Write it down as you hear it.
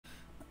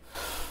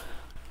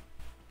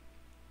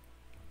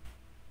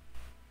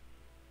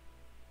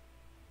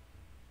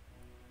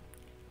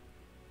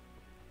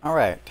All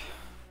right.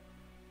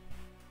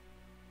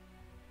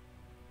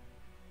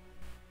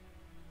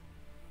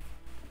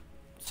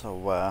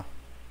 So,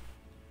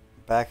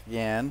 back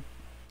again.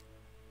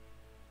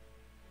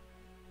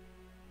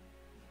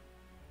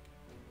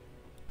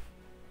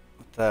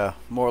 With the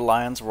More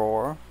Lions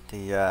Roar,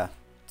 the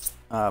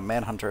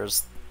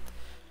Manhunters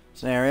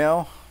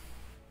scenario.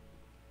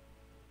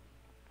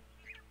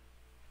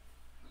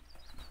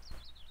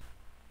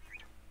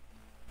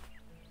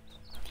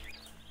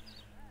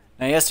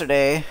 Now,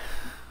 yesterday,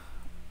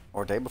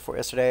 or day before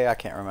yesterday, I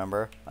can't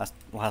remember.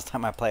 Last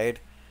time I played.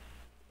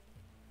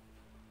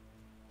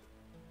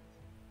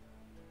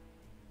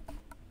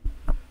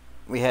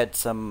 We had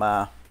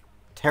some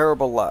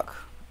terrible luck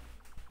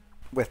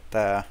with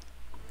the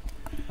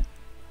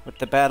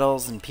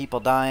battles and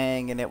people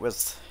dying, and it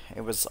was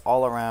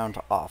all around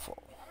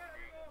awful.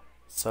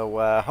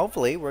 So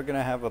hopefully we're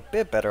gonna have a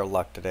bit better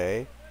luck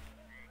today.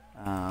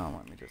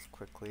 Let me just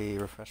quickly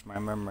refresh my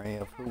memory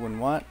of who and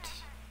what.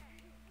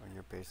 Oh,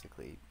 you're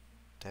basically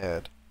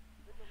dead.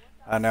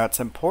 Now it's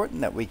important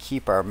that we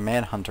keep our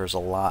manhunters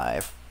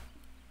alive,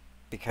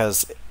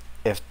 because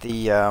if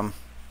the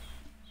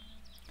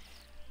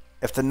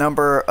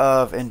number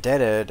of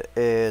indebted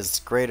is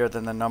greater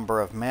than the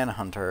number of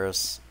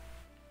manhunters,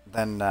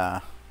 then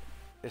it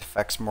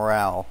affects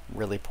morale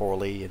really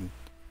poorly and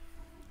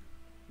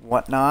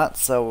whatnot.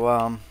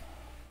 So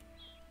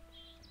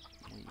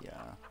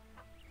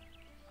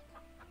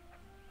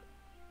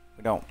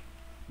we don't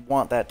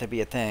want that to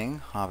be a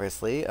thing,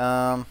 obviously.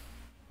 Let's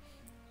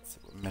see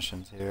what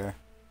missions here.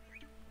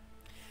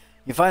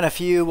 You find a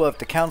few of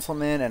the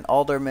councilmen and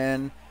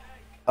aldermen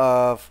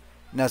of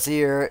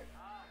Nazir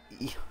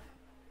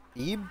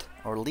Ebed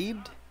or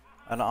Liebed?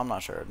 I'm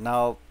not sure.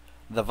 Now,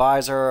 the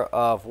Visor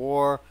of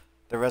War,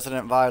 the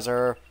Resident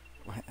Visor.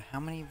 How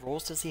many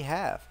roles does he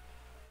have?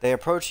 They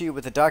approach you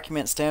with a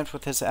document stamped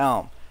with his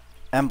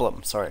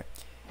emblem. Sorry.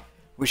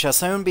 We shall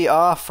soon be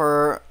off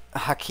for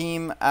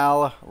Hakim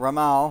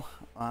al-Ramal.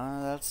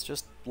 That's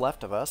just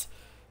left of us.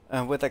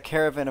 With a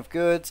caravan of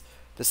goods.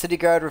 The city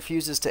guard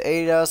refuses to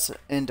aid us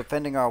in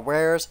defending our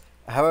wares.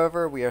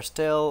 However, we are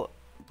still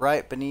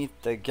bright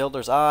beneath the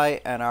Gilder's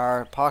eye, and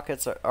our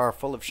pockets are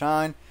full of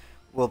shine.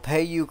 We'll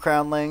pay you,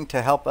 Crownling,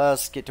 to help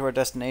us get to our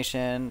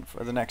destination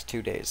for the next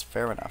 2 days.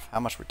 Fair enough. How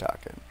much we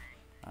talking?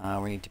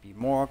 We need to be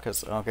more,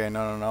 because, okay,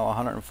 no.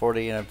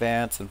 140 in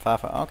advance and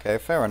 500. Okay,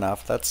 fair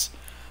enough. That's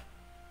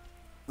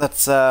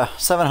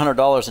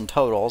 $700 in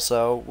total,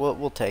 so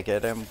we'll take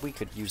it, and we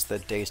could use the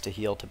days to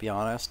heal, to be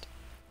honest.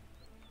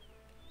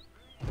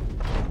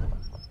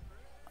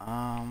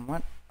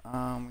 What?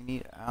 We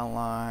need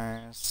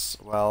allies.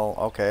 Well,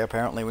 okay,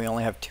 apparently we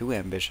only have 2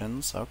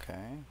 ambitions.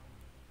 Okay.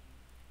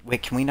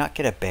 Wait, can we not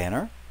get a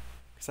banner?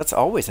 Because that's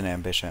always an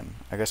ambition.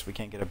 I guess we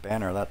can't get a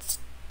banner.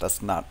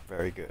 That's not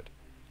very good.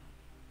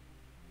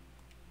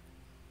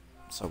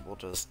 So we'll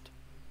just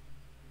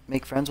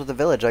make friends with the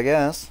village, I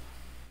guess.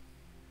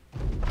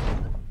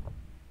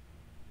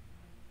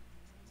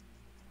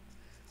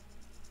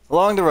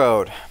 Along the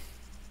road,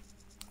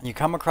 you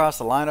come across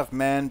a line of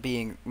men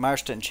being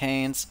marched in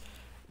chains.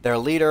 Their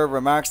leader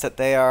remarks that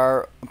they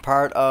are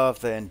part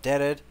of the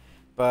indebted,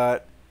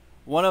 but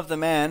one of the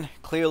men,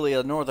 clearly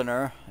a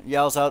northerner,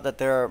 yells out that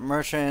they're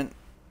merchant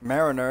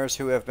mariners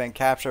who have been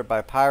captured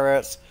by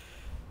pirates.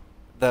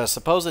 The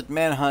supposed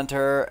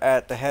manhunter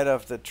at the head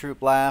of the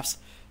troop laughs.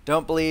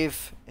 Don't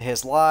believe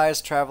his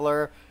lies,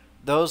 traveler.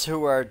 Those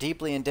who are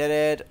deeply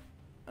indebted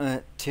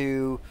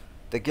to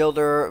the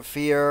Gilder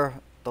fear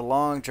the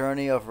long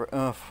journey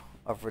to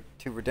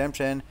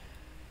redemption.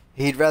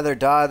 He'd rather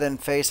die than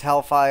face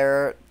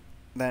hellfire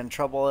than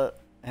trouble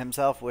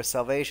himself with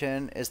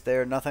salvation. Is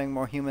there nothing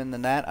more human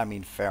than that? I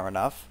mean, fair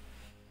enough.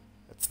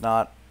 It's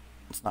not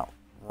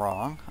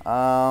wrong.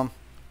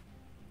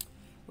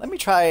 Let me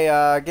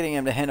try getting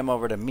him to hand him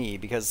over to me,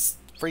 because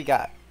free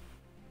guy.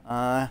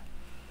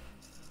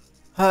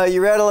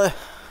 You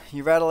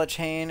rattle a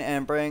chain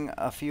and bring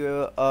a few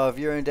of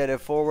your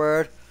indebted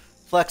forward,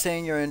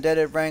 flexing your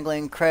indebted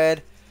wrangling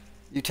cred.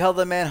 You tell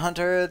the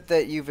manhunter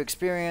that you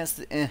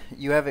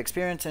have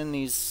experience in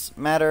these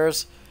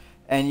matters,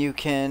 and you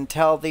can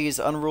tell these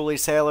unruly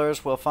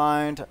sailors will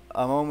find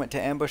a moment to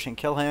ambush and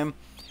kill him.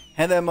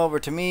 Hand them over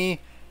to me,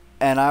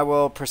 and I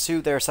will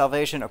pursue their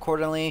salvation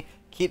accordingly.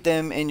 Keep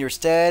them in your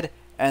stead,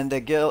 and the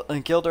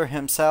Gilder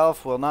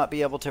himself will not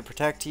be able to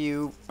protect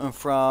you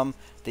from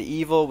the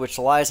evil which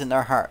lies in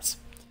their hearts.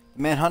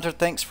 The manhunter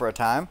thinks for a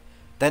time,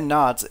 then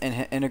nods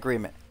in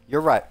agreement. You're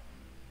right.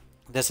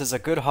 This is a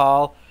good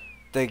haul.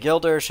 The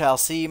Gilder shall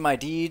see my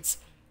deeds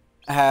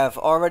have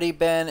already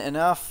been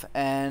enough,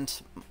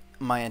 and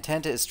my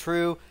intent is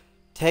true.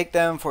 Take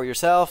them for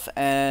yourself,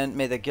 and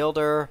may the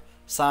Gilder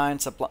shine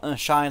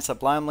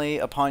sublimely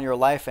upon your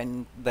life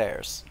and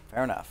theirs.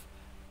 Fair enough.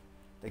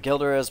 The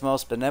Gilder is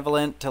most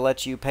benevolent to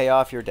let you pay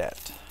off your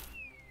debt.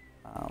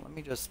 Let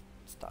me just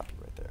stop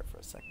you right there for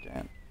a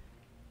second.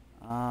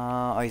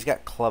 Oh, he's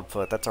got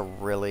Clubfoot. That's a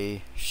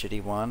really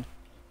shitty one.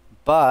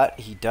 But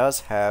he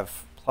does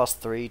have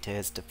 +3 to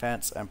his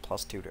defense and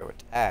 +2 to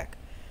attack,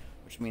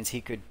 which means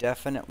he could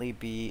definitely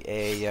be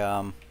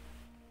a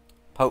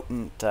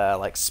potent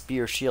like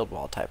spear shield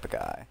wall type of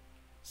guy.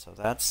 So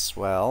that's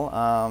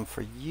swell.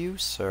 For you,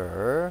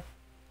 sir,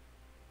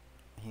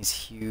 he's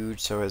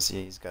huge, so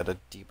he's got a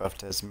debuff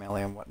to his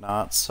melee and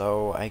whatnot.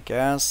 So I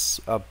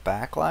guess a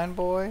backline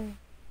boy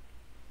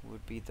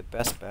would be the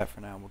best bet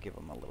for now. We'll give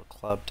him a little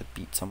club to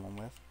beat someone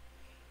with.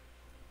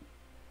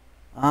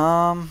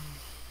 Yeah.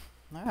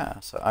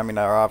 So I mean,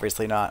 they're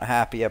obviously not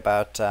happy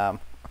about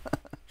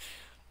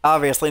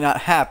obviously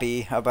not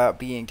happy about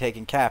being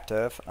taken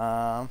captive.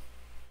 9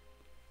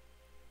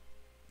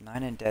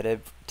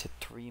 indebted to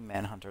 3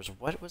 manhunters.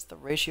 What was the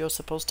ratio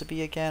supposed to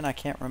be again? I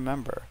can't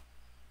remember.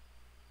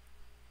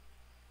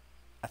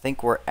 I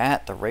think we're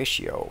at the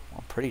ratio.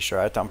 I'm pretty sure.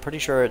 I'm pretty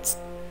sure it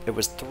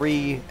was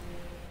 3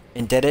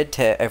 indebted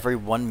to every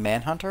 1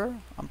 manhunter.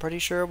 I'm pretty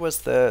sure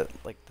was the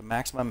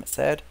maximum it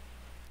said.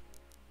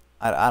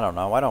 I don't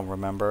know. I don't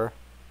remember.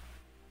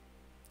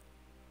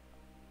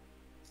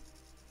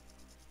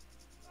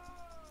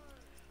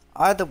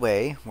 Either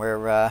way,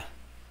 we're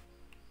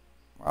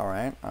all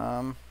right.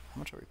 How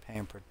much are we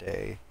paying per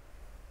day?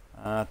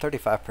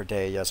 35 per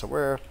day. Yeah, so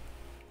we're...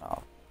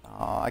 Oh,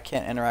 I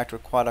can't interact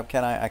with Quad Up,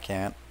 can I? I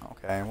can't.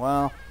 Okay,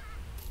 well...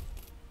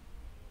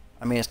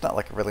 I mean, it's not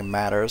like it really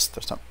matters.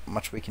 There's not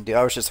much we can do.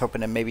 I was just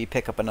hoping to maybe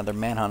pick up another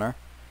Manhunter.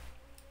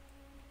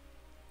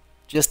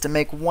 Just to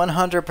make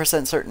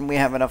 100% certain we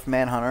have enough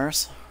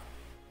Manhunters.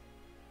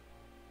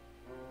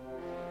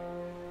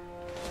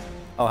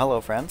 Oh, hello,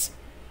 friends.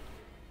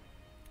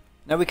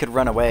 Now we could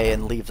run away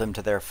and leave them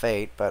to their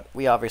fate, but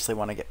we obviously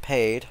want to get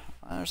paid.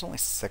 There's only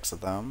 6 of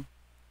them.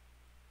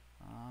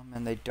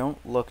 And they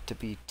don't look to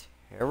be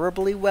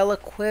terribly well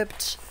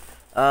equipped.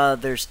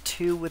 There's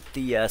 2 with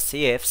the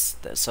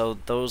CFs, so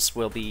those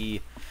will be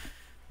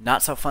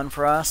not so fun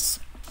for us.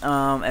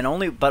 And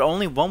only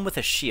 1 with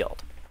a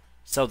shield.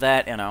 So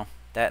that, you know,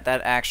 that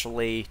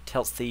actually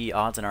tilts the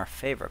odds in our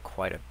favor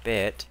quite a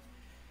bit.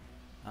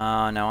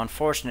 Now,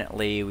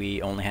 unfortunately,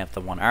 we only have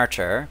the 1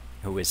 archer,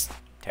 who is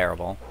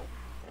terrible.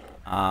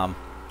 Oh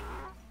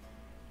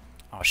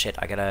shit,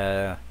 I'm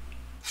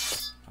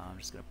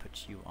just gonna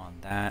put you on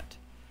that.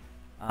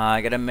 I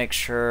gotta make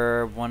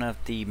sure one of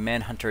the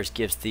manhunters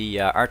gives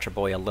the archer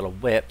boy a little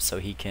whip so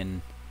he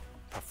can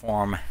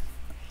perform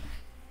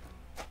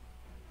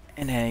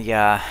in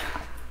a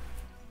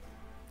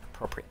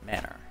appropriate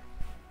manner.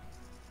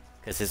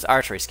 Because his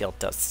archery skill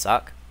does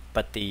suck,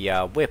 but the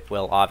whip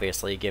will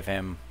obviously give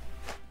him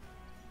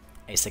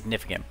a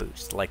significant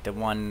boost. Like the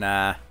one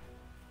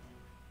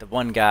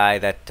guy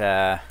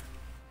that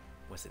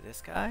was it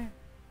this guy?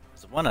 It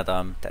was one of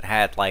them that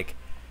had like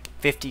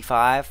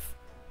 55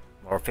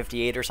 or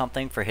 58 or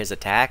something for his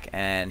attack,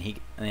 and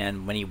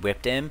when he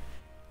whipped him,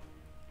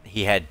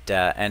 he had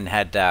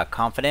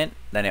confident.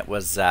 Then it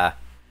was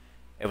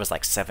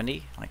like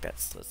 70. Like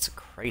that's a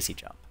crazy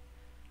jump.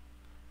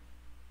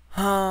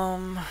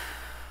 You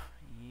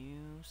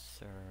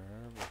sir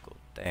will go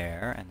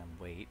there and then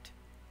wait.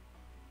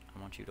 I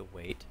want you to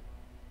wait.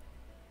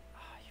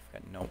 You've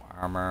got no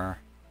armor.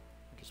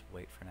 Just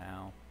wait for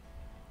now.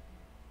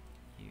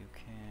 You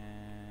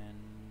can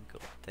go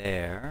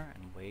there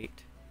and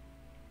wait.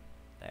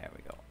 There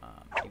we go.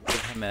 You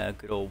give him a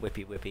good old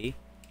whippy whippy.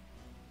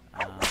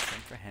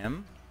 Same for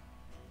him.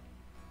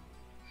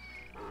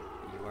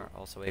 You are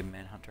also a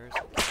manhunter,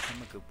 so give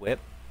him a good whip.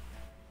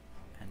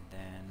 And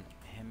then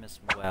him as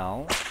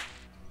well.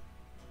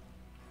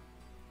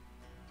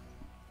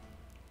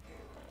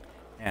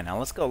 Yeah, now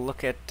let's go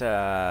look at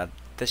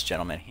this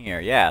gentleman here.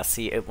 Yeah,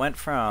 see, it went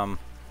from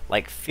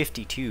like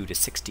 52 to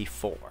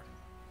 64.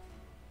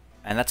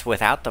 And that's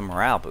without the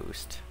morale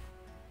boost.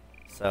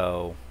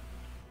 So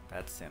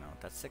that's, you know,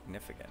 that's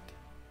significant.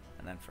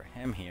 And then for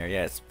him here,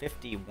 yeah, it's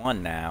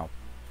 51 now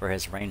for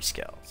his range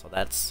skill. So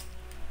that's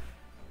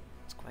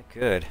quite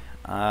good.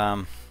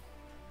 It's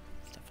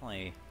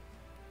definitely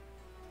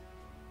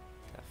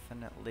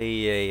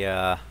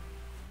a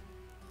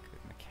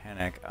good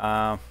mechanic.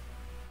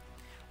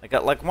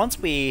 Like once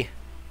we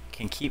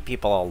can keep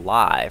people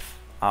alive,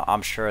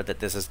 I'm sure that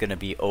this is going to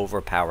be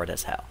overpowered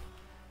as hell.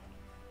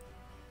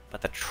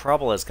 But the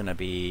trouble is going to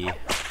be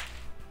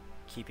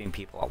keeping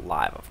people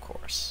alive, of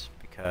course,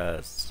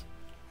 because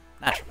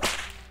naturally.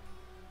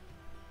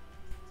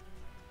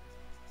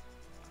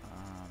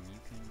 You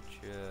can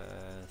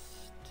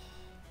just,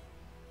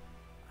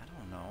 I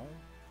don't know.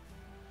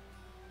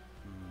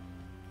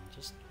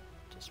 Just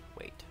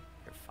wait.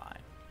 You're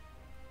fine.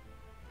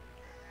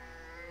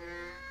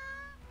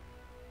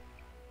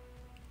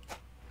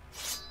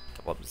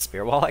 Double up the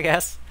spear wall, I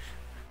guess.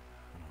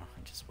 I don't know.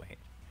 Just wait.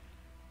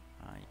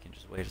 You can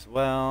just wait as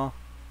well.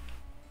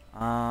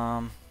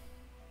 I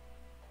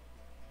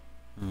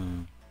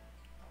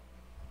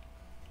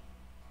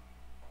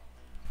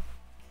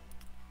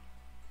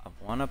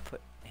want to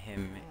put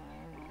him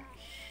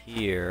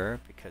here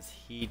because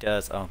he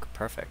does. Oh,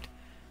 perfect.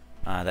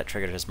 That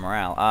triggered his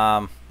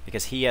morale.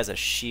 Because he has a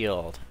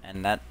shield,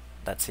 and that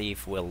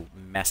thief will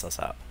mess us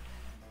up.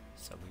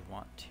 So we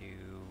want to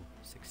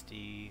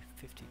 60,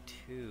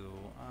 52.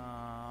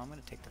 I'm going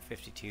to take the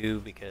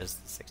 52 because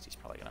the 60 is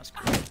probably going to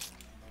screw it.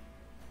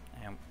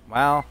 And,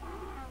 well,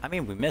 I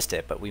mean, we missed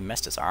it, but we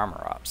messed his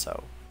armor up,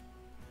 so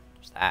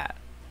there's that.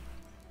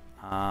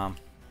 And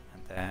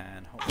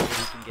then hopefully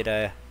he can get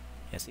a...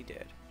 Yes, he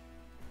did.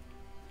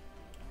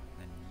 And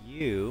then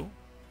you...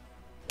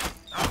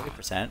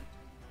 40%.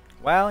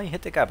 Well, he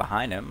hit the guy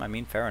behind him. I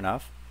mean, fair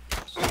enough.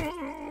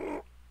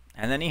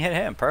 And then he hit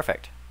him.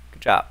 Perfect.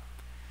 Good job.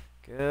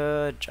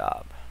 Good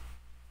job.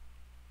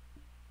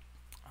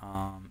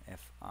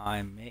 If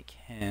I make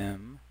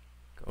him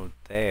go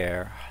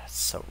there, it's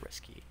so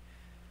risky.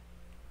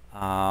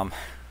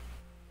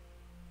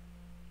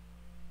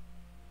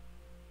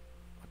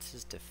 What's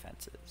his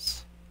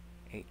defenses?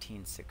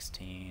 18,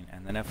 16,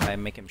 and then if I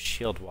make him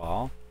shield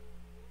wall,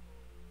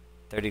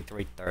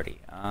 33, 30.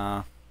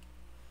 So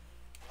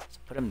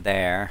put him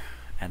there,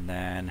 and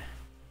then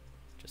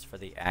just for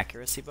the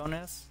accuracy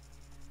bonus,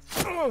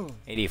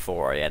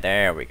 84. Yeah,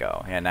 there we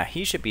go. Yeah, now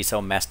he should be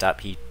so messed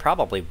up he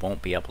probably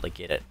won't be able to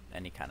get it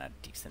any kind of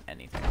decent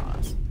anything on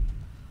us.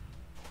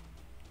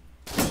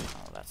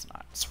 Oh, that's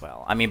not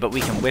swell. I mean, but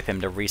we can whip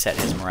him to reset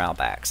his morale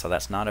back, so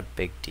that's not a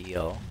big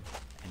deal.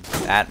 And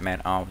that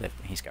man, oh,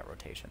 he's got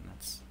rotation.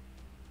 That's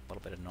a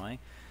little bit annoying.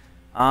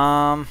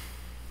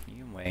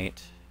 You can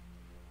wait.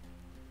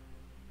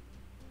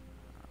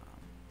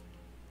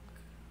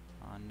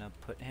 I'm gonna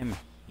put him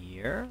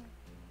here,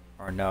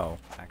 or no,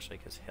 actually,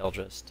 because he'll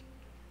just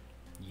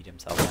yeet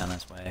himself down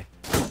this way.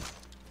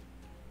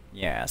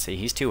 Yeah, see,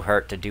 he's too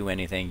hurt to do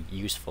anything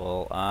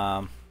useful.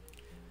 I'm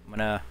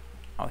gonna...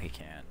 Oh, he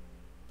can't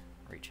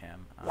reach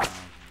him. Give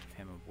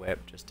him a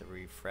whip just to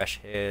refresh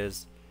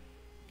his...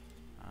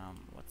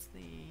 what's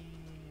the...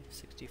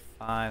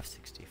 65,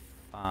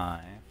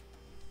 65...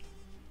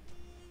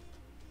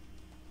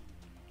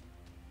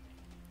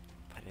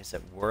 But is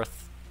it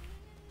worth...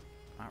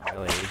 Not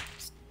really.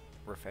 Just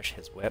refresh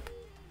his whip.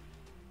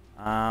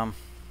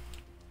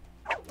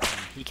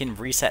 He can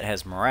reset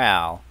his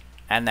morale,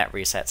 and that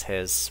resets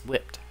his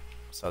whipped.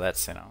 So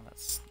that's, you know,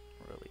 that's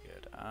really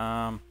good.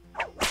 I want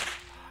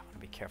to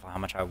be careful how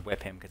much I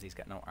whip him because he's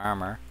got no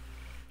armor.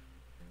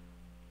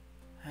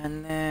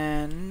 And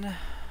then...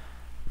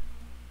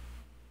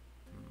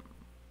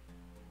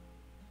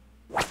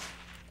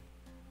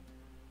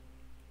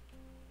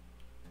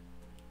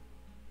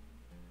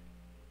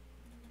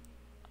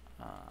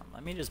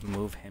 let me just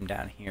move him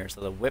down here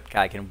so the whip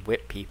guy can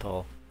whip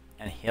people,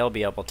 and he'll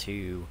be able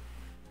to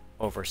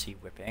oversee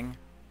whipping.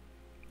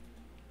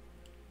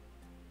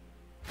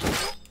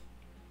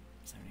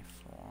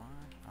 74.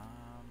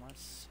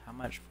 How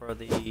much for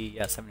the...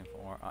 Yeah,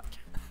 74. Oh,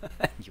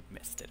 you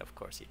missed it. Of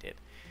course you did.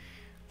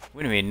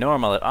 Wouldn't be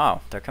normal at...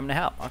 Oh, they're coming to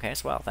help. Okay,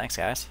 swell. Thanks,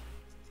 guys.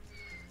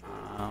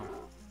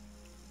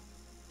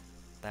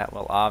 That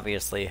will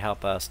obviously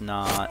help us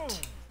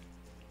not...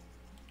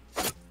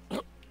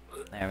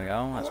 There we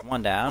go. That's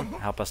one down.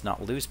 Help us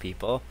not lose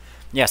people.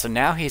 Yeah, so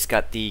now he's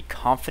got the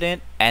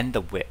confident and the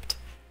whipped.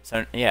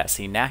 So, yeah,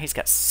 see, now he's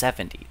got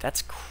 70.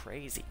 That's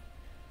crazy.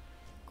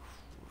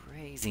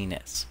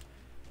 Craziness.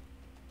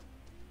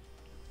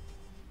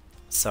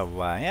 So,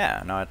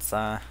 yeah, no, it's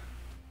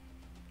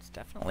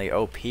definitely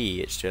OP.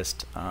 It's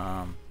just,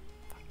 fuck.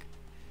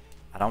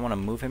 I don't want to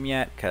move him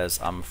yet,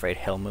 because I'm afraid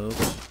he'll move.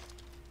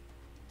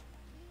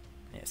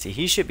 Yeah, see,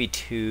 he should be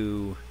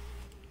 2...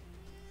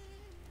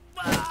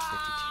 52.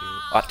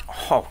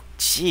 Oh,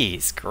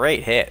 jeez,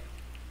 great hit.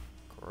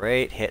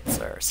 Great hit,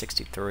 sir.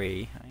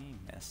 63.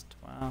 I missed.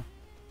 Wow.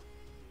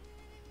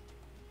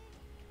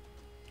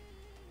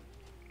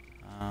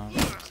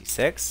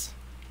 66.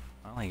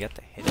 Well, he got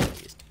the hit at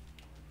least.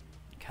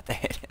 Got the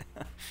hit.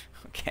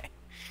 Okay.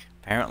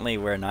 Apparently,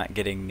 we're not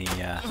getting the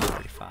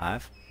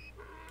 35.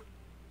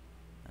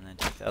 And then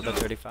take the other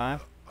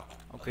 35.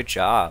 Oh, good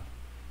job.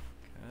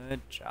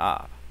 Good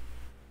job.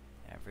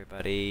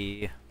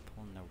 Everybody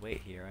pulling their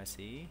weight here, I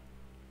see.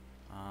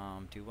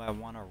 Do I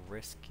want to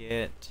risk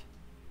it?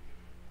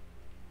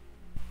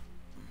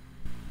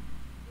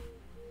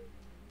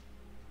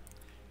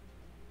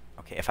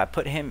 Okay, if I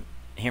put him...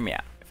 Hear me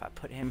out. If I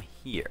put him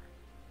here,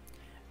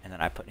 and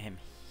then I put him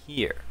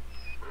here,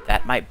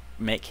 that might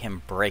make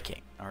him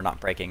breaking. Or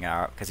not breaking,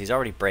 because he's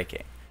already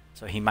breaking.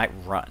 So he might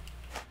run.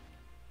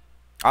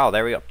 Oh,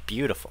 there we go.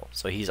 Beautiful.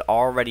 So he's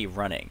already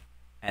running,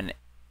 and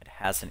it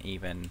hasn't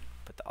even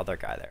put the other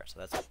guy there. So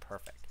that's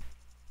perfect.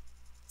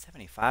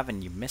 75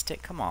 and you missed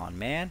it? Come on,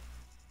 man.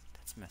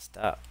 That's messed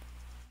up.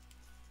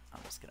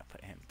 I'm just going to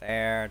put him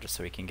there just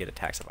so he can get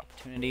attacks of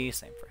opportunity.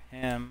 Same for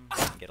him.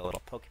 We can get a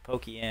little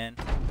pokey in.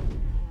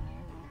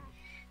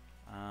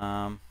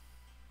 I'm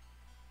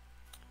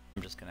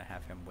just going to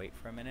have him wait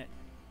for a minute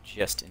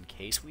just in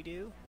case we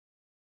do.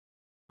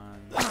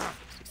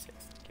 66.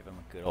 Give him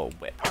a good old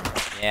whip.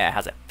 Yeah,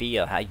 how's it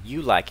feel? How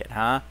you like it,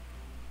 huh?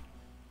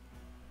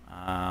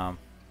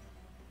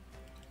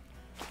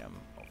 Get him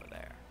over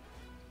there.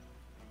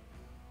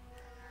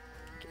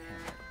 Get him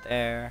over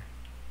there.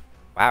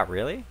 Wow,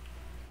 really?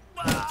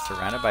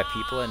 Surrounded by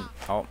people and...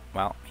 Oh,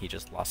 well, he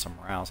just lost some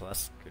morale, so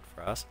that's good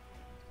for us.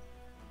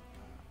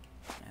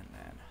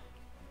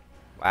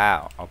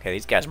 Wow. Okay,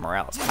 these guys'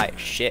 morale is high as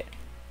shit.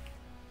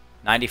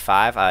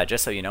 95.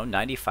 Just so you know,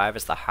 95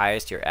 is the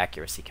highest your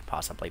accuracy can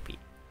possibly be.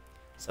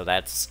 So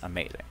that's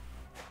amazing.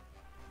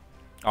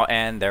 Oh,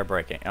 and they're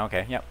breaking.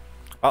 Okay, yep.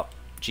 Well,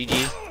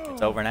 GG.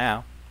 It's over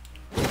now.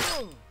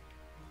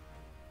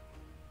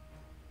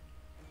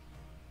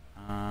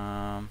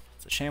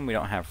 It's a shame we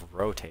don't have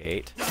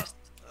rotate.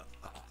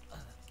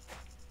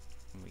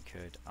 We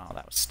could... Oh,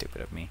 that was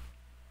stupid of me.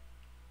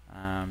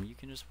 You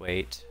can just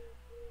wait.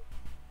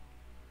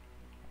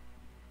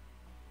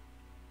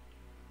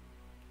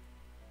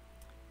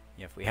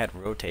 Yeah, if we had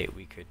rotate,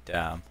 we could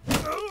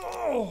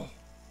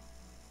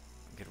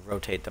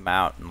rotate them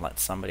out and let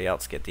somebody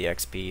else get the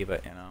XP,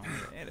 but, you know,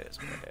 it is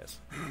what it is.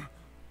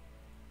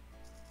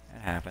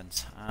 It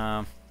happens.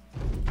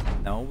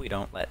 No, we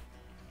don't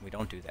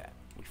do that.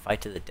 We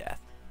fight to the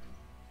death.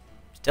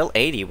 Still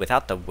 80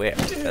 without the whip.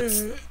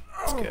 That's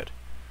good.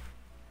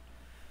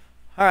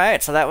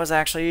 Alright, so that was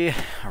actually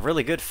a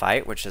really good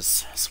fight, which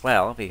is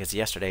swell, because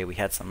yesterday we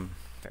had some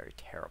very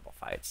terrible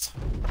fights.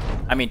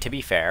 I mean, to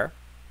be fair,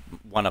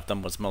 one of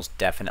them was most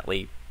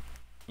definitely,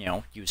 you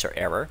know, user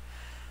error.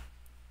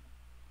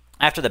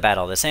 After the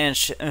battle, the sand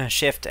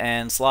shift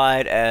and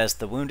slide as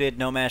the wounded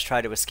nomads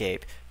try to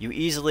escape. You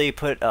easily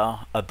put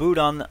a boot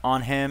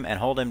on him and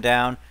hold him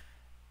down.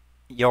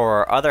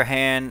 Your other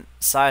hand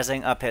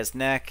sizing up his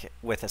neck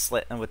with a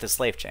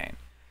slave chain.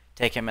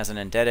 Take him as an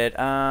indebted.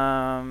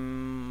 Yeah,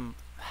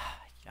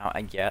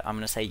 I'm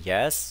gonna say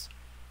yes,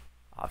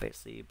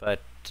 obviously,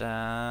 but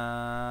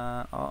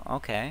oh,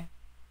 okay.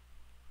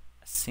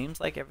 Seems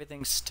like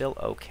everything's still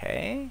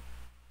okay.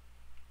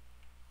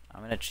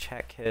 I'm gonna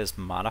check his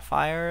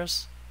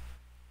modifiers.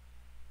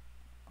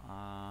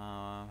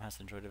 Has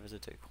enjoyed a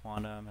visit to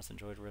Quantum. Has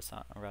enjoyed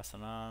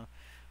Rasanan.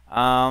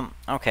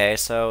 Okay,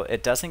 so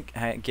it doesn't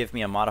give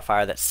me a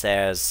modifier that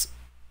says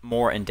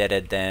more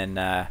indebted than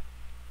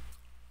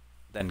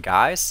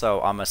Guy.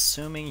 So I'm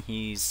assuming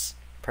he's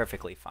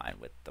perfectly fine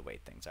with the way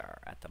things are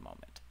at the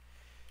moment,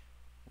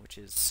 which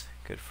is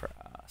good for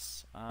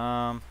us.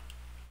 Wasn't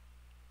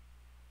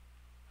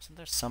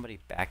there somebody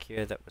back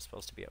here that was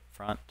supposed to be up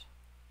front?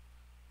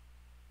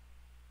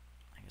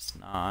 I guess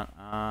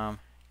not.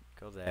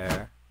 Go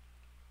there.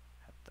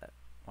 Have that.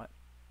 What?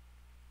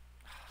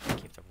 I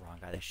gave the wrong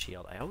guy the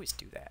shield. I always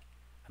do that.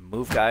 I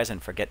move guys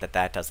and forget that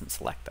that doesn't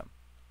select them.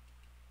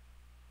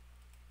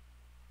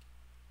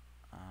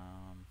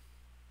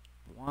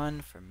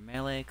 1 for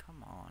melee.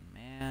 Come on,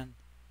 man.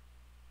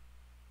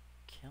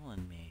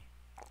 Killing me.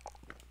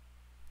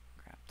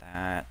 Grab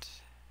that.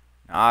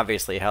 Now,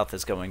 obviously, health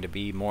is going to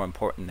be more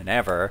important than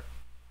ever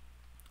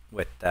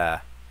with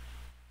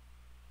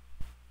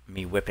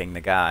me whipping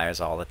the guys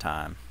all the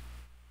time.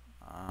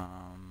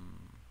 I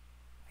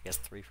guess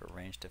 3 for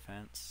range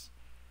defense.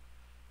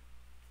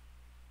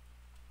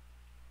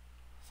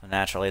 So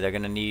naturally, they're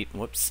going to need...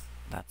 Whoops.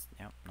 That's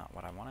not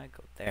what I wanted.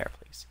 Go there,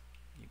 please.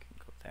 You can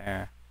go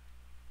there.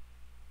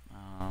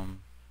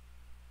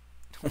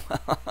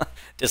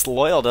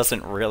 Disloyal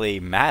doesn't really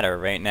matter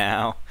right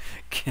now,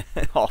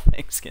 all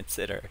things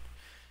considered.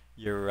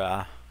 You're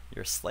a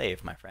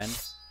slave, my friend.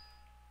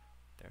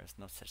 There is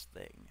no such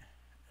thing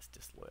as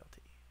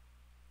disloyalty.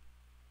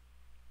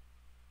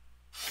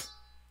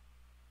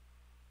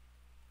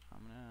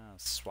 I'm gonna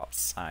swap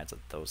sides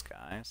with those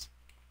guys.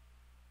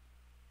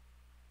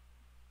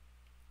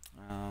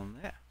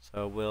 Yeah,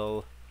 so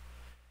we'll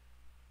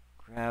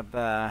grab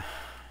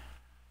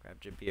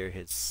Jabir,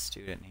 his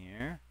student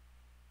here.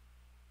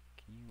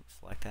 Can you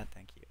select that?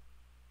 Thank you.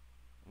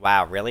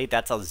 Wow, really?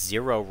 That's a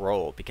 0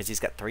 roll because he's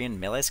got 3 in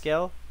melee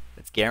skill?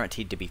 It's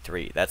guaranteed to be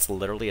 3. That's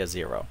literally a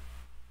 0.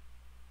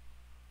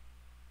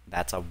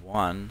 That's a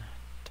 1.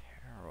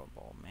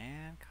 Terrible,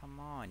 man. Come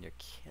on, you're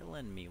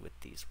killing me with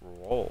these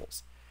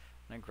rolls.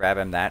 I'm gonna grab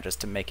him that just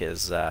to make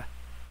his I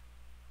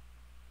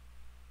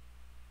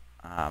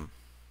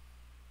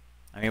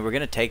mean, we're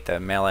gonna take the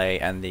melee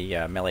and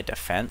the melee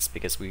defense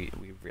because we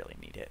really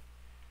need it.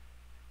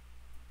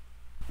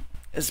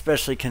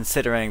 Especially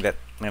considering that,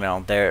 you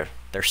know, they're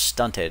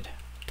stunted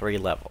 4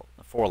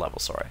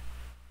 levels, sorry.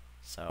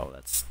 So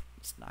it's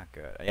not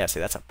good. Yeah,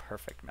 see, that's a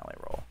perfect melee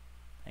roll.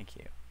 Thank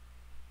you.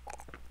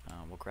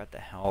 We'll grab the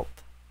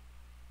health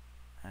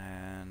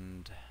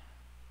and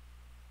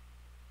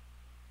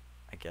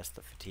I guess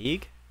the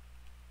fatigue.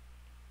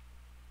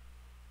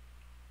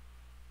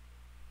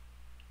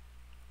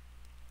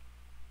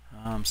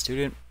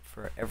 Student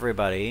for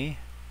everybody.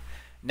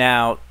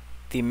 Now,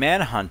 the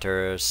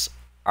manhunters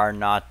are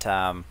not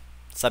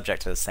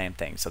subject to the same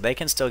thing, so they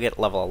can still get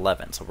level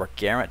 11. So we're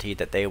guaranteed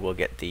that they will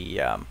get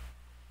the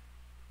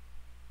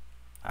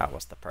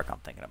what's the perk I'm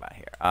thinking about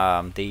here?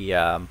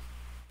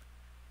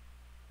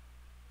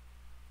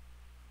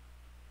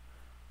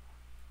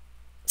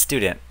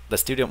 Student. The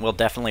student will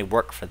definitely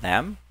work for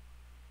them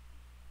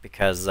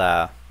because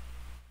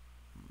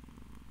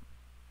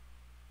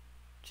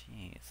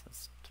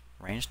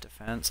range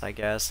defense, I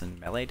guess, and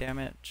melee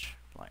damage.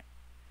 Like,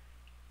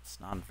 it's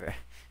not very.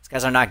 These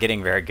guys are not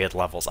getting very good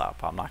levels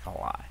up. I'm not gonna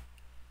lie.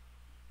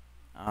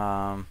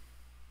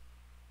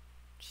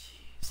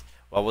 Jeez.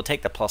 Well, we'll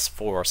take the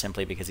 +4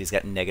 simply because he's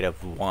got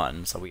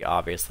 -1, so we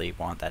obviously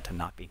want that to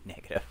not be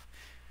negative.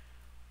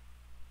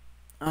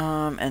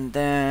 And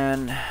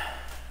then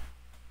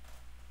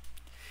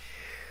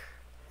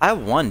I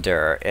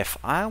wonder if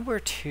I were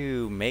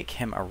to make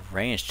him a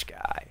ranged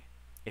guy,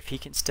 if he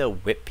can still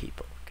whip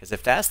people. Because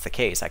if that's the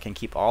case, I can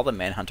keep all the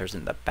manhunters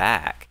in the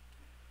back.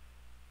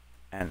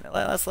 And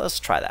let's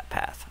try that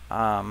path. See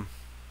how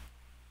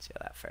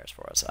that fares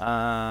for us.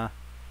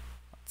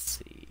 Let's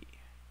see.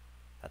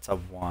 That's a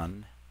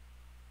 1.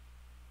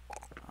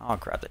 I'll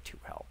grab the 2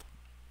 health.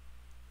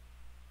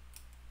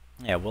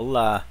 Yeah,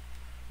 we'll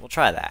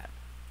try that.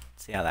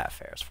 See how that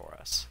fares for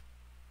us.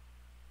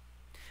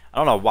 I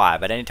don't know why,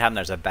 but anytime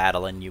there's a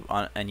battle and you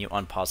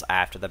unpause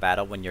after the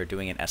battle when you're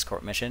doing an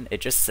escort mission,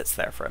 it just sits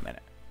there for a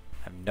minute.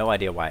 I have no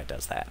idea why it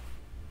does that.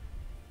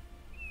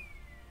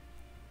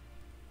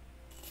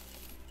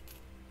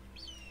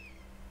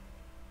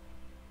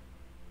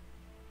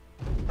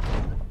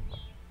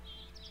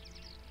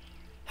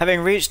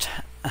 Having reached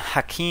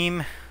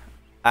Hakim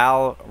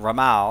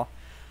al-Ramal,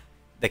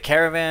 the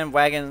caravan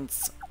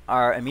wagons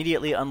are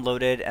immediately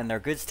unloaded and their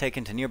goods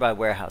taken to nearby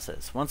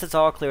warehouses. Once it's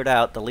all cleared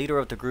out, the leader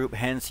of the group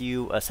hands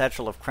you a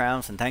satchel of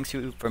crowns and thanks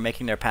you for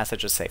making their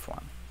passage a safe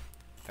one.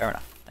 Fair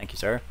enough. Thank you,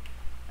 sir.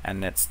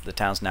 And the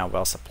town's now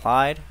well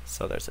supplied,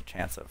 so there's a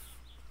chance of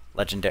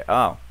legendary...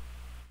 Oh.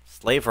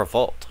 Slave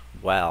revolt.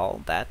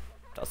 Well, that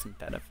doesn't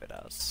benefit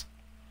us.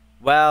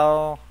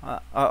 Well,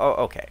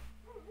 okay.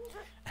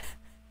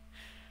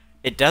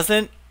 It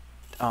doesn't...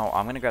 Oh,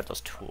 I'm going to grab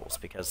those tools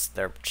because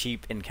they're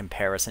cheap in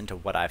comparison to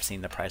what I've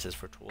seen the prices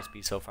for tools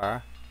be so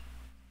far.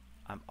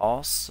 I'm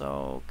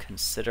also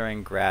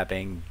considering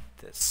grabbing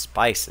the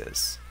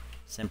spices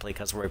simply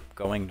because we're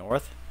going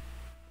north.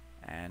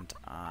 And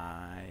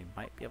I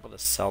might be able to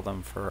sell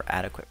them for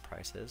adequate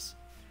prices.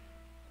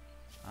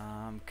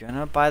 I'm going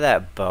to buy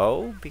that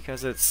bow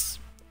because it's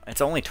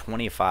only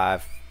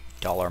 $25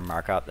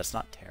 markup. That's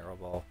not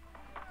terrible.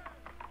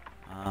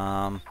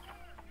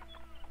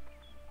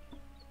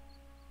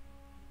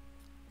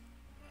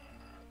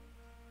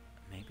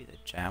 Maybe the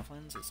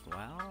javelins as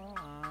well.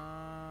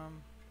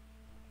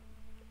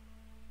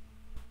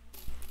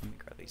 Let me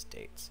grab these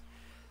dates.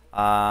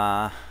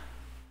 I'll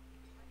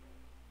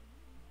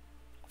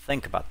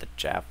think about the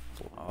javelin.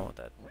 Oh,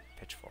 the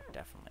pitchfork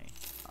definitely.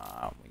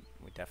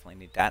 We definitely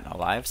need that in our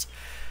lives.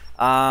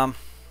 The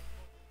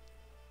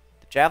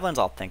javelins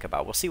I'll think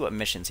about. We'll see what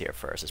missions here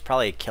first. It's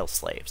probably kill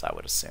slaves, I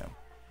would assume.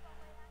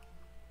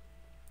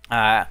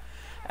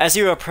 As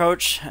you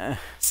approach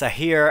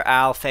Sahir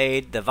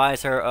al-Fade, the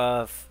visor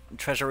of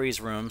Treasury's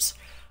rooms,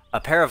 a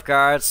pair of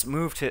guards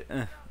move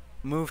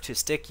to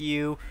stick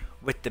you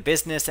with the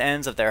business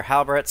ends of their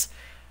halberts.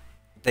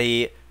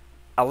 The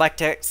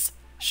electics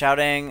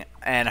shouting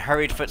and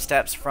hurried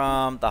footsteps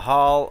from the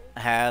hall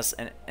as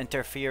an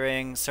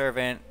interfering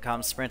servant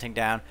comes sprinting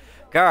down.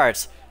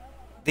 Guards,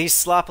 these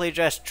sloppily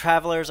dressed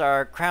travelers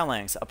are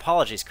Crownlings.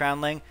 Apologies,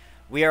 Crownling.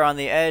 We are on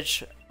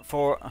edge,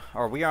 for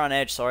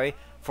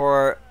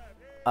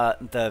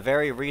the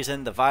very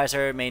reason the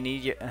visor may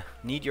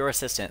need your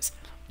assistance.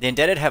 The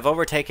indebted have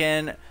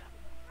overtaken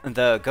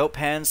the goat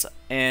pens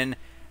in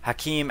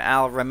Hakim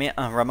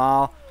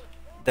al-Ramal.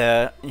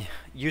 The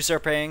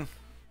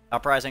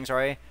uprising,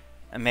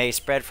 may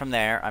spread from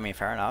there. I mean,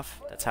 fair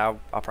enough. That's how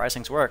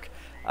uprisings work.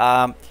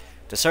 The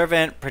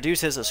servant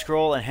produces a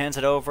scroll and hands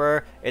it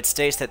over. It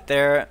states that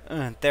there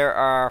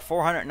are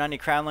 490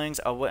 crownlings,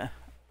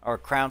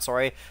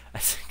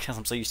 because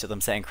I'm so used to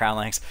them saying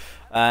crownlings.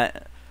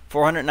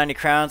 490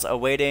 crowns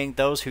awaiting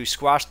those who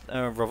squashed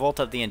the revolt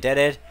of the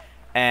indebted,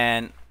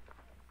 and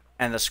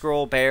the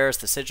scroll bears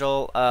the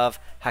sigil of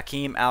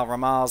Hakim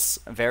al-Ramal's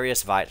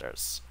various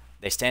visors.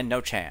 They stand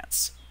no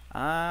chance.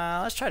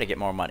 Let's try to get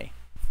more money.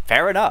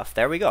 Fair enough.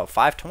 There we go.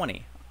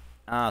 520.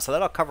 So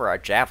that'll cover our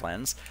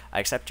javelins. I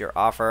accept your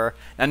offer.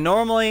 Now,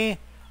 normally,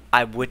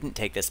 I wouldn't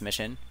take this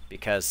mission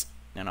because,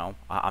 you know,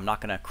 I'm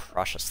not going to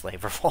crush a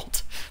slave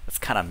revolt. That's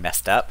kind of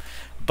messed up.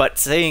 But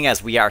seeing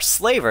as we are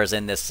slavers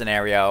in this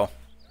scenario,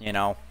 you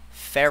know,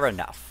 fair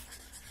enough.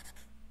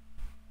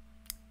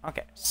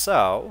 Okay,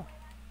 so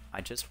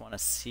I just want to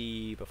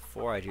see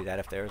before I do that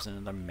if there's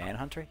another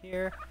manhunter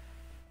here.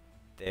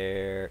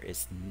 There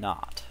is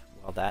not.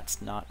 Well,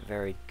 that's not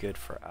very good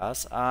for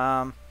us.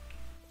 Let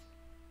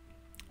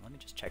me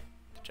just check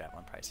the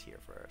javelin price here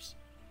first.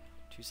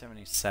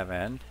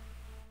 277.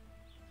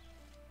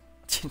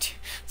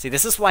 See,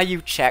 this is why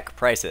you check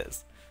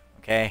prices,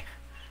 okay?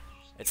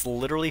 It's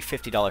literally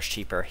 $50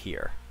 cheaper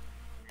here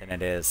than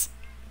it is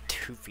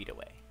 2 feet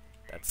away.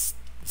 That's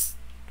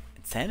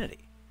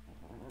insanity.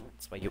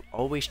 That's why you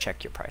always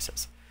check your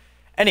prices.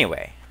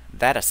 Anyway,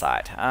 that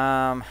aside,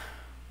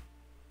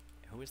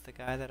 who is the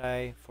guy that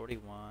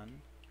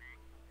 41?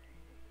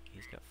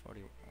 He's got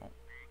 40. Oh.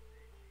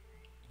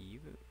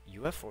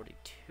 You have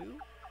 42?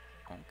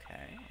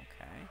 Okay.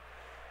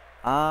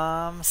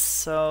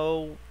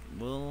 So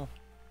we'll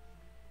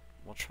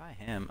try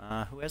him.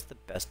 Who has the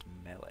best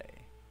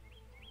melee?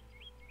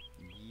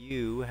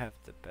 You have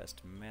the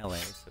best melee,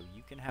 so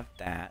you can have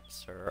that,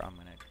 sir. I'm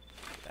gonna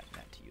give that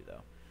net to you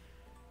though.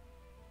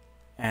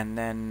 And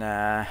then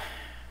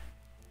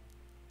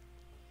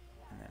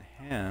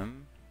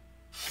him,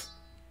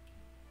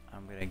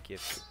 I'm gonna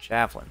give the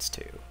javelins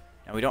to.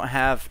 Now we don't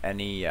have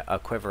any a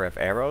quiver of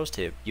arrows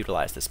to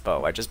utilize this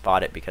bow. I just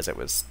bought it because it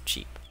was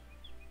cheap.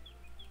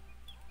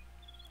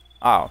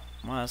 Oh,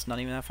 well, that's not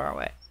even that far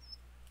away.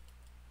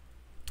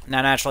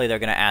 Now, naturally, they're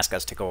gonna ask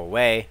us to go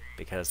away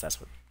because that's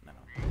what,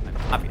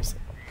 obviously.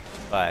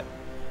 But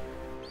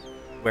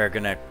we're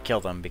gonna kill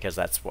them because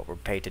that's what we're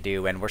paid to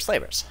do, and we're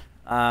slavers.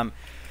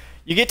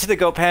 You get to the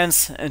goat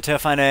pens and to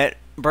find it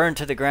burned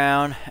to the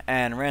ground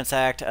and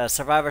ransacked. A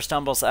survivor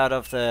stumbles out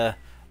of the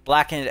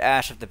blackened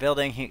ash of the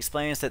building. He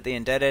explains that the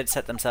indebted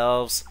set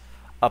themselves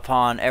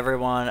upon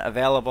everyone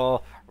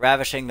available,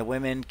 ravishing the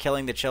women,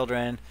 killing the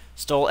children,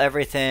 stole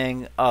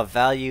everything of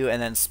value,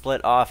 and then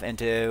split off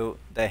into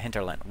the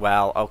hinterland.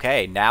 Well,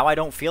 okay, now I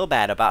don't feel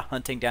bad about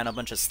hunting down a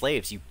bunch of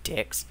slaves, you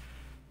dicks.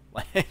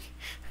 Like,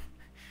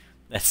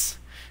 that's...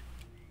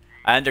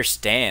 I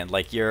understand,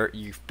 like,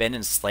 you've been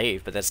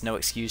enslaved, but that's no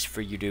excuse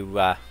for you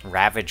to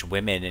ravage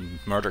women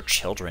and murder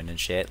children and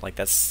shit. Like,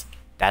 that's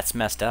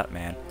messed up,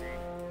 man.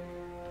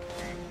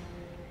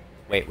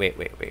 Wait.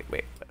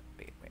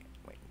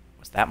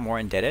 Was that more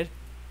indebted?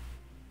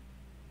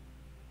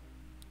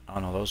 Oh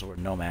no, those were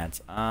nomads.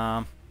 Do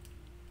I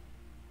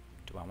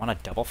want to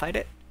double fight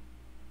it?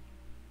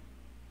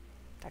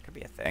 That could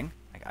be a thing.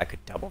 I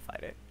could double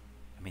fight it.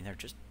 I mean, they're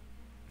just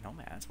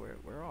nomads.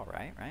 We're all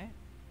right, right?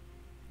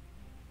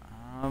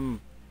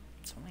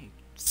 It's only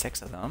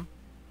 6 of them.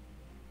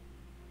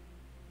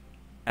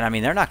 And I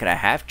mean, they're not gonna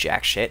have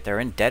jack shit. They're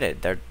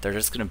indebted. They're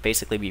just gonna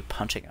basically be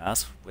punching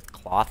us with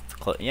cloth.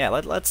 Yeah,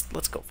 let's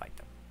go fight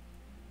them.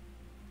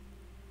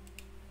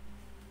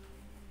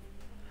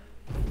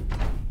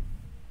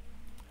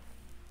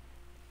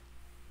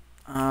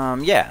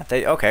 Yeah.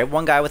 Okay.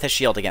 One guy with a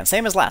shield again,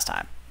 same as last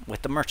time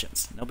with the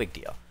merchants. No big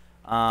deal.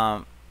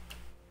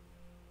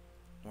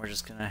 We're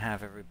just gonna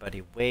have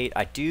everybody wait.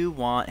 I do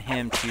want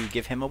him to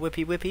give him a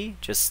whippy,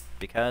 just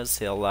because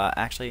he'll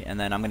actually, and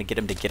then I'm gonna get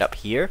him to get up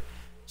here,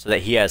 so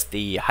that he has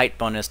the height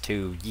bonus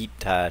to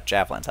yeet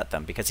javelins at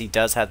them, because he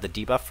does have the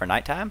debuff for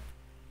nighttime.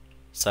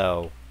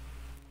 So,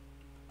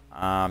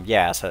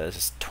 yeah, so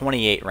it's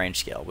 28 range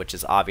skill, which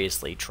is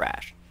obviously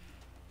trash.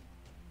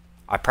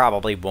 I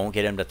probably won't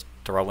get him to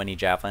throw any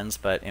javelins,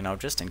 but, you know,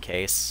 just in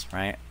case,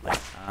 right? Like,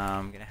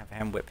 I'm gonna have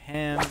him whip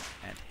him,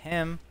 and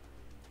him.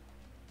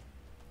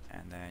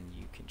 And then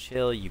you can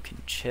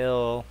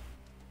chill.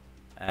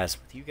 As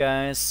with you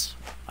guys,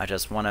 I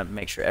just want to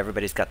make sure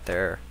everybody's got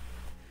their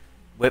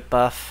whip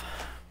buff.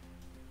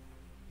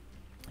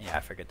 Yeah, I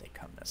figured they'd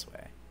come this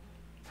way.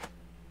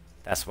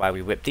 That's why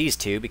we whip these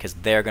two, because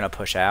they're going to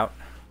push out.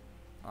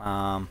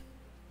 You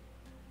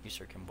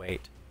sir can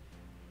wait.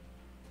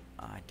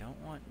 I don't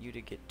want you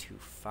to get too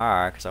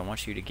far, because I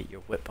want you to get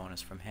your whip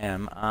bonus from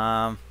him.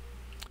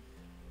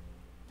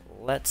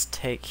 Let's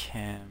take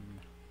him...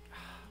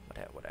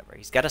 Whatever.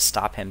 He's got to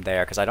stop him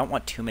there, because I don't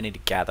want too many to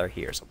gather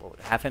here. So we'll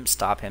have him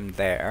stop him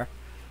there.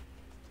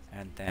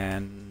 And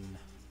then...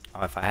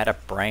 Oh, if I had a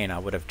brain, I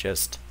would have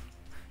just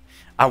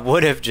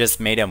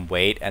made him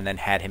wait and then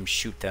had him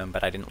shoot them,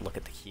 but I didn't look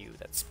at the queue.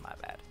 That's my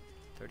bad.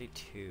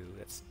 32.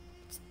 That's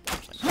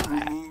actually not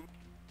bad.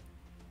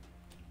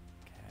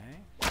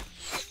 Okay.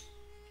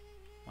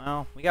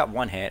 Well, we got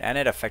one hit, and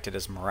it affected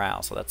his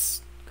morale, so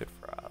that's good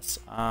for us.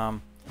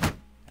 Have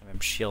him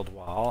shield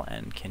wall,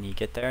 and can he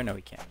get there? No,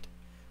 he can't.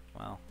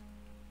 Well,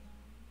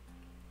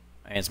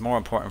 I mean, it's more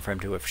important for him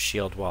to have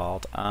shield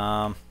walled.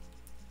 I'm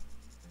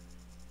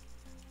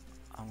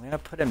gonna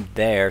put him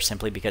there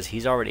simply because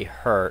he's already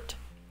hurt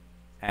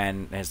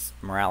and his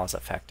morale is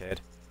affected.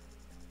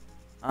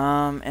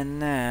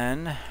 And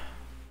then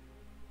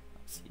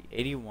let's see,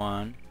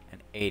 81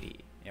 and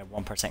 80. Yeah,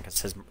 1%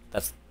 because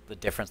that's the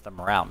difference the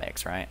morale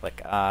makes, right?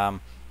 Like, gonna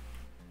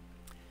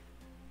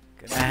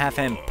have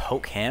him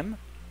poke him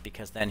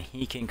because then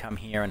he can come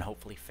here and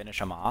hopefully finish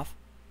him off.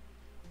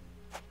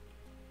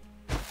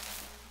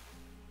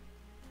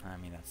 I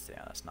mean,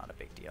 that's not a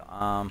big deal.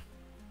 How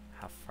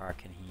far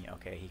can he...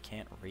 Okay, he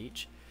can't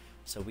reach.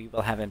 So we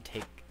will have him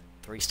take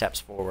 3 steps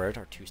forward,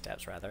 or 2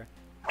 steps rather,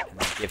 and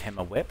then give him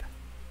a whip.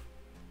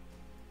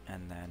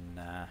 And then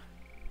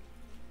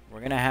we're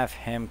going to have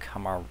him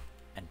come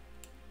and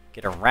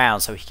get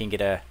around so he can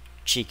get a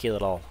cheeky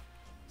little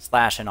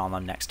slash in on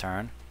them next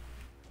turn.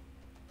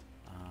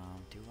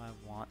 Do I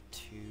want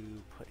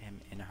to put him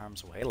in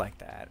harm's way like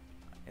that?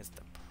 Is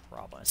the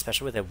problem,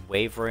 especially with a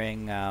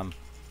wavering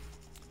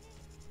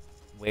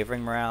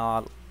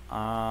morale.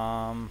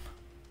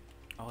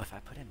 Oh, if I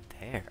put him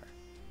there,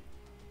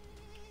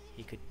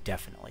 he could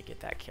definitely get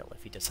that kill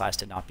if he decides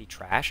to not be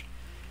trash.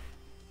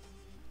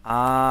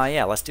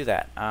 Yeah, let's do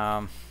that.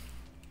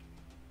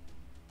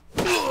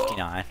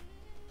 59.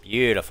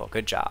 Beautiful,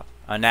 good job.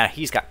 Now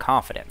he's got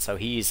confidence, so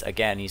he's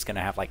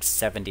gonna have like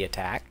 70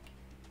 attack.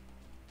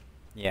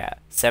 Yeah,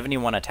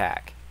 71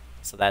 attack.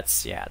 So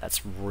that's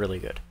really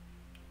good.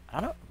 I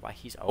don't know why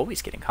he's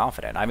always getting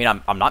confident. I mean,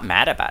 I'm not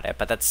mad about it,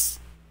 but that's...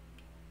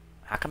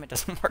 How come it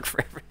doesn't work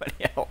for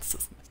everybody else?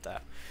 It's messed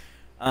up.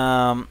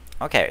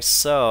 Okay,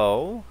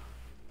 so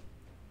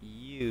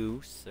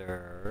you,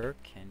 sir,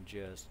 can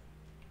just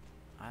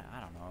I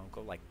don't know,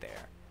 go like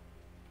there.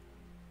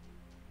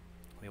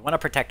 We want to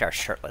protect our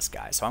shirtless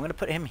guy, so I'm going to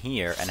put him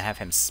here and have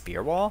him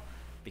spear wall,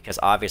 because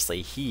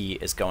obviously he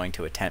is going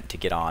to attempt to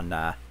get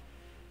on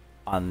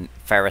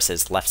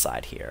Ferris's left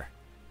side here,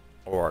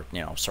 or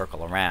you know,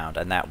 circle around,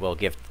 and that will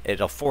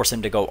it'll force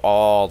him to go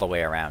all the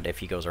way around if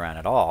he goes around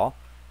at all.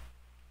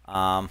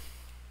 And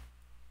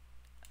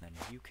then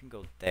you can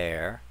go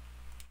there.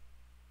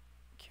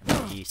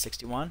 Can we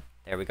 61?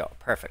 There we go.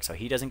 Perfect. So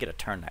he doesn't get a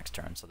turn next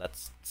turn, so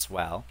that's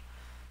swell.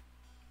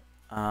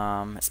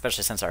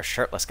 Especially since our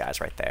shirtless guy's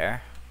right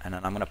there. And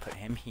then I'm going to put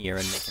him here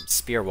and make him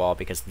spear wall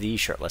because these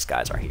shirtless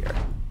guys are here.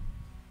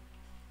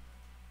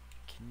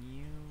 Can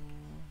you...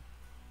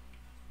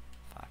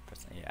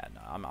 5%? Yeah, no,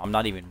 I'm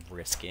not even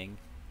risking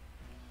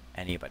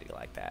anybody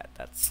like that.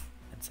 That's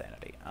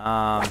insanity.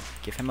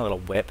 Give him a little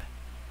whip.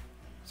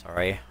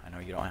 Sorry, I know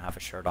you don't have a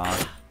shirt on.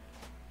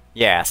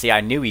 Yeah, see,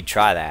 I knew he'd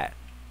try that.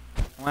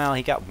 Well,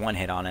 he got one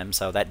hit on him,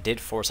 so that did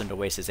force him to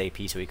waste his AP,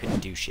 so he couldn't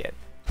do shit.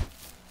 So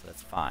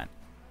that's fine.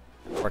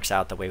 It works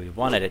out the way we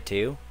wanted it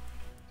to.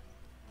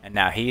 And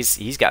now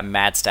he's got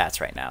mad stats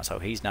right now, so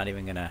he's not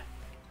even gonna...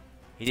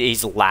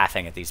 He's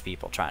laughing at these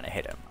people trying to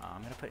hit him.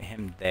 I'm gonna put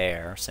him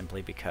there,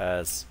 simply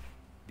because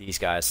these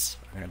guys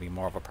are gonna be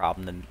more of a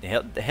problem than...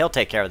 He'll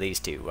take care of these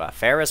two.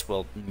 Ferris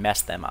will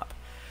mess them up.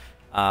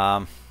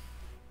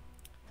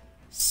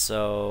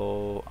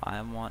 So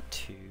I want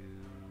to...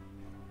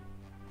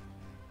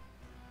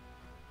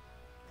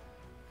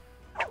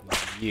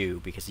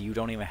 you, because you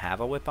don't even have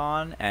a whip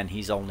on, and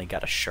he's only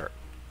got a shirt.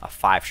 A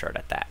 5 shirt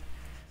at that.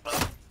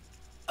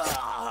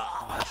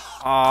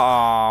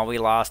 Oh, we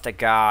lost a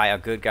guy. A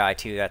good guy,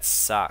 too. That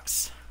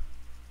sucks.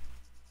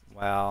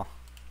 Well,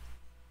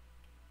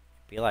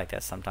 be like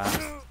that sometimes.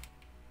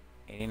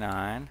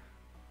 89.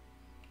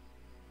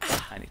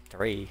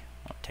 93.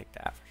 I'll take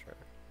that for sure.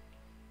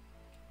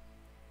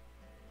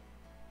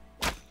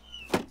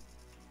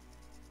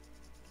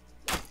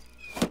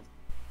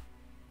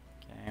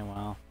 Okay,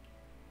 well.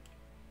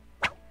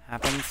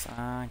 Happens.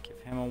 Give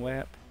him a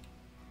whip.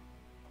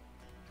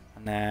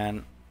 And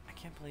then, I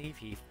can't believe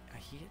he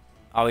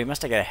oh, he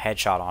must have got a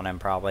headshot on him,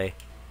 probably.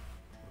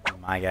 Would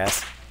be my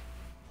guess.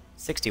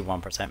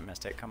 61%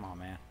 missed it. Come on,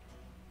 man.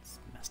 It's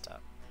messed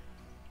up.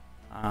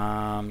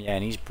 Yeah,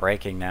 and he's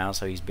breaking now,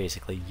 so he's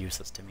basically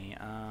useless to me.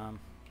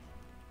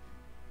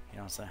 He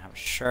doesn't have a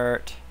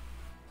shirt.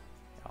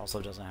 He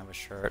also doesn't have a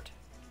shirt.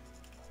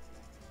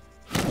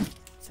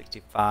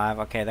 65.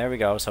 Okay, there we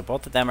go. So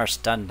both of them are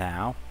stunned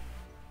now.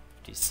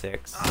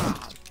 56.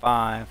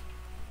 65.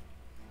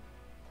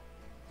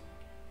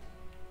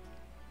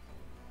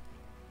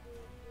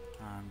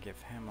 Give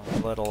him a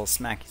little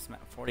smacky smack.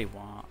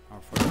 41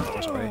 or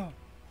 44, sorry. Oh,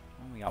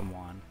 we got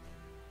one.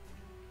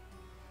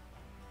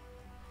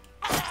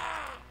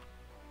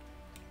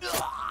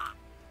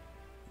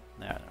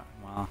 There,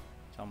 well,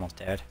 he's almost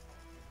dead.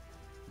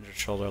 Under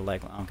shoulder,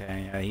 leg.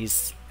 Okay, yeah,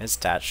 his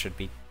stats should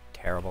be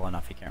terrible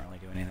enough. He can't really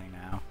do anything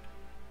now.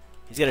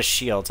 He's got a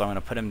shield, so I'm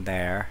gonna put him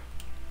there.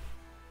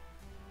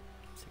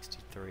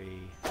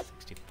 63,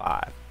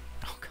 65.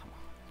 Oh, come on.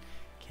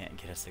 Can't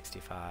get a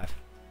 65.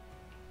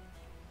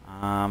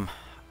 I'm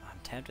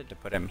tempted to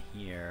put him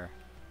here,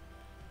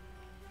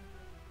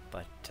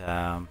 but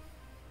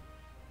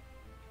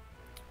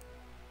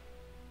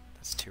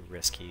that's too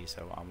risky,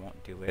 so I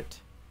won't do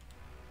it.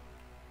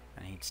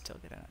 And he'd still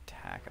get an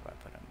attack if I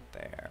put him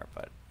there,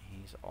 but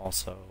he's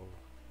also...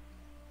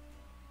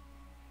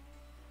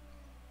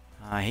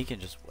 he can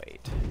just wait.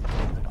 He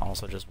can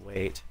also just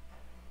wait.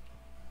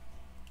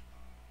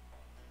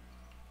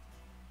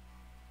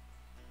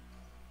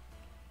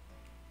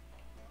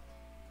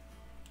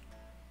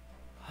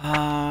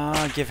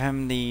 Give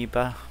him the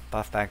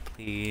buff back,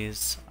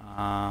 please.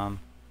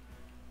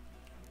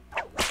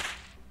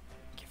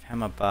 Give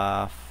him a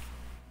buff.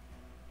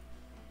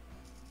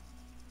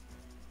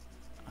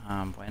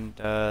 When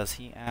does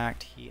he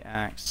act? He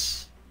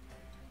acts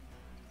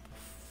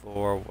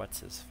before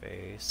what's his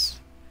face.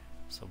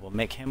 So we'll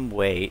make him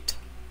wait,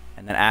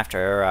 and then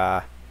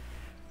after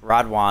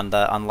Radwan,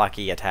 the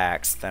unlucky,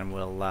 attacks, then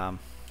we'll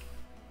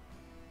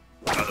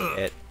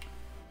it.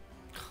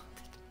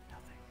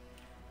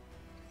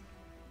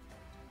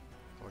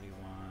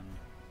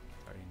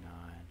 39.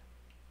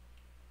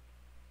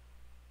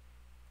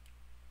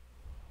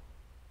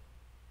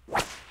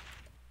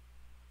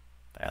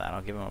 There,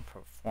 that'll give him a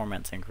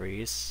performance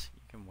increase.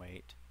 You can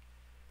wait.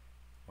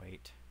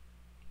 Wait.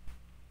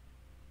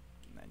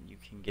 And then you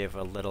can give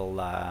a little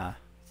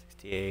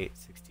 68,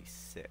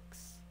 66.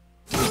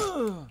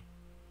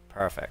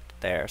 Perfect.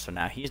 There. So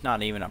now he's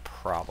not even a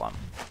problem.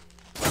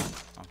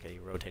 Okay,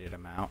 you rotated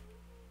him out.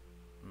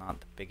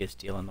 Not the biggest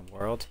deal in the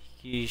world.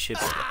 He should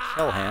be able to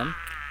kill him.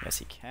 Yes,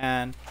 he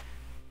can.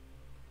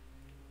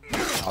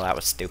 Oh, that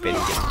was stupid. He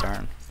gets a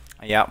turn.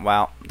 Yeah,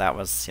 well, that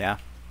was, yeah.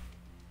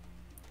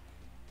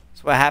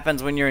 That's what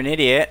happens when you're an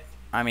idiot.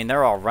 I mean,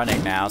 they're all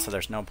running now, so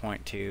there's no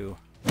point to...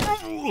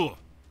 I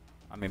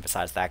mean,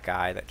 besides that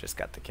guy that just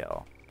got the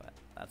kill.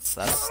 But That's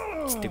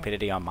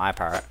stupidity on my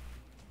part.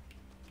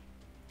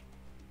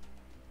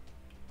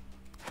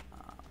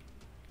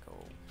 Go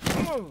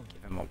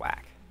give him a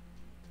whack.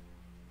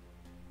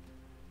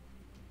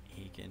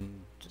 He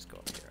can just go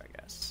up here,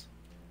 I guess.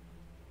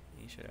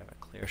 He should have a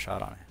clear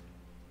shot on it.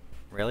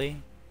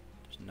 Really?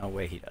 There's no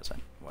way he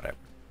doesn't. Whatever.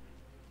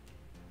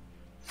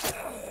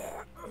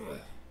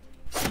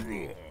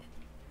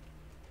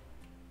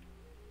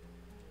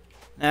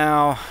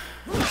 Now,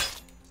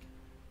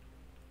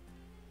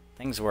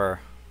 things were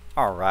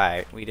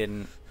alright. We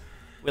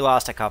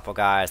lost a couple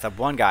guys. That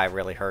one guy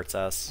really hurts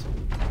us.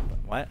 But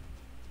what?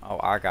 Oh,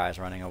 our guy's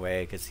running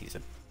away because he's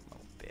a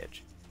little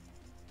bitch.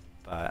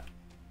 But,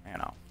 you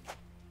know,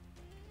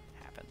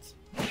 happens.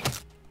 Okay,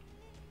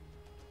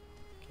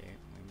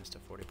 we missed a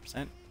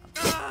 40%.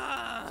 That's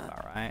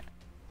alright.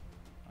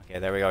 Okay,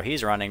 there we go.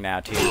 He's running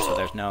now too, so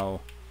there's no...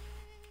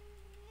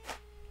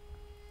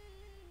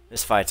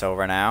 This fight's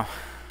over now.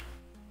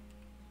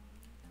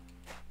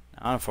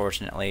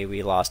 Unfortunately,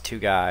 we lost 2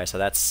 guys, so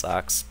that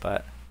sucks,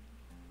 but...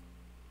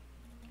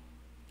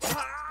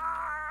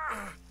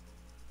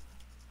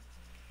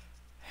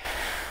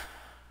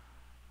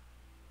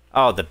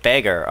 Oh, the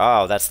beggar.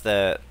 Oh, that's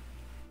the...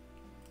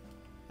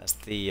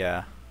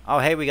 Oh,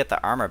 hey, we get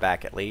the armor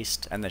back at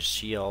least, and the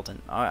shield,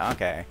 and... Oh,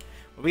 okay.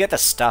 Well, we get the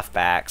stuff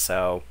back,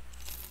 so...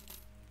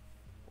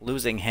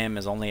 Losing him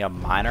is only a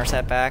minor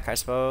setback, I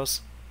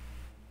suppose.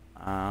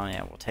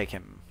 Yeah, we'll take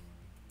him...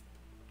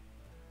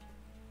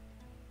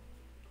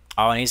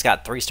 Oh, and he's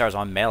got 3 stars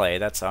on melee.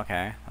 That's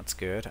okay. That's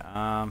good.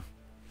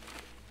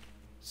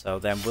 So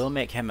then we'll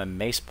make him a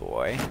mace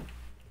boy.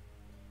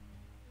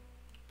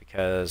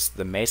 Because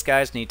the mace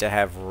guys need to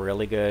have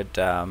really good...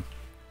 Oh,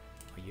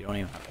 you don't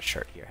even have a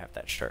shirt here. Have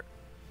that shirt.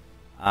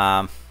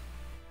 Yeah,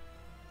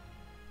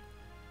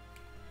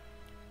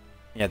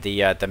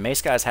 the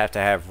mace guys have to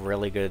have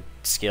really good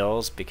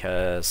skills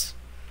because...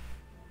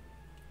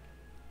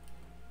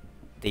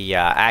 The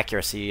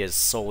accuracy is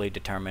solely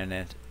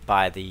determined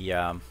by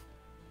the...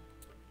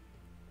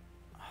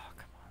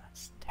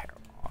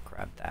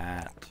 Grab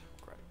that,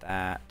 grab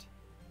that,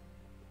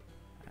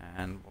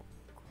 and we'll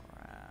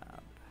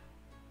grab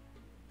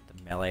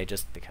the melee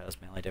just because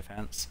melee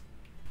defense.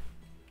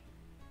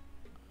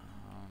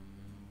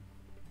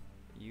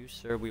 You,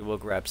 sir, we will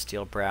grab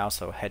steel brow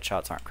so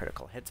headshots aren't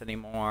critical hits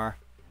anymore.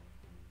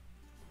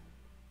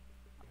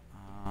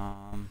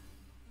 4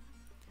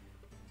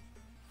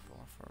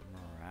 for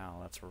morale,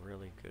 that's a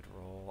really good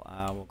roll.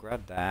 We'll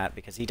grab that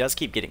because he does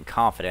keep getting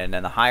confident,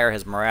 and the higher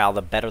his morale,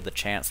 the better the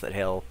chance that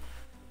he'll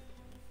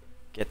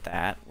get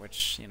that,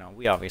 which, you know,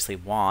 we obviously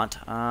want.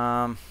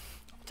 I'll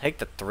take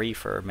the 3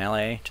 for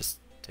melee, just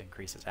to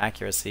increase his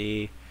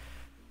accuracy.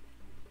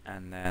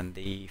 And then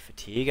the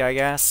fatigue, I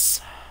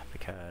guess,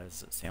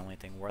 because it's the only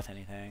thing worth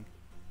anything.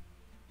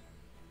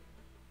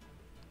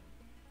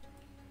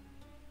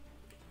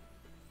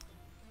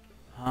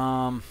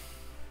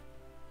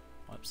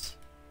 Whoops.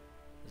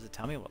 Does it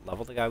tell me what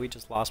level the guy we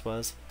just lost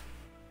was?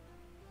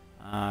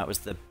 It was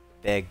the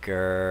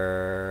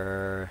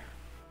beggar...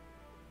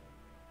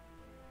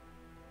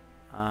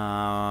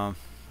 oh,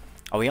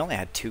 he only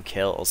had 2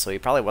 kills, so he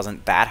probably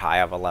wasn't that high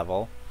of a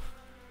level.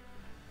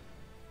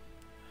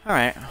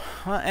 Alright,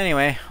 well,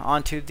 anyway,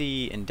 on to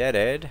the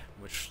Indebted,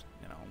 which,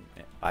 you know,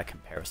 by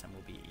comparison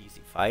will be an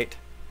easy fight.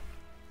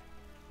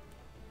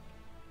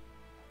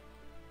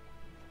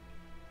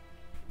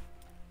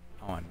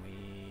 Oh, and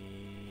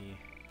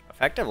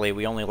effectively,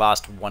 we only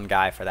lost 1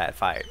 guy for that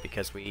fight,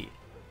 because we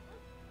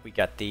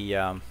got the,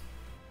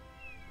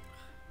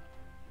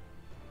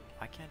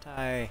 why can't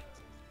I...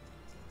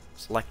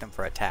 select them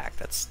for attack?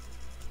 That's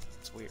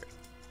weird.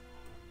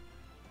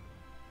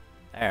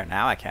 There,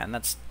 now I can.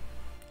 That's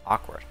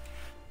awkward.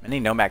 Many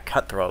nomad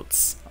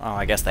cutthroats. Oh,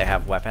 I guess they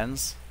have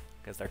weapons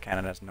because they're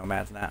counted as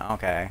nomads now.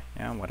 Okay,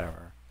 yeah,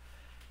 whatever.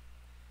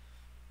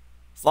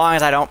 As long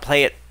as I don't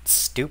play it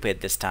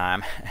stupid this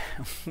time,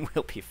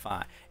 we'll be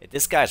fine.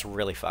 This guy's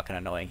really fucking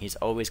annoying. He's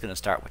always going to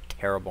start with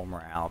terrible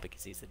morale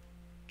because he's a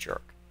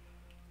jerk.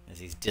 Because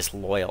he's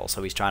disloyal,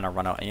 so he's trying to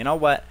run out. And you know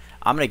what?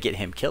 I'm going to get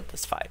him killed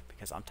this fight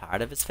because I'm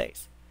tired of his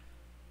face.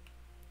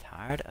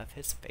 Tired of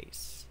his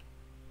face.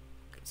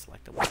 Could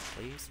select a one,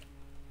 please.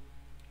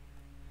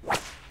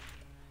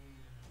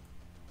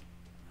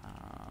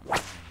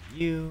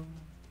 You.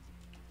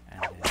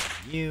 And then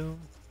you.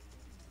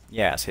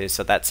 Yeah,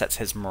 so that sets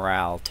his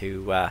morale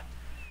to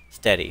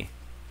steady.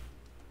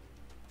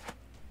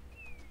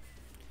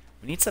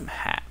 We need some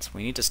hats.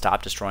 We need to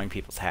stop destroying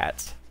people's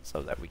hats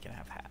so that we can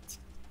have hats.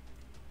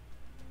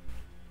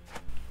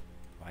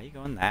 Why are you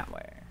going that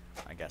way?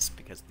 I guess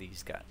because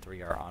these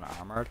 3 are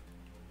unarmored.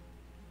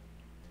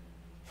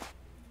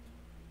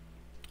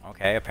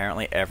 Okay,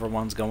 apparently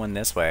everyone's going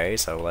this way,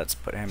 so let's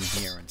put him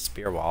here in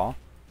spear wall.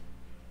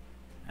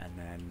 And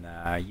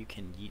then you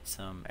can yeet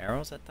some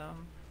arrows at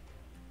them.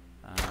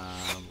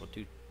 We'll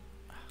do...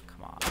 Oh,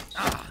 come on.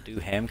 We'll do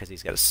him because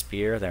he's got a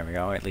spear. There we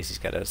go. At least he's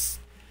got a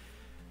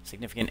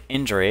significant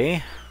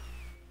injury.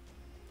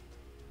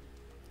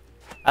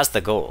 That's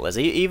the goal. Is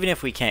even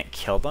if we can't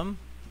kill them,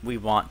 we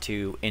want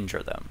to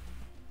injure them.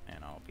 You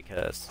know,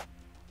 because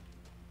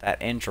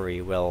that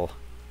injury will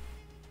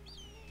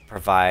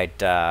provide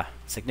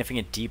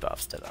significant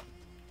debuffs to them.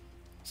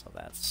 So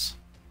that's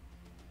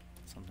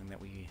something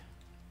that we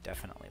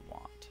definitely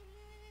want.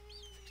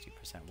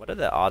 60%. What are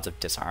the odds of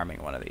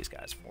disarming one of these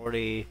guys?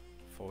 40,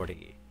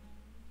 40.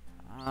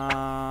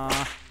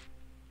 Yeah,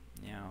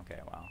 okay,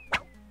 well.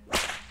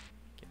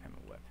 Give him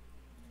a whip.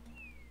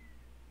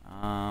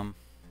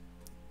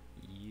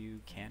 You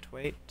can't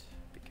wait,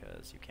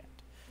 because you can't.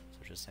 So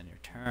just end your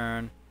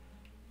turn.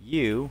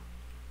 You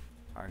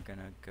are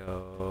gonna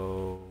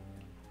go...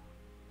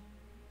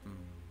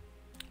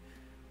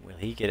 Will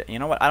he get it? You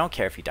know what? I don't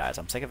care if he dies.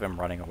 I'm sick of him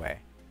running away.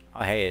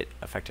 Oh, hey, it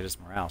affected his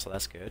morale, so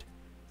that's good.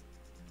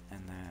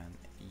 And then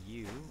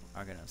you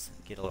are gonna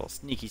get a little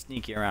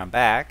sneaky around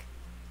back.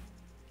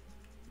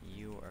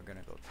 You are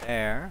gonna go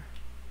there.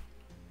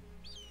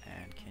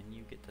 And can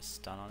you get the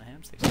stun on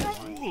him?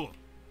 61.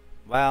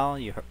 Well,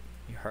 you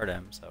hurt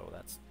him, so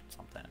that's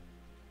something.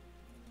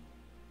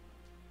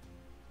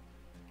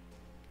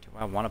 Do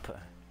I want to put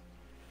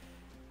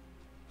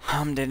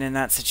Hamden in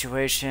that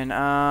situation?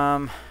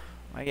 I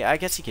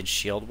guess he can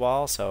shield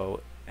wall,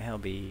 so he'll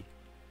be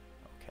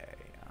okay.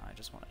 I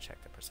just want to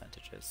check the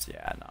percentages.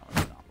 Yeah, no,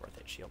 it's not worth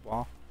it. Shield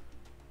wall.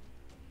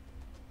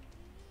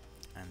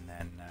 And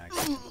then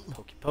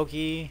pokey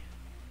pokey.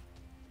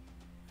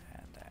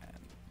 And then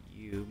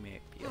you may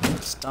be able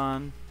to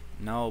stun.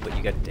 No, but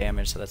you got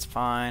damage, so that's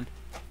fine.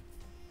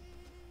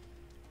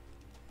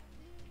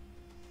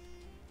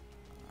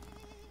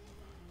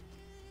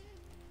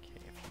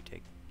 Okay, if you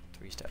take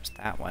 3 steps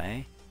that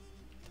way.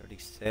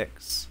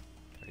 36.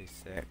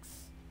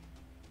 36.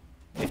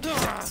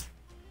 56.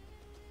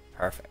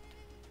 Perfect.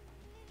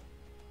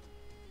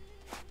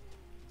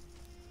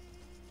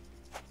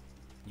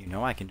 You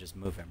know I can just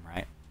move him,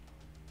 right?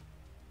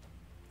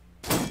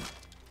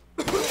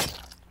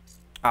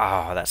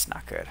 Oh, that's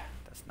not good.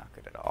 That's not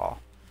good at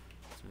all.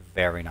 It's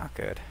very not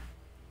good.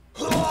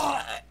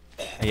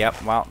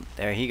 Yep, well,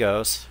 there he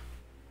goes.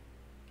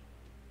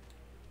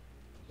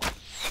 What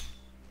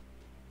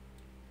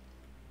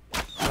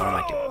am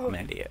I doing? I'm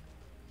an idiot.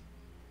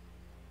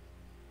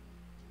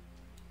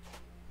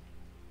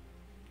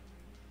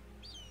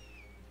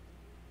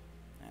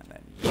 And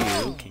then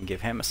you can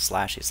give him a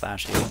slashy.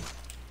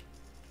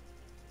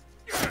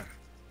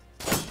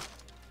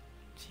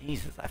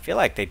 Jesus, I feel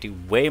like they do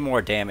way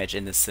more damage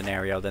in this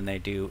scenario than they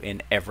do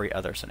in every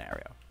other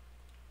scenario.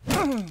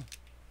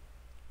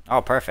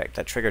 Oh, perfect.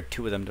 That triggered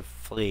 2 of them to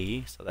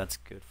flee, so that's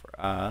good for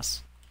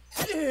us.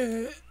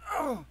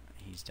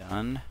 He's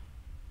done.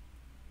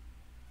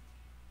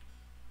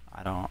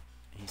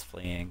 He's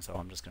fleeing, so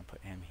I'm just going to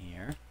put him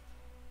here.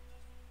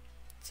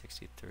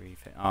 63.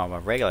 Oh, my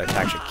regular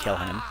attack should kill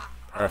him.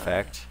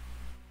 Perfect.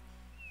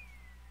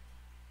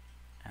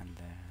 And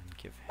then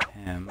give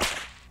him...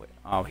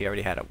 Oh, he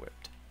already had a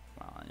whipped.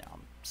 Well, yeah,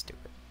 I'm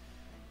stupid.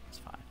 It's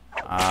fine.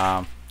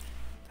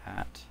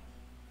 That.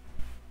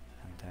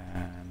 And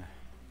then...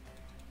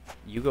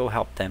 You go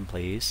help them,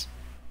 please.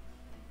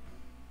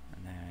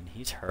 And then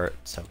he's hurt,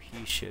 so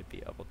he should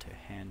be able to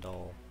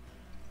handle...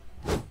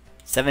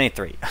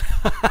 73.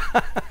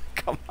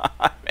 Come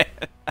on,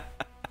 man.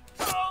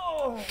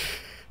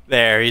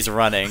 There, he's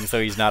running, so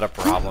he's not a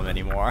problem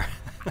anymore.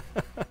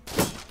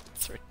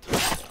 It's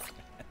ridiculous.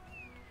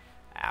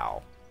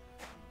 Ow.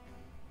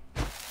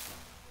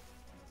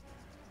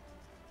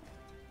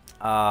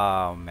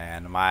 Oh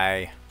man,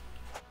 my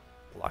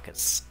luck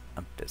is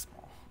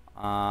abysmal.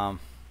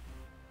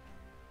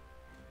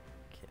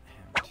 Get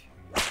him to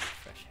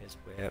refresh his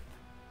whip.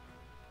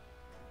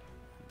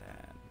 And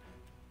then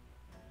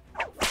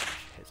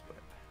refresh his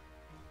whip.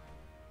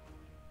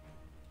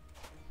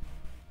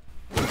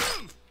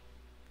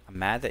 I'm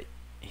mad that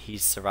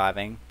he's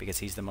surviving because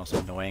he's the most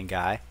annoying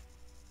guy.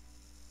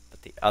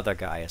 But the other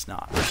guy is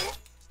not.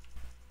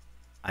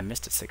 I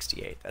missed a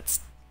 68. That's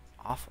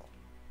awful.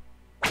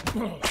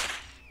 65.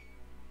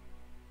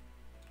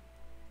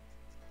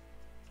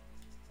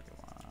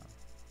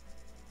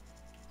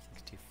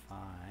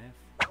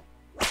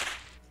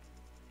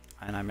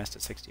 And I missed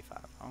at 65.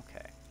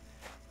 Okay.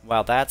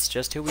 Well, that's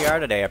just who we are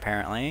today,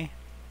 apparently.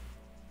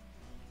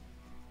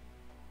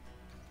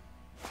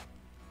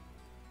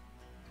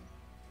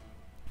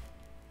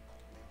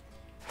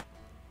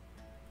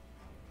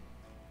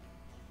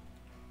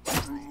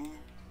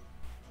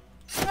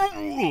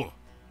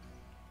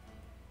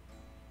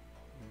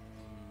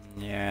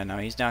 Yeah, no,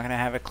 he's not gonna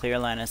have a clear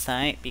line of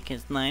sight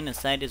because line of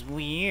sight is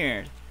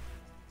weird.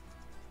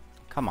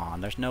 Come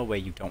on, there's no way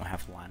you don't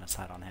have line of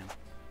sight on him.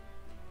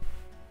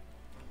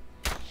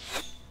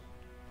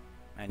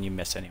 And you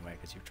missed anyway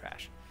because you're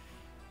trash.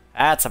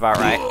 That's about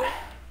right.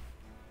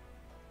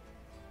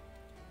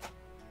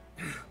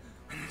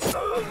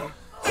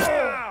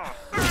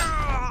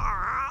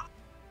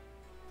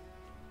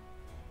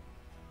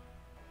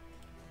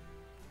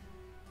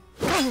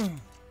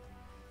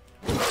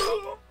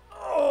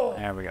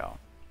 There we go.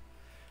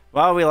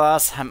 Well, we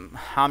lost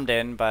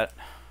Hamden, but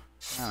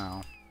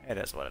oh, it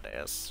is what it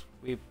is.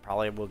 We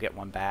probably will get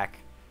one back.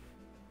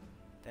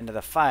 Into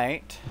the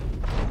fight.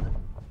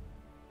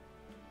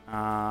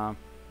 Um,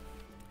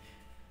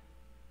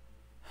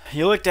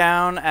 you look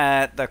down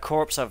at the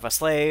corpse of a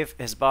slave,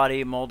 his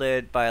body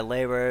molded by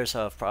labors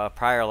of a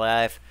prior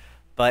life,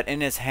 but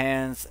in his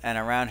hands and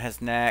around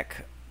his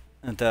neck,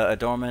 the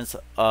adornments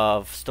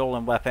of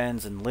stolen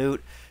weapons and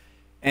loot.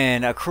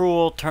 In a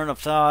cruel turn of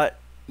thought,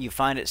 you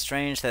find it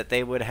strange that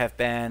they would have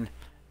been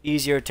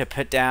easier to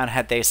put down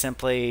had they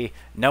simply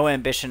no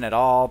ambition at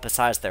all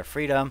besides their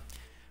freedom.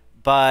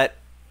 But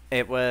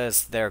it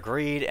was their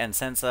greed and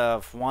sense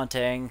of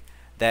wanting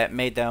that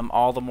made them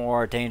all the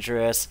more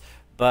dangerous.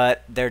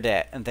 But they're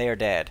dead, and they are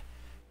dead.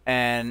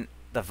 And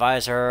the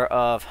visor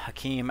of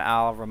Hakim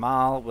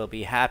al-Ramal will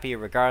be happy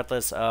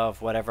regardless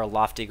of whatever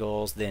lofty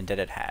goals the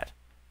indebted had.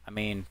 I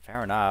mean,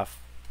 fair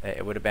enough.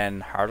 It would have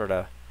been harder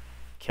to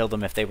kill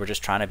them if they were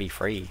just trying to be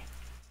free.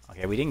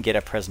 Okay, we didn't get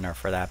a prisoner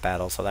for that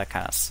battle, so that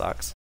kind of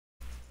sucks.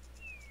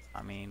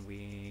 I mean,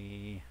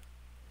 we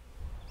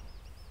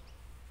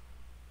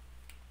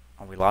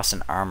lost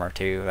an armor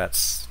too.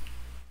 That's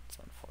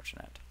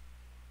unfortunate.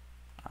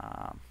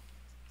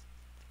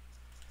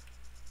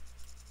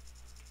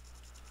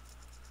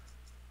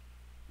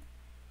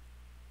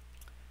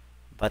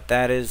 But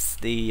that is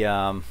the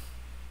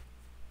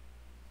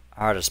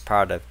hardest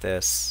part of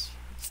this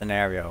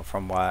scenario,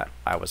 from what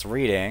I was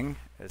reading,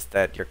 is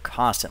that you're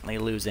constantly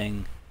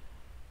losing.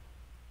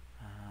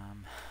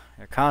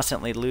 You're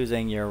constantly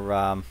losing your.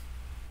 Oh,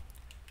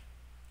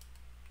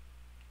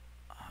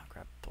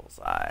 grab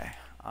bullseye.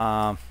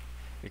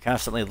 You're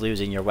constantly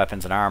losing your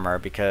weapons and armor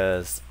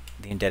because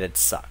the indebted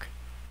suck,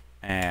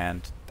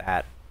 and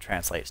that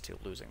translates to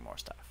losing more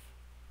stuff.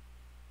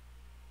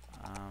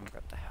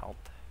 Grab the health.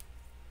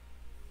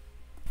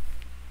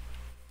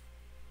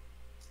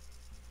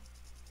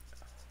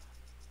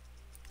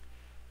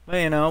 Well,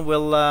 you know,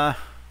 we'll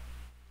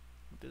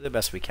do the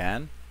best we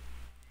can.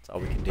 That's all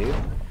we can do.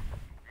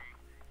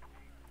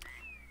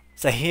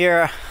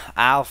 Zahir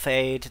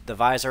al-Fayed, the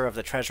visor of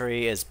the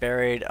treasury, is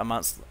buried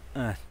amongst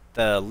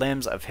the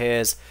limbs of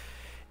his,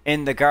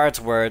 in the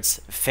guard's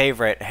words,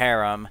 favorite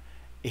harem.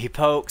 He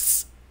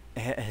pokes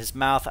his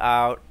mouth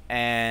out,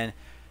 and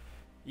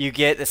you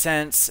get the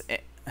sense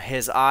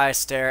his eyes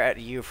stare at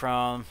you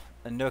from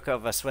the nook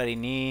of a sweaty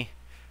knee,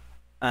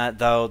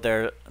 though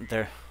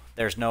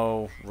there's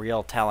no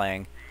real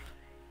telling.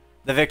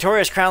 The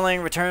victorious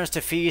Crownling returns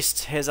to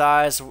feast, his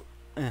eyes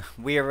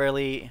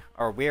weary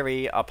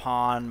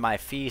upon my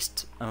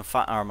feast,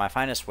 or my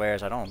finest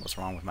wares. I don't know what's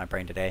wrong with my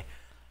brain today.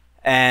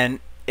 And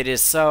it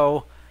is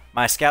so.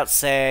 My scouts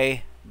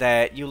say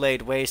that you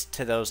laid waste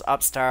to those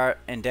upstart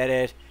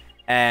indebted,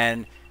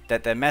 and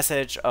that the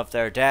message of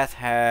their death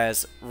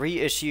has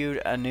reissued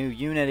a new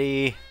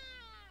utility,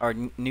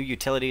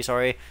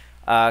 sorry.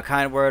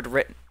 Kind word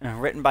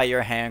written by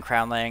your hand,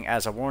 Crownling,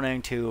 as a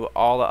warning to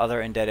all the other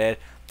indebted.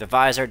 The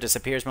visor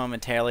disappears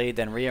momentarily,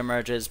 then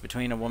reemerges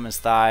between a woman's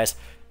thighs.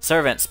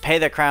 Servants, pay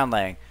the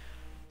Crownling.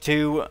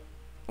 Two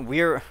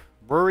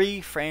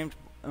worry-framed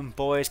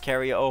boys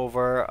carry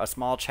over a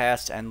small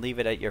chest and leave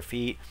it at your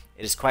feet.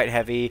 It is quite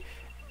heavy.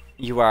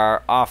 You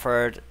are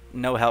offered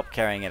no help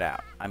carrying it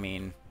out. I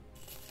mean,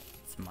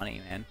 it's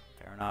money, man.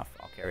 Fair enough.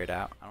 I'll carry it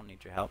out. I don't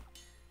need your help.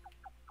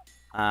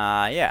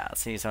 Yeah,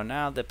 see, so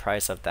now the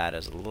price of that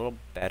is a little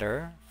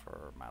better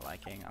for my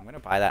liking. I'm going to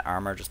buy that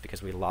armor just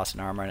because we lost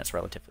an armor and it's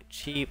relatively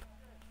cheap.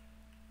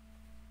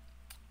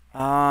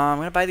 I'm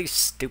going to buy these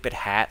stupid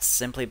hats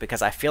simply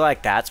because I feel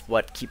like that's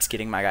what keeps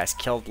getting my guys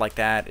killed like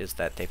that, is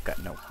that they've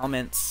got no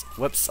helmets.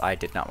 Whoops, I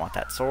did not want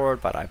that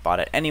sword, but I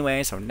bought it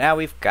anyway, so now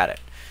we've got it.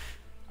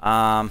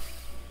 I'm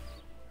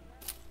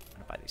going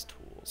to buy these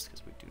tools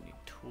because we do need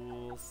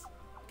tools.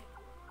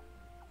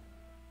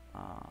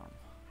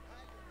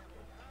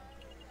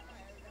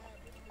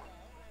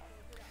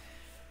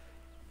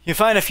 You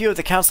find a few of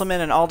the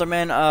councilmen and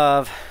aldermen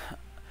of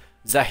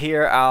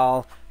Zahir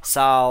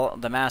al-Sal,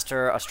 the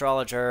master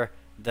astrologer,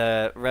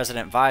 the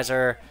resident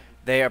visor.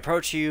 They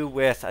approach you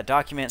with a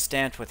document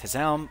stamped with his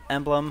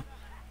emblem.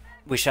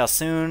 We shall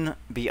soon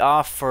be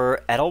off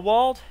for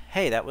Edelwald.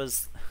 Hey,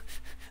 that's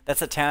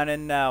a town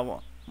in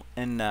one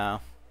of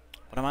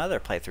my other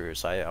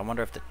playthroughs. I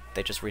wonder if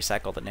they just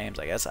recycle the names,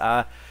 I guess.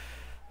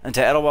 And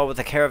to Edelwald with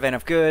a caravan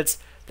of goods.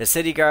 The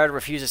city guard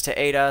refuses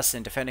to aid us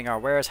in defending our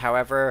wares.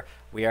 However,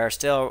 we are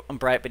still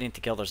bright beneath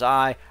the gilder's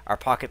eye. Our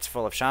pockets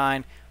full of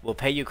shine. We'll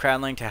pay you,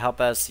 Crownling, to help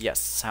us.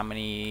 Yes. How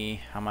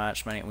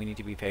much money? We need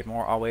to be paid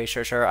more. Always.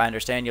 Sure. I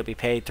understand. You'll be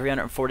paid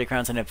 340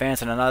 crowns in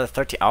advance and another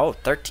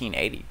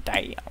 1380.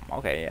 Damn.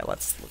 Okay. Yeah.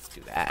 Let's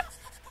do that.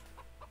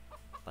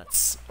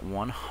 Let's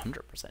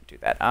 100% do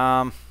that.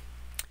 Now.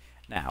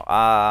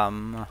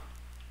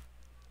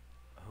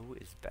 Who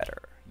is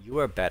better? You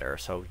are better.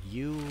 So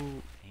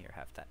you here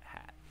have that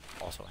hat.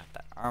 Also have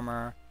that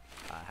armor.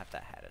 Have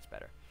that hat is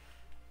better.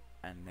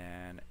 And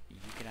then you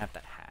can have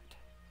that hat.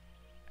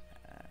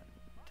 And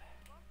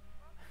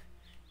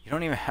you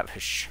don't even have a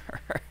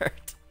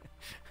shirt.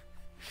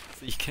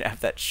 So you can have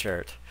that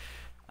shirt.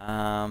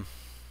 Yeah.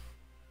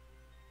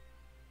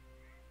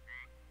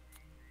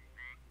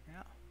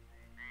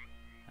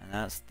 And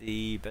that's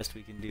the best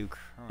we can do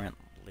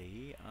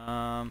currently.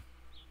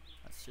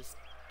 Let's just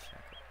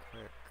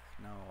quick.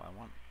 No, I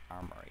want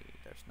armory.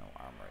 There's no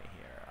armory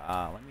here.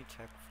 Let me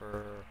check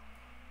for...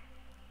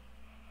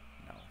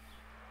 No.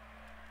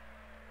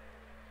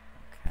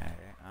 Okay.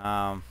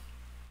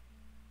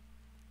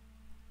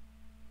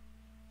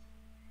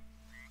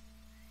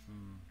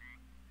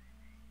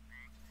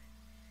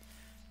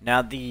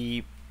 Now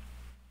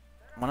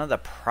one of the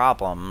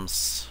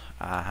problems,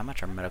 how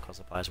much are medical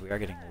supplies? We are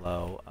getting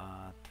low.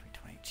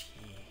 320.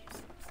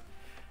 Jeez,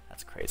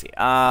 that's crazy.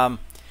 Now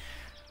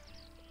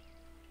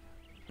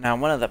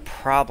one of the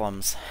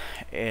problems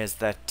is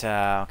that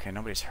okay,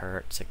 nobody's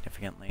hurt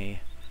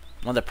significantly.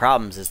 One of the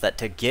problems is that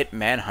to get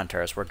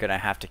manhunters, we're gonna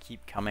have to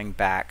keep coming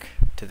back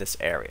to this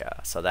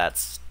area. So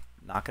that's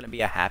not gonna be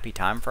a happy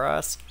time for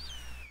us.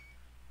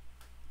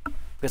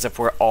 Because if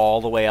we're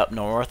all the way up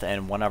north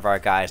and one of our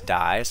guys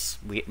dies,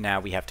 now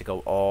we have to go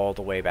all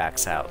the way back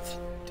south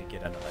to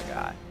get another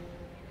guy.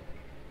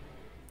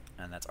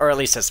 And that's, or at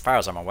least as far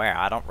as I'm aware,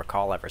 I don't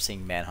recall ever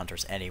seeing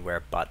manhunters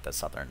anywhere but the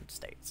southern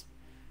states.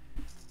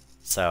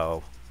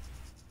 So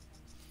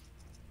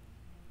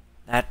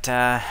that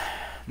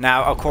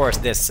now, of course,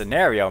 this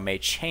scenario may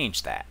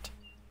change that.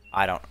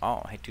 I don't.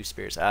 Oh, hey, 2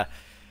 spears.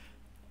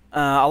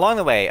 Along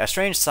the way, a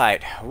strange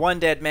sight. One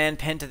dead man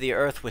pinned to the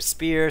earth with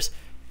spears.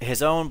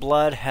 His own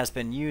blood has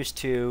been used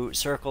to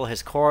circle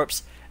his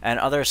corpse, and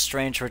other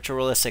strange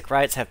ritualistic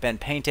rites have been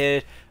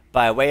painted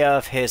by way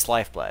of his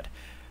lifeblood.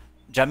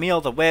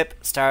 Jamil the Whip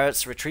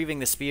starts retrieving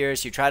the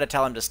spears. You try to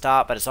tell him to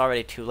stop, but it's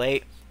already too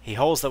late. He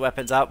holds the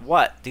weapons up.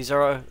 What? These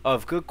are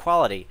of good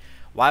quality.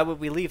 Why would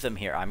we leave them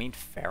here? I mean,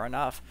 fair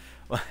enough.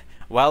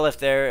 Well, if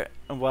there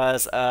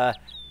was a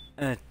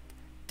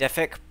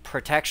Defic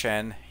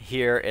protection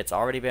here, it's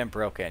already been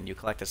broken. You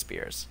collect the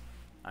spears.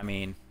 I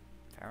mean,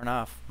 fair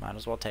enough. Might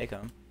as well take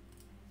them.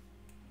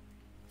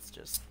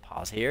 Just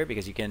pause here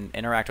because you can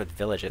interact with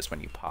villages when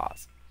you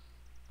pause.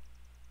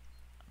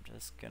 I'm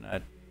just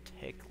gonna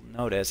take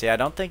notice. Yeah, I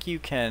don't think you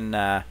can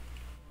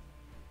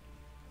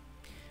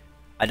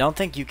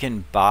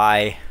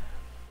buy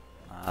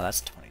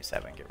that's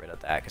 27. Get rid of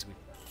that because we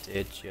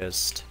did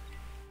just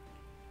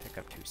pick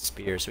up 2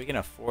 spears, so we can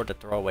afford to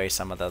throw away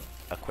some of the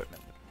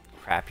equipment with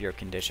crappier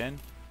condition.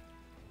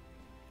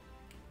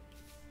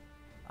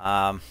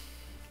 Because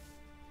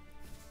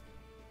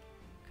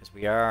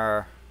we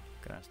are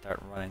gonna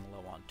start running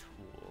low on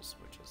tools,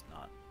 which is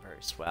not very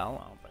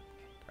swell. Oh, but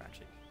they're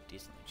actually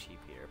decently cheap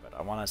here. But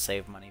I want to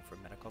save money for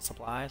medical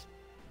supplies.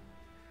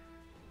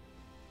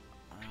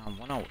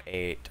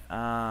 108.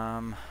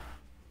 Oh,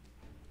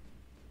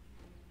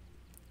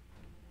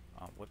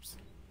 whoops.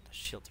 The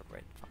shields are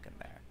right fucking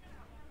there.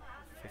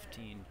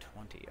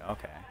 1520.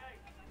 Okay.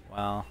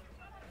 Well,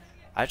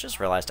 I just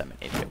realized I'm an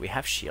idiot. We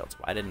have shields.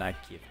 Why didn't I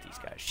give these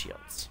guys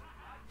shields?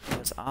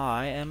 Because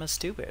I am a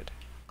stupid.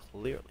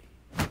 Clearly.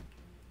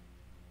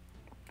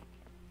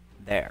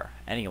 There.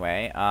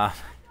 Anyway, I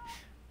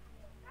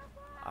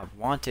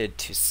wanted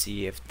to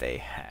see if they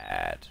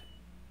had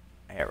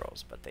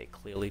arrows, but they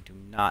clearly do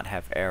not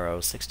have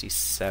arrows.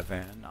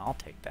 67. I'll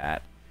take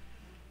that.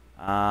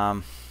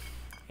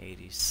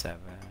 87.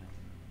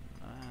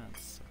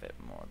 That's a bit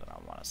more than I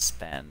want to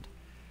spend.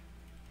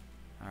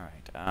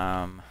 Alright,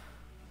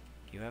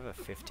 you have a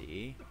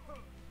 50.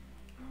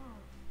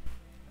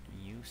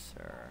 You,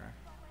 sir.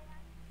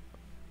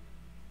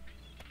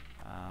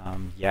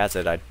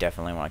 Yazid, I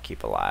definitely want to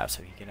keep alive,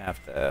 so he can have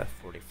the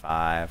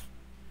 45.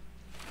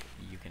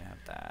 You can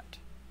have that.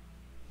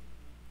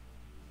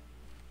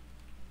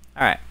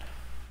 Alright.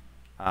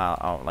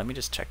 Oh, let me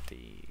just check the...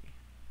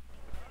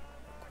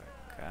 quick.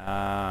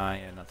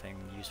 Yeah, nothing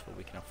useful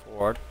we can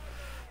afford.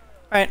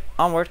 Alright,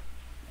 onward.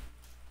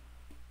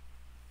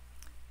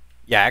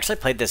 Yeah, I actually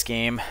played this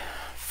game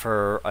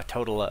for a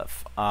total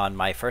of, on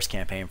my first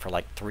campaign, for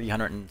like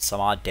 300 and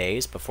some odd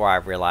days before I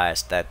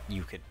realized that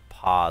you could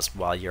pause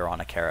while you're on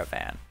a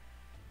caravan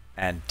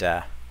and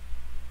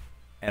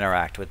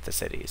interact with the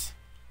cities.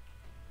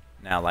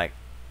 Now, like,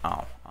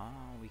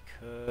 we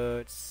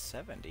could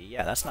 70.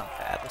 Yeah, that's not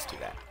bad. Let's do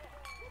that.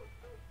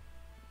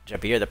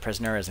 Jabir the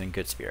prisoner is in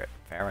good spirit.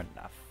 Fair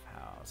enough.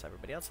 How's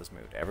everybody else's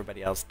mood?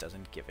 Everybody else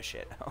doesn't give a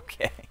shit.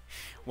 Okay.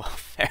 Well,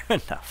 fair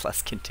enough.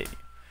 Let's continue.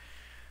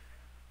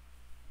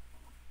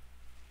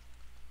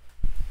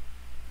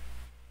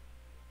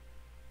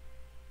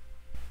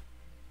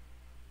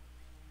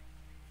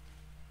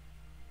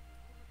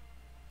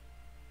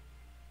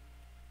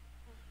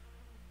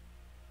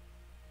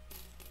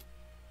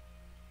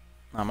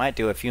 I might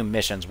do a few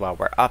missions while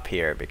we're up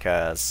here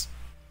because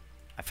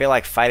I feel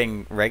like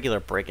fighting regular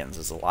brigands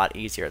is a lot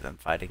easier than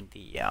fighting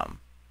the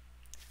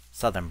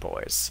southern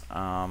boys.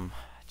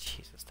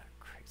 Jesus, they're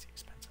crazy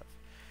expensive.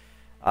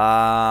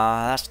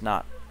 That's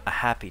not a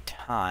happy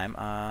time.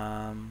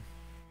 I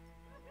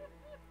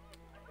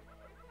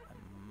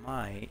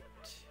might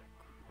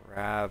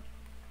grab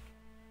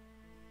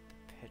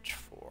the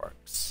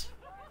pitchforks.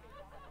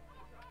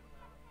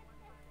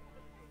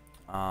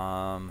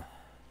 I'm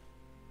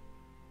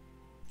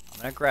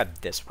gonna grab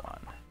this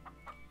one.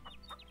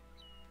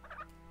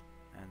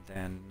 And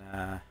then,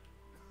 I'll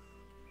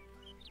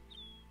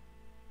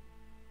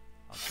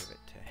give it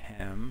to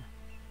him.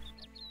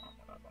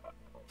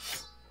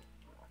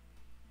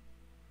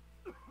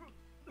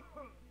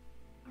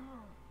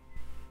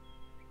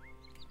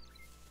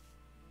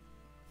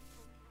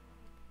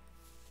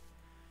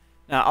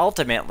 Now,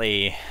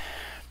 ultimately,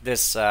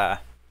 this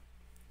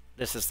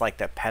this is like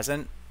the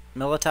peasant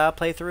Milita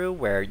playthrough,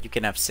 where you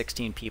can have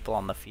 16 people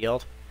on the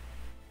field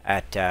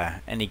at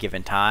any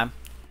given time.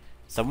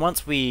 So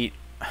once we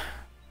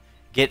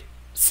get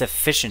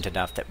sufficient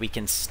enough that we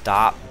can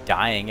stop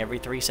dying every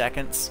 3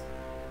 seconds,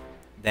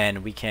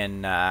 then we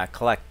can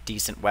collect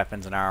decent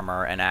weapons and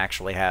armor and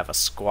actually have a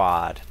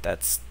squad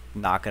that's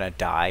not going to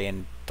die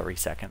in 3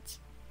 seconds.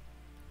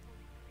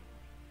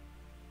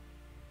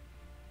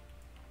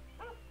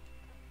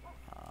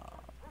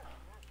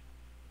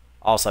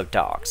 Also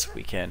dogs.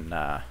 We can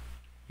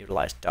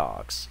utilize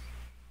dogs.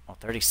 Oh,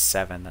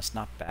 37, that's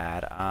not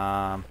bad.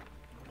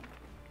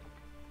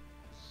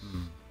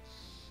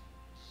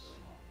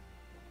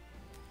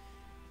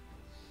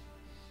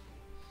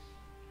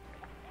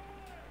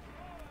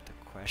 The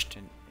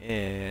question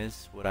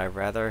is, would I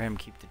rather him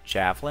keep the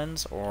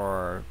javelins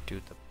or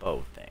do the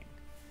bow thing?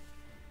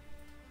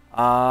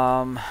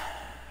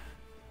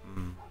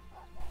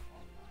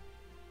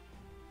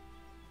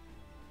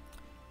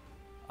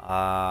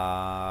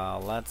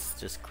 Let's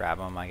just grab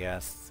him, I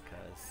guess,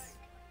 because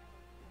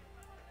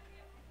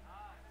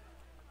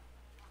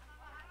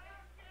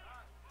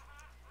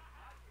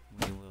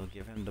we will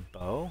give him the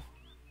bow,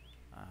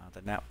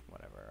 the net,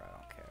 whatever, I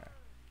don't care.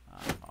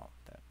 Oh,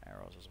 the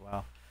arrows as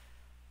well.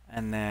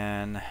 And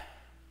then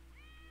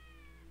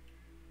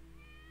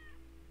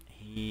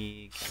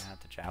he can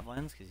have the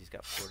javelins because he's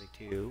got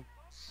 42. And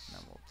then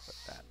we'll put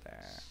that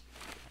there.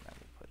 And then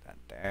we'll put that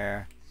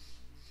there.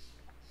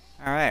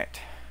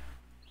 Alright.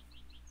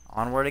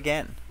 Onward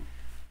again.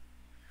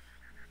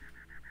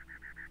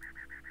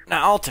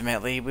 Now,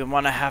 ultimately, we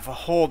want to have a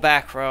whole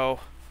back row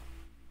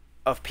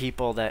of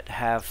people that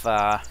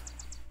have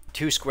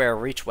 2 square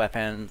reach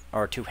weapons,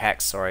 or 2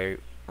 hex, sorry,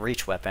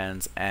 reach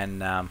weapons,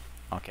 and,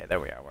 okay,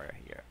 there we are, we're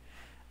here.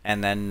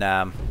 And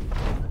then,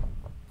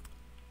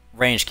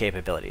 range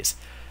capabilities.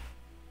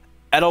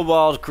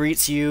 Edelwald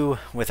greets you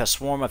with a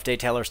swarm of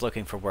detailers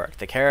looking for work.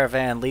 The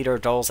caravan leader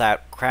doles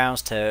out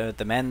crowns to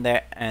the men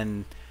there,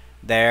 and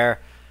their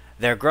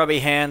grubby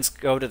hands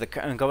going to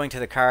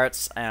the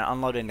carts and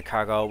unloading the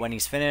cargo. When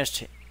he's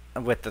finished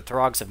with the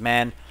throngs of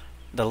men,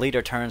 the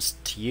leader turns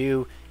to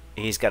you.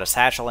 He's got a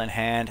satchel in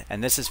hand,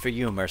 and this is for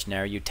you,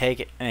 mercenary. You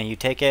take it, and you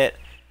take it.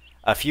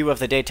 A few of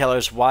the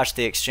detailers watch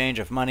the exchange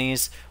of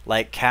monies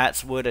like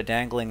cats would a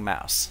dangling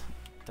mouse.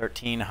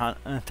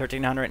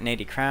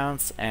 1,380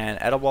 crowns, and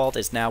Edelwald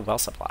is now well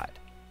supplied.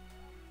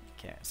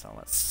 Okay, so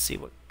let's see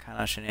what kind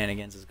of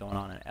shenanigans is going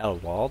on in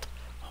Edelwald.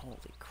 Holy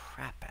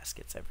crap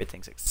baskets,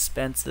 everything's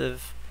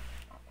expensive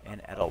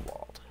in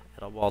Edelwald.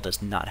 Edelwald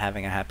is not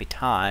having a happy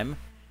time.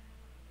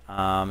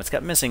 It's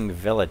got missing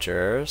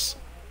villagers.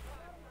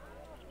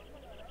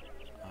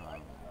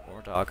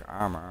 War dog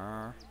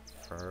armor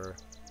for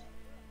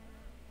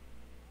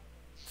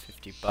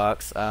 50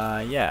 bucks.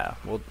 Yeah,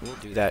 we'll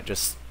do that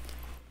just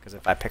because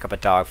if I pick up a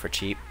dog for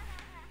cheap.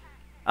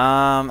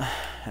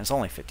 It's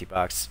only 50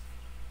 bucks.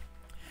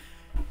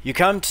 You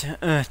come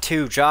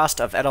to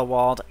Jost of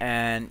Edelwald,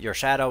 and your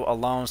shadow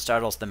alone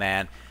startles the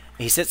man.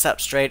 He sits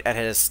up straight at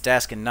his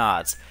desk and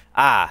nods.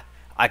 Ah,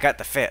 I got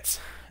the fits.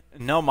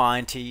 No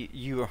mind to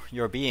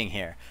your being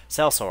here.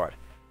 Sellsword.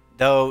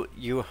 Though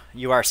you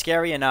are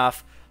scary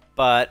enough,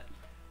 but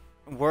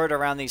word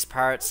around these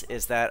parts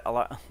is that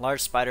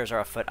large spiders are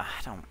afoot. I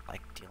don't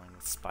like dealing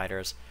with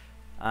spiders.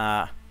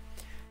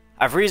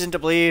 I've reason to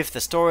believe the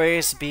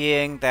stories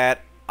being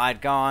that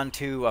I'd gone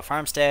to a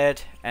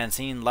farmstead and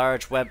seen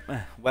large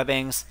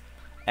webbings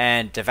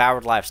and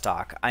devoured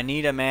livestock. I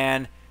need a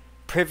man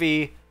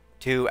privy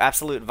to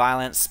absolute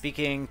violence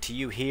speaking to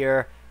you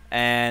here,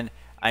 and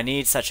I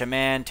need such a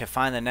man to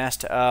find the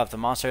nest of the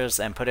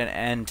monsters and put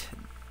them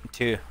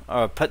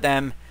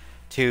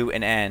to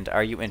an end.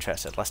 Are you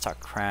interested? Let's talk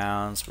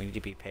crowns. We need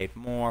to be paid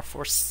more.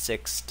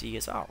 460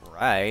 is all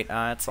right.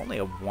 It's only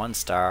a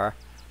 1-star.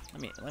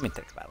 Let me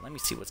think about it. Let me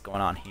see what's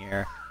going on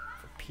here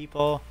for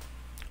people.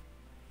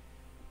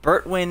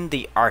 Bertwin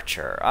the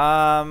Archer. He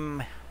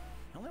only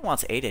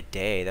wants 8 a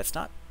day. That's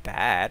not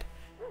bad.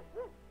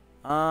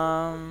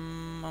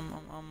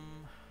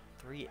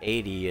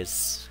 380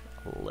 is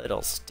a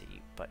little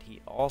steep, but he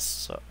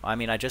also, I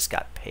mean, I just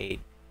got paid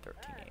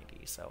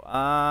 1380, so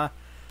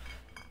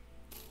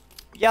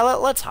yeah,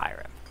 let's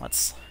hire him.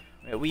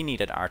 We need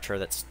an archer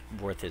that's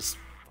worth his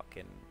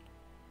fucking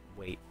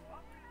weight.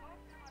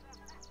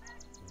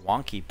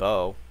 Wonky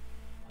bow.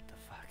 What the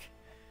fuck?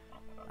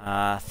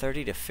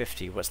 30 to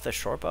 50. What's the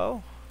short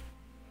bow?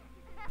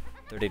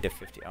 30 to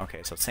 50.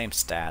 Okay, so same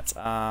stats.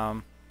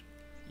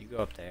 You go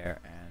up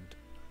there, and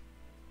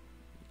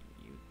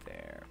you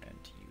there,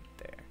 and you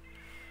there.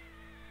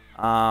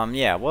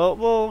 Yeah,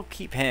 we'll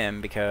keep him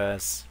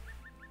because,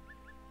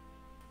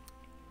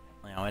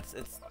 you know, it's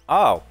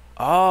oh,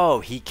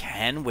 he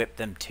can whip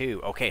them too.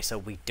 Okay, so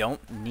we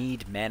don't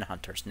need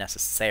manhunters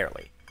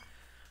necessarily.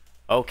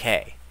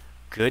 Okay.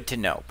 Good to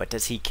know. But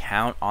does he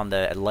count on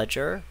the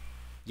ledger?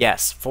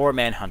 Yes, 4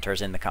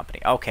 manhunters in the company.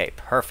 Okay,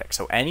 perfect.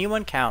 So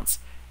anyone counts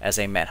as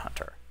a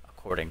manhunter,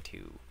 according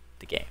to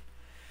the game.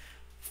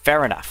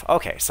 Fair enough.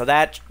 Okay, so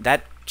that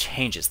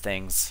changes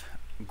things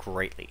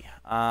greatly.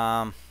 Do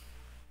I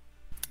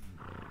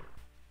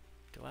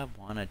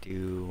want to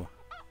do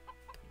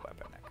the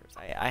Webberneckers?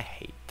 I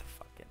hate the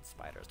fucking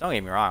spiders. Don't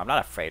get me wrong, I'm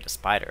not afraid of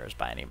spiders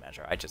by any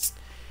measure.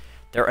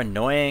 They're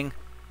annoying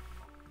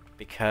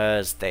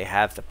because they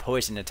have the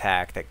poison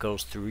attack that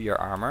goes through your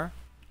armor.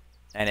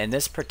 And in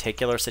this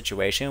particular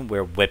situation,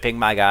 where whipping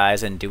my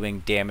guys and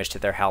doing damage to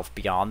their health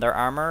beyond their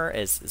armor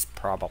is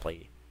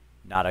probably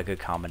not a good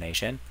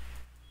combination.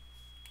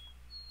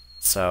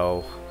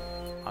 So,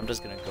 I'm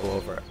just going to go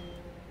over it.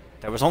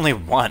 There was only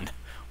one.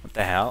 What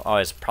the hell? Oh,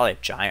 it's probably a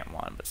giant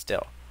one, but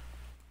still.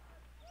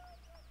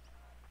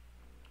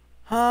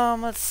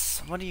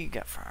 What do you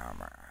get for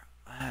armor?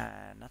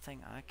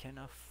 Nothing I can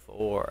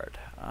afford.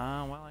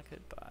 Well, I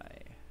could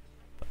buy,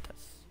 but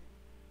that's...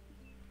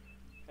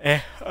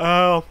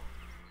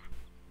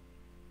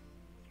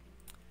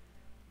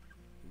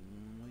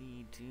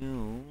 we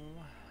do...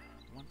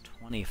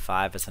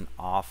 125 is an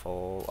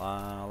awful...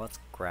 let's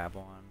grab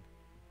one.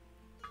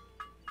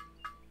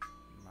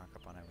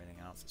 Markup on everything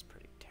else is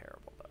pretty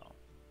terrible, though.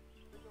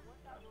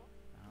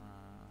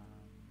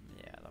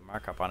 Yeah, the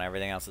markup on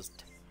everything else is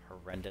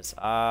horrendous.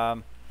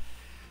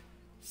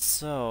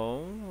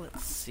 So,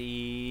 let's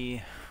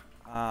see...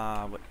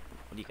 what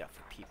do you got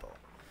for people?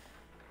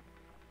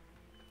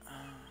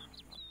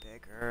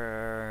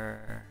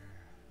 Bigger...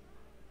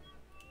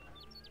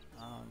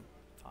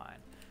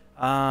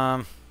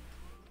 fine.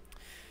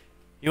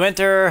 You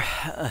enter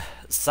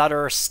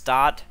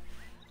Sutterstadt,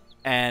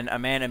 and a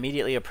man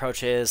immediately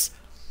approaches,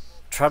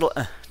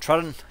 trundling,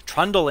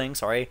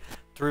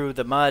 through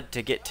the mud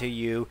to get to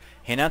you.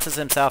 He announces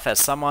himself as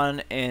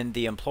someone in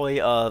the employ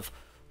of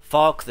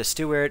Falk the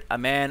Steward, a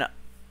man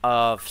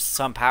of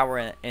some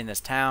power in this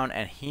town,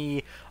 and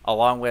he,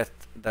 along with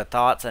the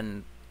thoughts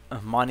and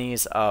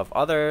monies of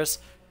others,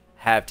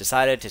 have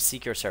decided to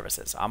seek your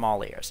services. I'm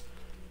all ears.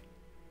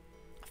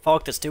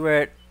 Falk the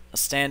Steward,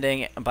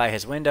 standing by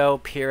his window,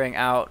 peering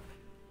out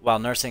while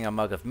nursing a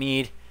mug of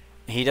mead.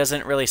 He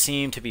doesn't really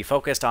seem to be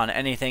focused on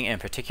anything in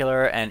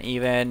particular, and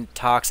even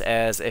talks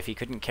as if he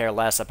couldn't care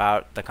less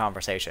about the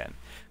conversation.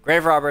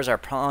 Grave robbers are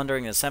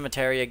plundering the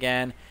cemetery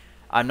again.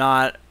 I'm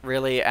not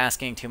really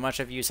asking too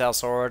much of you,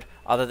 Sellsword,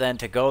 other than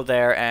to go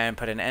there and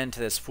put an end to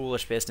this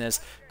foolish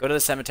business. Go to the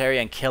cemetery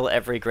and kill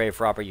every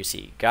grave robber you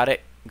see. Got it?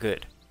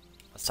 Good.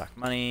 Let's talk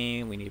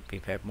money. We need to be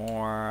paid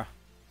more.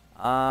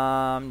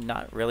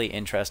 Not really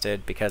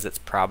interested because it's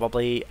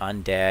probably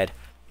undead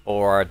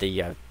or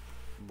the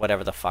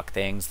whatever the fuck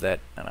things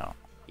that, I don't know,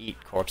 eat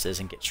corpses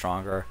and get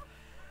stronger.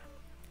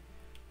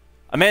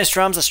 A man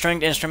strums a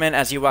stringed instrument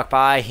as you walk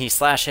by. He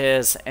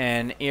slashes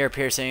an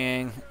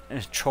ear-piercing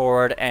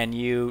chord, and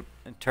you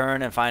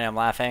turn and find him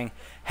laughing.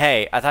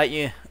 Hey, I thought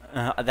you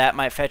that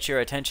might fetch your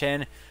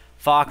attention.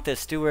 Falk the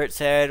Steward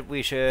said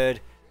we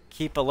should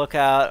keep a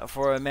lookout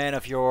for a man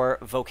of your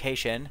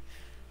vocation.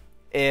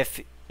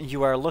 If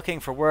you are looking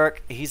for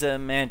work, he's a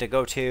man to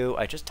go to.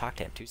 I just talked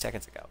to him 2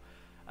 seconds ago.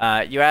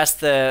 You ask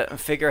the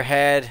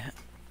figurehead...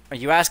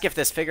 You ask if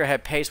this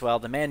figurehead pays well.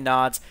 The man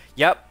nods.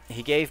 Yep,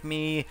 he gave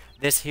me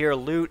this here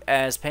loot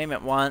as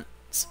payment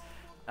once.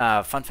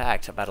 Fun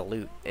fact about a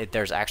loot.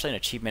 There's actually an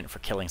achievement for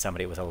killing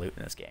somebody with a loot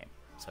in this game.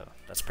 So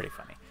that's pretty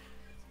funny.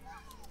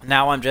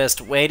 Now I'm just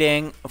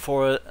waiting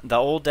for the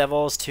old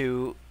devils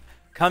to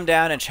come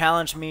down and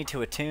challenge me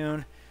to a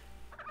tune.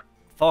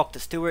 Falk the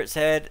Steward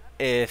said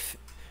if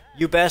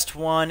you best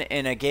won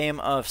in a game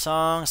of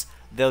songs,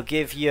 they'll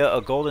give you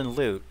a golden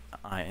loot.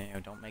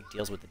 Don't make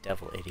deals with the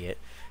devil, idiot.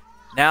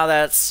 Now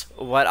that's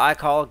what I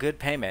call good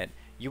payment.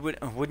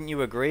 Wouldn't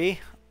you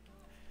agree?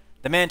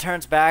 The man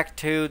turns back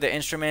to the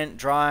instrument,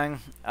 drawing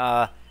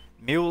a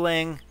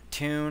mewling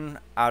tune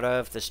out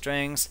of the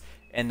strings.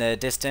 In the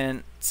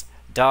distance,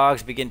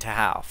 dogs begin to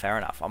howl. Fair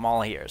enough. I'm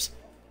all ears.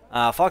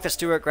 Falk the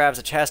Steward grabs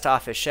a chest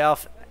off his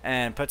shelf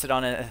and puts it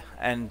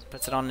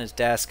on his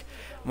desk.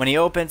 When he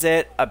opens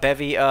it, a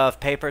bevy of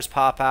papers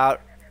pop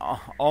out,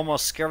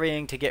 almost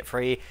scurrying to get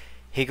free.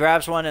 He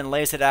grabs one and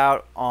lays it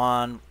out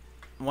on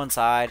one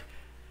side.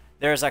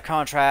 There's a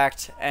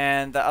contract,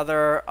 and the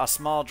other a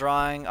small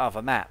drawing of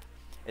a map.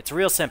 It's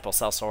real simple,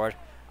 Sellsword.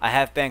 I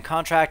have been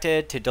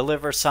contracted to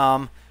deliver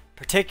some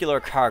particular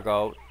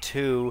cargo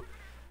to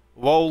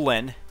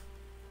Wolin.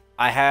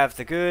 I have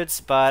the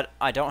goods, but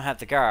I don't have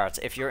the guards.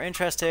 If you're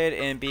interested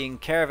in being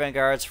caravan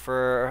guards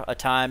for a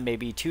time,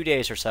 maybe 2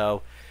 days or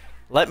so,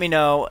 let me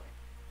know,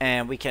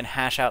 and we can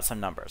hash out some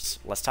numbers.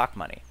 Let's talk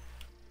money.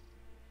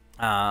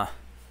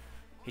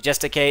 He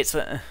gesticates...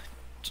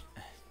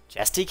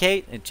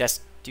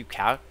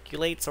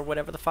 calculates or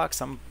whatever the fuck,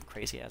 some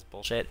crazy ass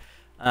bullshit,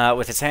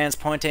 with his hands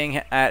pointing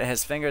at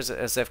his fingers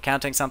as if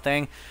counting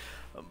something,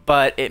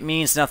 but it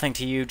means nothing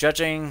to you.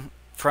 Judging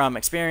from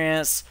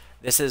experience,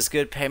 this is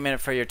good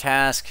payment for your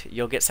task.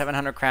 You'll get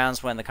 700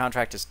 crowns when the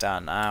contract is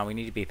done. We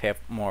need to be paid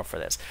more for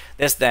this.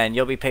 Then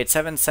you'll be paid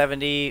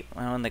 770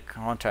 when the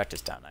contract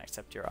is done. I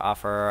accept your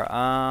offer.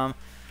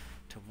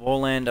 To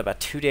Woland, about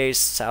 2 days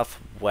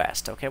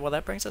southwest. Okay, well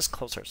that brings us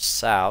closer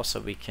south, so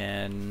we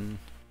can...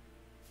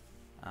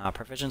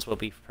 Provisions will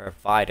be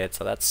provided,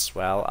 so that's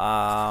swell.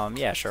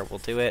 Yeah, sure, we'll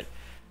do it.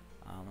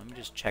 Let me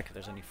just check if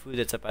there's any food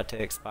that's about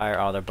to expire.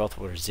 Oh, they're both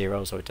over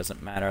 0, so it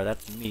doesn't matter.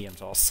 That's medium,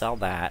 so I'll sell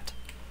that.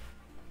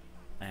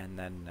 And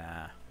then,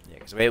 yeah,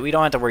 because we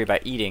don't have to worry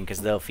about eating,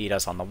 because they'll feed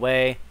us on the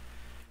way.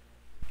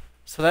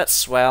 So that's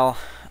swell.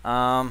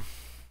 I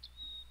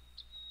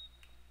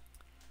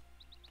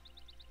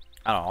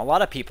don't know, a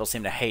lot of people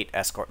seem to hate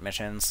escort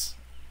missions.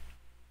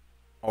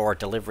 Or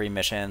delivery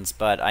missions,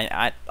 but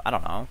I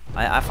don't know.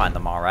 I find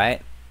them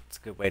alright. It's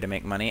a good way to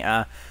make money.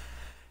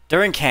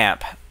 During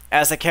camp,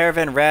 as the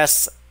caravan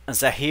rests,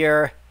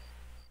 Zahir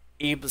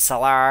Ibn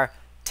Salar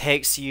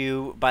takes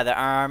you by the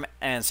arm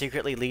and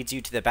secretly leads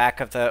you to the back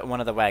of one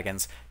of the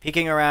wagons.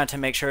 Peeking around to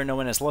make sure no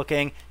one is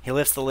looking, he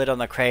lifts the lid on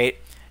the crate.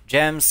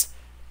 Gems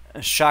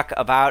shuck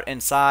about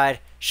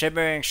inside,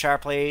 shimmering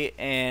sharply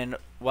in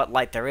what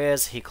light there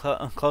is. He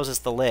closes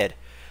the lid.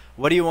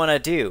 What do you want to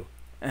do?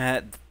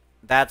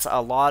 That's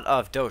a lot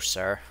of dosh,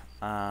 sir.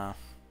 I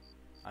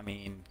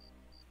mean,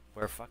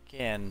 we're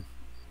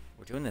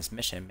doing this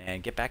mission,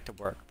 man. Get back to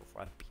work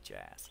before I beat your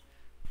ass.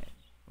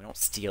 We don't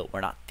steal. We're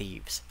not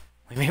thieves.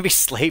 We may be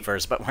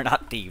slavers, but we're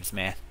not thieves,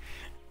 man.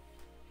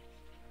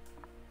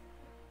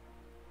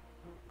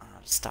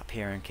 I'll just stop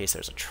here in case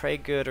there's a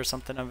trade good or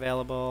something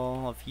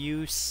available of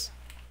use.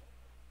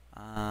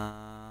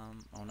 Oh,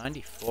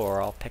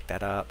 94. I'll pick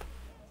that up.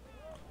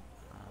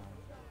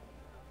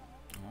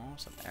 Oh,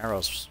 some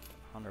arrows.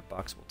 $100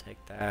 we'll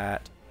take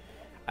that.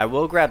 I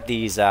will grab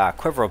these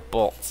quiver of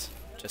bolts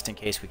just in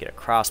case we get a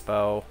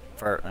crossbow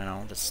for, you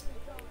know, just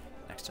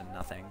next to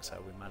nothing,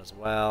 so we might as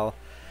well.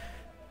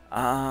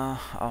 Oh,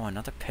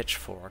 another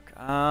pitchfork.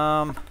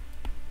 Ow.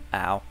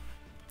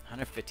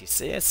 150.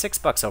 See, it's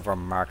 $6 over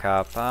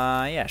markup.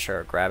 Yeah,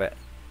 sure, grab it.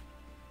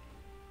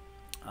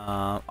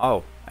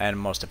 Oh, and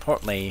most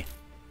importantly,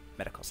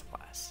 medical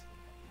supplies.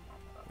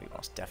 We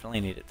most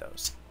definitely needed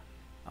those.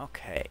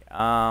 Okay,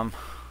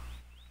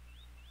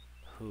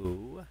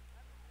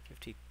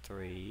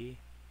 53,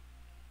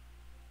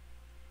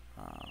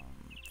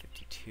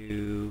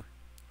 52,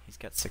 he's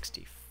got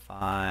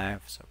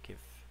 65, so give,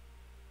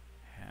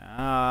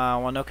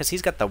 well no, because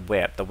he's got the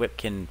whip. The whip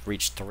can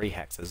reach 3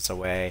 hexes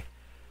away.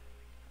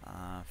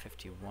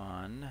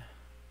 51,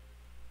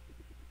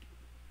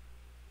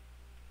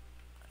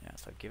 yeah,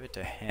 so give it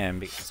to him,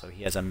 because so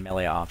he has a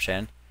melee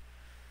option.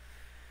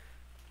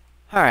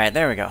 Alright,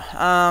 there we go.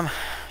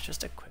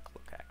 Just a quick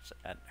look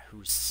at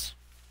who's...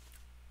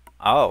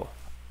 Oh,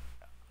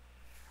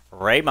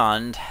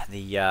 Raymond,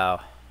 the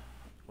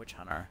witch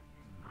hunter.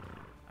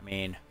 I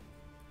mean,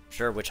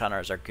 sure, witch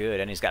hunters are good,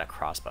 and he's got a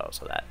crossbow,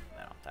 so that, you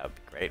know, that would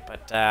be great.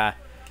 But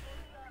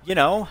you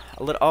know,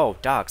 a little. Oh,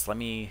 dogs. Let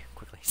me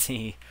quickly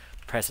see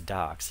the price of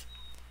dogs.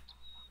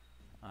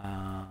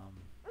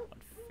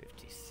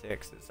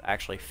 156 is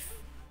actually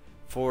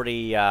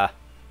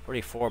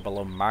 44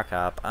 below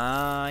markup.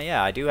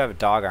 Yeah, I do have a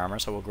dog armor,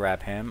 so we'll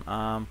grab him.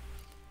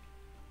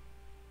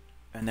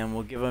 And then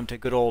we'll give him to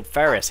good old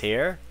Ferris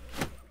here.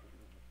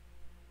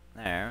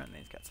 There, and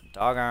he's got some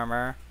dog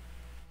armor.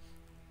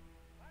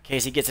 In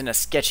case he gets in a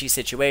sketchy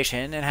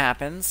situation, it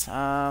happens.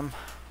 And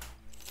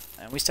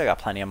we still got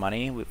plenty of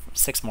money.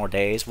 6 more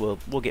days, we'll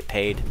get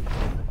paid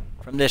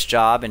from this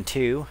job in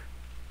 2.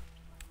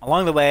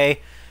 Along the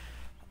way,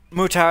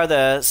 Mutar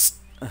the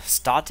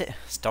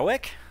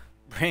Stoic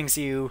brings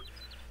you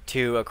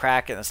to a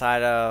crack in the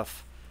side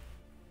of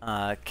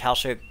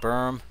Kalshik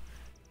Berm.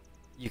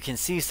 You can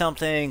see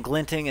something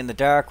glinting in the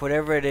dark.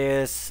 Whatever it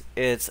is,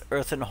 its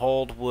earthen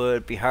hold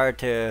would be hard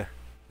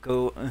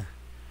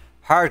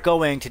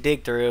going to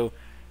dig through.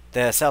 The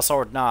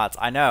sellsword nods.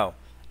 I know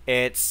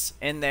it's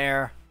in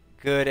there,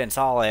 good and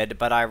solid,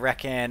 but I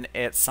reckon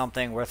it's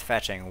something worth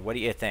fetching. What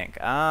do you think?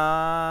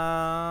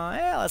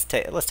 Yeah, let's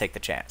take the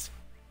chance.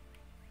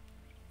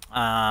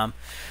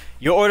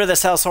 You order the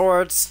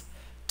sellswords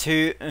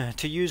to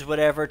use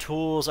whatever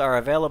tools are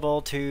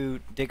available to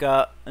dig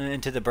up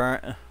into the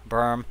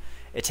berm.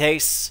 It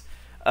takes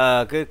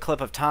a good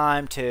clip of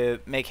time to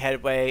make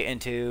headway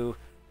into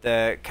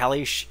the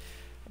Kalish,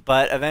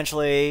 but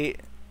eventually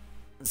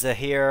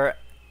Zahir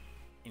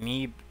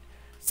Ibn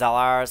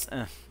Salar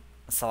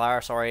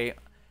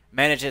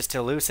manages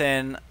to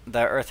loosen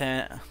the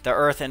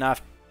earth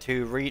enough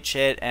to reach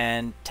it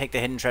and take the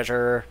hidden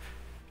treasure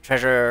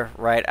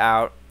right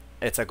out.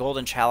 It's a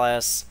golden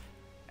chalice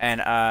and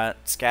a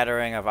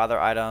scattering of other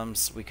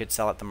items we could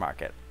sell at the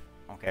market.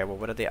 Okay, well,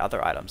 what are the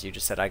other items? You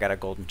just said I got a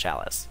golden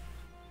chalice.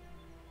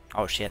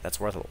 Oh shit, that's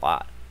worth a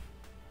lot.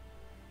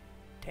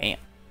 Damn.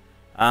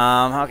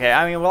 Okay,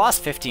 I mean, we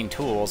lost 15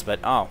 tools, but...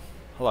 Oh,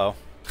 hello.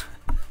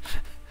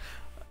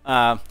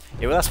 Yeah,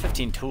 we lost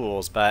 15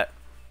 tools, but...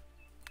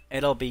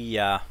 It'll be,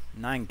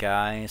 9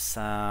 guys,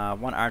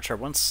 1 archer,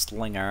 1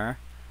 slinger.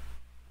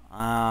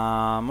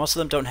 Most of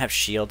them don't have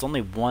shields.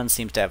 Only 1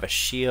 seems to have a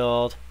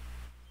shield.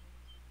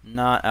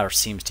 Or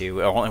seems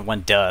to. Only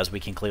 1 does, we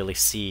can clearly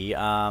see.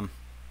 And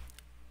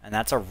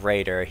that's a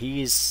raider.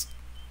 He's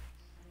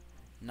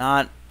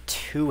not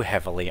too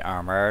heavily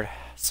armored,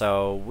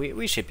 so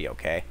we should be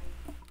okay.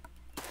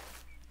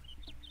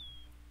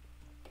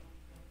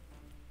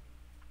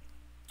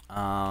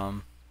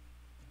 All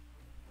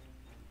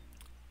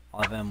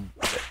of them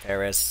with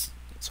Ferris,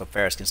 so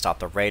Ferris can stop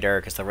the Raider,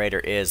 because the Raider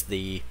is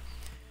the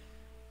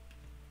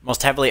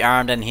most heavily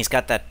armed, and he's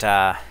got that,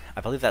 I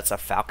believe that's a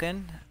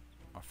Falcon,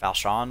 or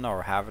Falchion,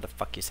 or however the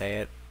fuck you say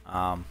it.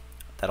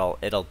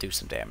 It'll do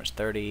some damage.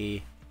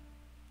 30,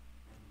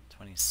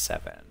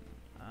 27.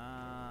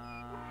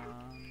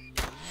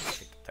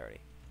 Take the 30,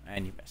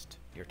 and you missed.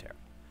 You're terrible.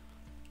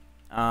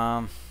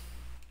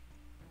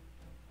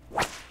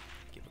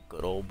 Give a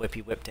good old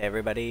whippy whip to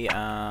everybody,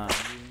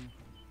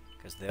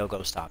 because they'll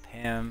go stop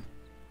him.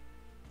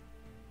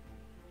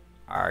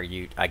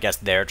 I guess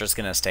they're just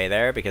gonna stay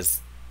there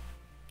because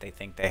they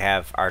think they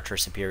have archer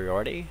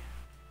superiority.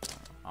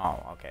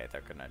 Oh, okay,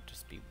 they're gonna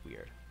just be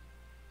weird.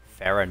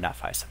 Fair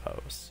enough, I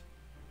suppose.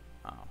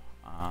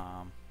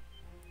 Oh,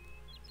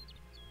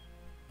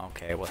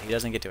 okay, well, he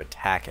doesn't get to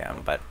attack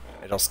him, but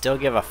it'll still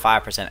give a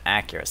 5%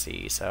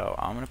 accuracy, so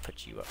I'm gonna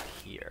put you up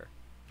here.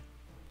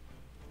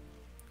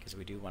 Because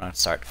we do want to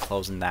start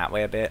closing that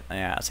way a bit.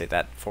 Yeah, I'd say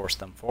that forced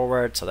them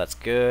forward, so that's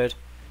good.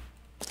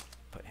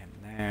 Put him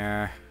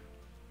there.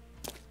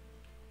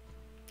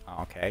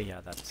 Oh, okay,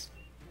 yeah, that's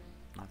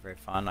not very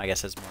fun. I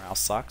guess his morale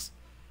sucks.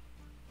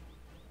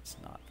 It's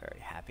not very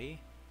happy.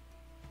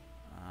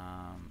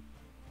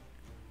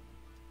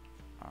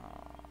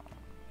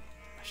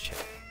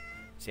 Shit.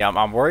 See,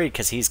 I'm worried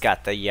because he's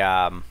got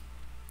the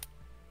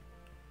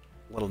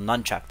little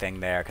nunchuck thing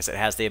there, because it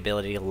has the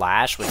ability to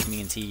lash, which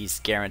means he's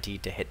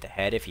guaranteed to hit the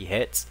head if he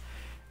hits,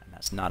 and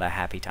that's not a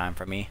happy time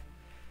for me,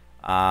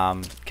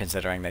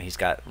 considering that he's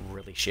got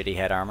really shitty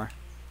head armor.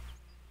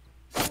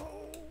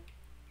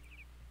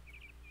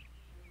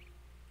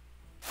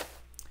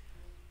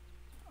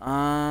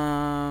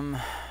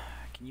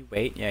 Can you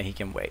wait? Yeah, he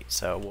can wait,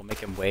 so we'll make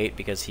him wait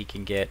because he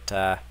can get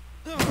okay,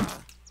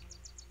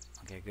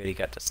 good, he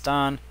got the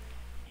stun.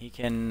 He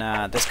can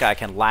this guy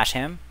can lash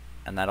him,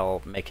 and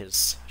that'll make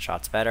his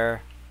shots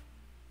better.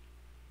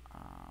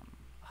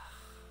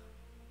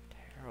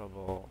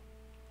 Terrible.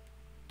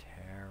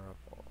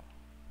 Terrible.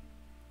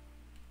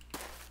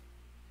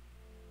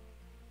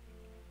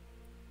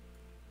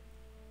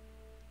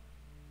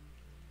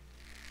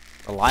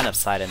 The line of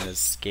sight in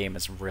this game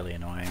is really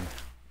annoying.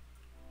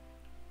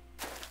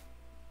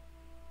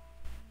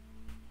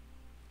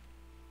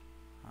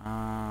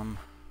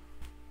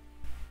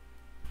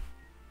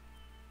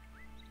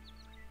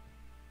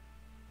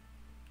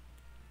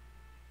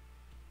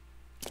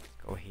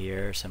 Go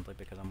here simply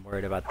because I'm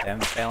worried about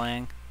them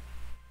failing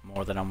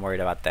more than I'm worried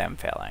about them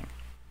failing.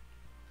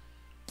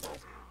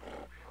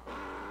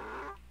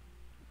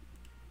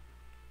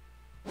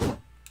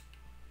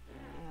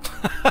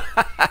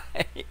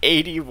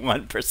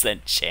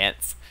 %81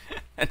 chance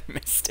and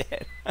missed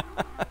it.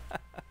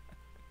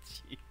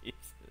 Jesus.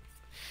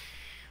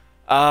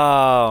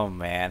 Oh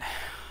man,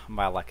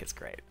 my luck is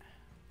great.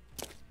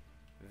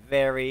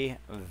 Very,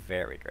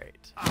 very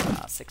great.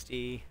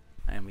 60,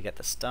 and we get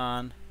the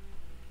stun.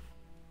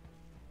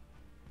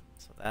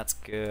 So that's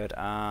good.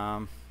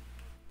 9.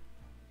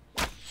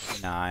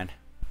 Come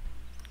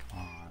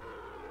on.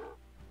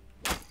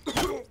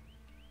 Okay,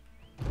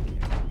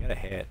 we got a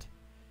hit.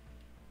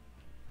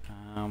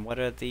 What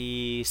are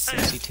the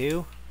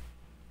 62?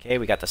 Okay,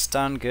 we got the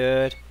stun,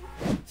 good.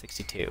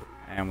 62,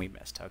 and we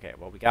missed. Okay,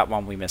 well, we got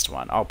one, we missed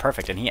one. Oh,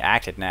 perfect, and he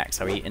acted next,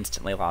 so he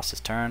instantly lost his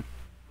turn.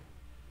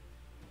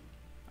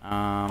 Give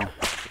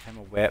him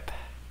a whip.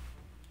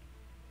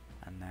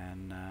 And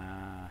then,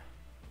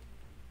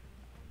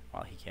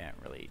 well, he can't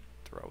really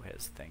throw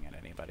his thing at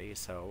anybody,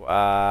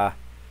 so,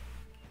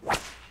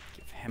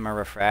 give him a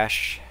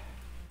refresh.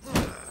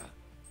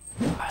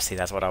 See,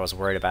 that's what I was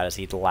worried about, is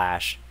he'd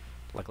lash.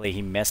 Luckily,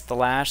 he missed the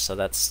lash, so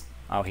that's...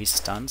 Oh, he's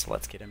stunned, so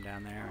let's get him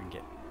down there and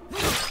get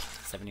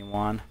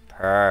 71.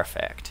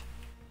 Perfect.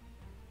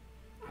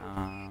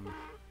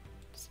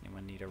 Does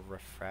anyone need a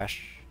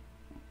refresh?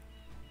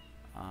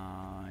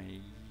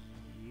 You...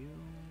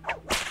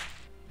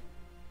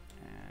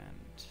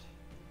 And...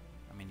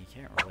 I mean, you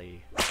can't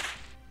really...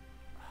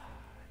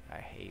 I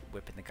hate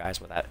whipping the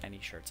guys without any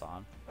shirts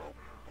on.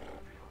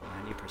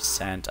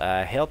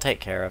 90%. He'll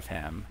take care of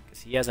him,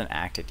 because he hasn't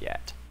acted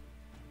yet.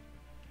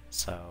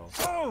 So,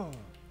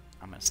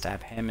 I'm going to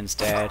stab him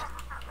instead.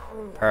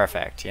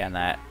 Perfect. Yeah, and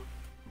that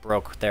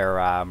broke their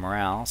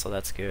morale, so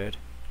that's good.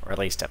 Or at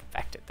least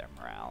affected their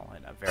morale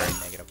in a very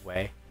negative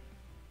way.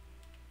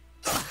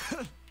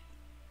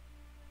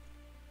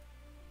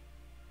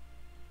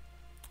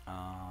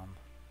 I'm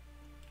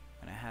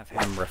going to have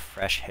him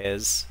refresh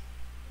his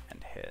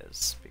and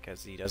his,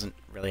 because he doesn't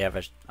really have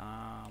a...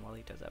 well,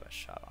 he does have a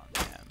shot on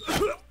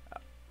him.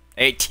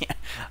 18.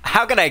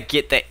 How could I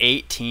get the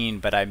 18,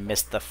 but I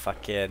missed the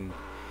fucking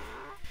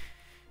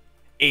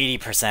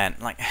 80%?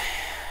 Like,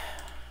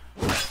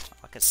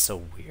 fuck, it's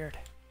so weird.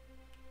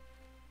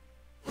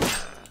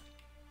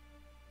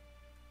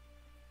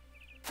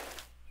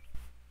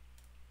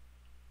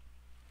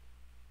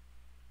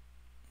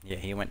 Yeah,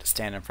 he went to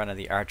stand in front of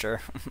the archer.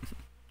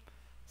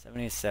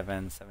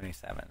 77,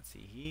 77.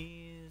 See,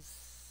 he's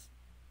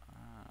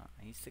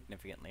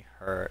significantly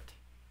hurt.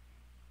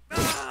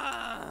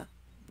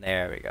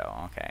 There we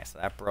go. Okay, so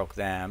that broke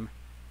them.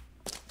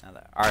 Now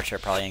the archer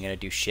probably ain't gonna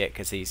do shit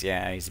because he's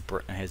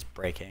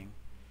breaking.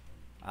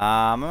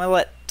 I'm gonna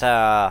let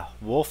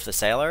Wolf the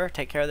sailor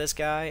take care of this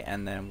guy,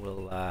 and then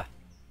we'll.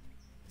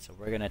 So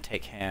we're gonna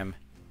take him.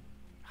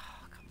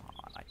 Oh, come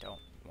on, I don't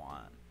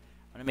want.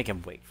 I'm gonna make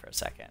him wait for a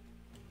second.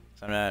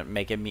 So I'm gonna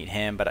make him meet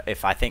him, but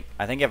if I think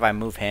if I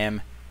move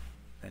him,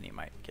 then he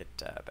might get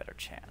a better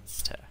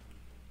chance to.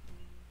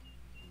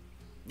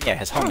 Yeah,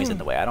 his homie's in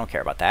the way. I don't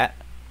care about that.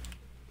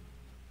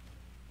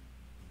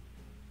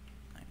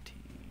 19,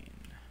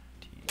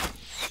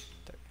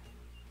 30.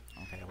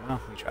 Okay,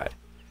 well, we tried.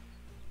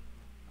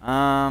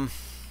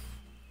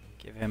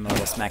 Give him a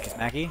little smacky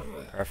smacky.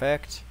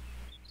 Perfect.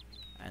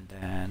 And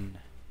then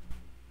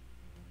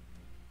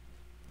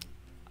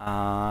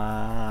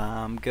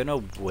I'm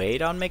gonna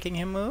wait on making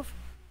him move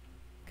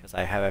because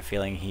I have a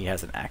feeling he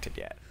hasn't acted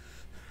yet.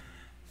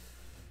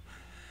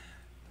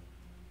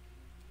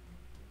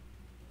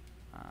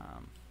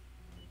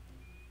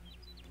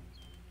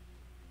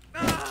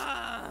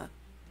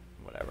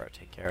 Whatever,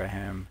 take care of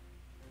him.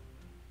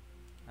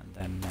 And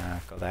then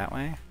go that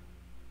way.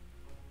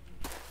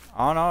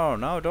 Oh no,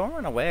 no, don't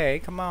run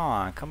away. Come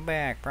on, come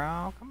back,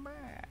 bro. Come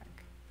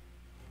back.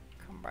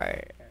 Come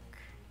back.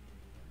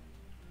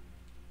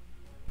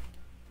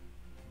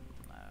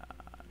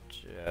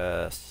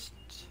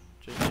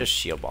 Just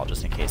shield ball,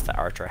 just in case the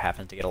archer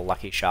happens to get a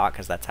lucky shot,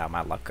 because that's how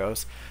my luck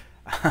goes.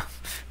 Go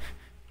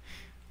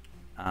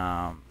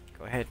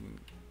ahead and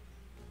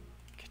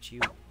could you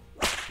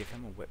give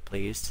him a whip,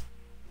 please?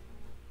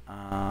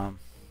 And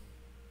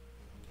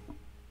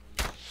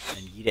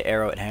yeet an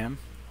arrow at him.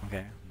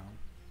 Okay, no.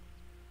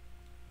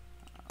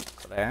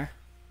 Go there,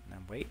 and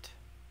then wait.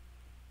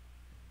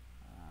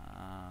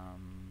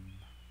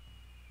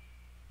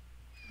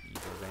 You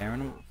go there,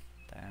 and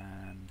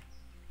then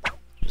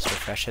just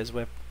refresh his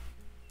whip.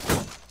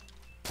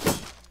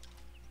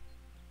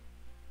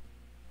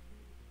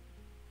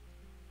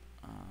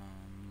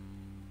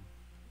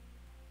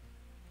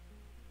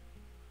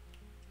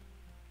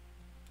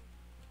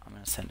 I'm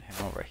gonna send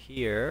him over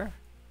here.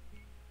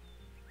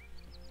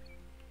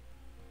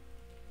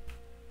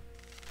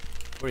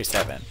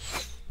 47.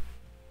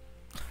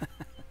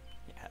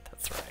 Yeah,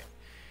 that's right.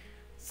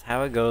 That's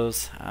how it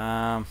goes.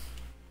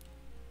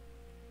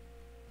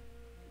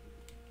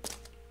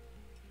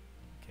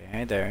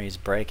 Okay, there, he's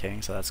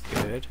breaking, so that's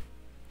good.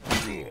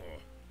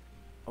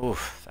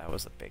 Oof, that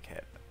was a big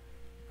hit.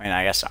 I mean,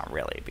 I guess not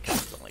really, because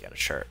he's only got a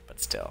shirt, but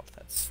still,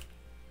 it's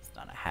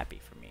not a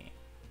happy for me.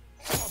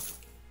 Oh,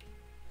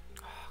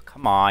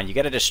 come on, you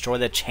gotta destroy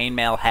the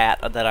chainmail hat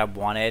that I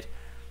wanted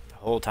the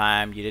whole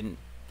time. You didn't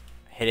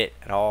hit it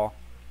at all.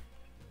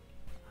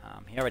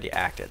 He already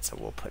acted, so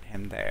we'll put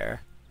him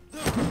there.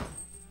 And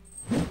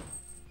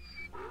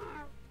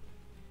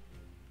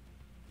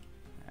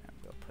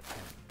we'll put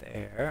him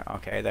there.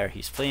 Okay, there,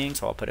 he's fleeing,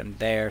 so I'll put him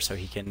there so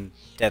he can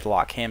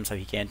deadlock him so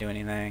he can't do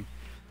anything.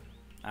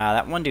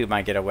 That one dude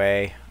might get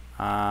away.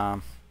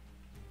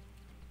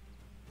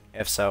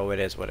 If so, it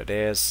is what it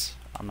is.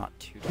 I'm not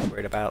too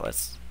worried about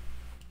it.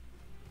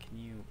 Can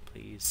you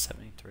please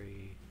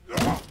 73?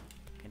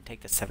 Can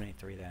take the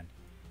 73 then.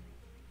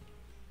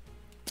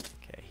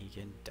 Okay, he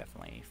can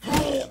definitely.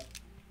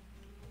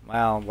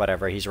 Well,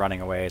 whatever. He's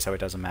running away, so it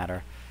doesn't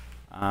matter.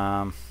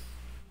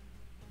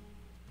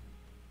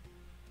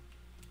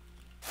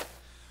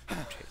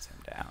 Chase him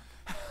down.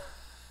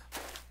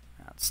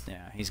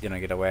 Yeah, he's gonna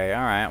get away.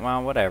 All right.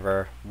 Well,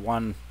 whatever.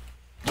 One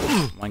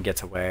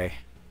gets away.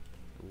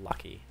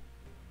 Lucky.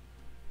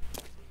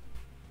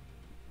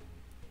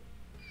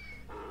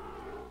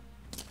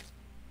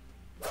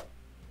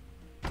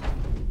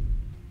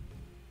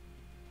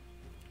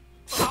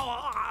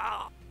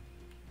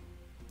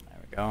 There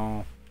we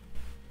go.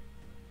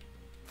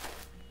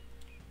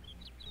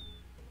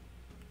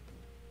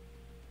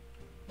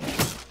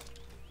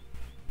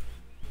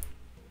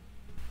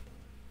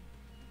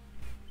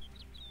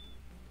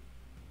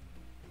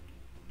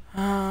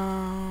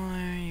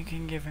 You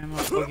can give him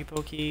a pokey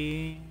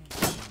pokey.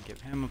 Give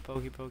him a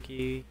pokey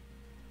pokey.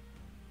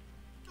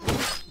 Give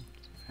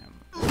him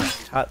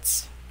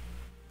tuts.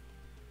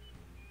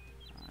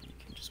 You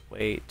can just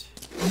wait.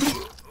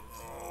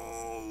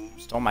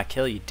 Stole my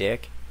kill, you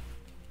dick.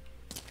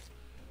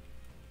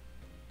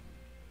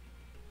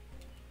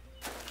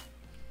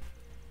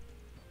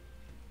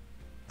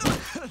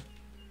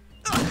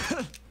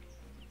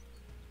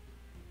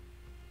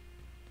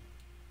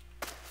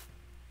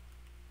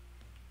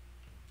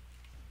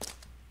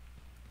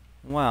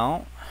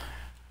 Well,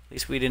 at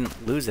least we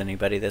didn't lose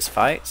anybody this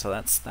fight, so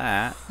that's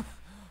that.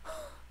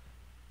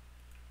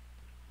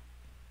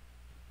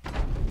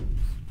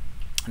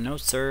 No,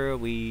 sir,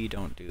 we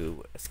don't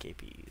do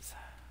escapees.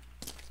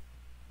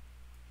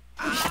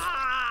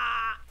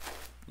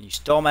 You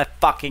stole my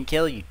fucking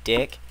kill, you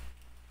dick.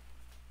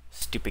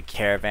 Stupid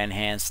caravan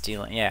hand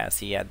stealing. Yeah,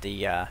 see, he had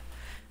the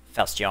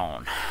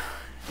Falchion.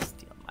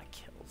 Stealing my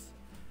kills.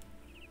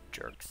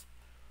 Jerks.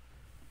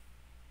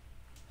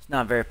 It's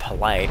not very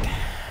polite.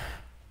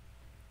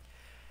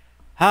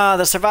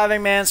 The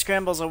surviving man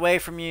scrambles away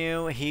from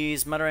you.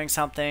 He's muttering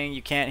something.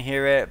 You can't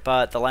hear it,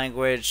 but the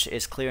language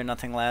is clear,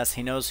 nothing less.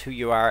 He knows who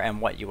you are and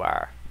what you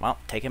are. Well,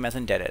 take him as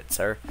indebted,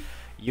 sir.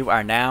 You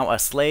are now a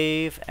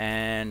slave,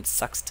 and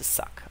sucks to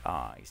suck.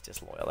 Ah, he's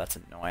disloyal. That's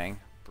annoying.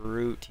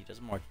 Brute. He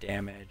does more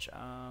damage.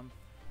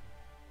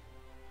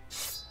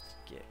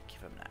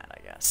 Give him that, I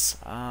guess.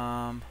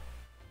 How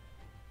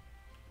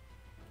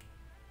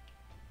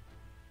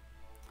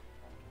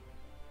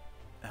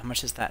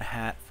much is that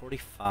hat?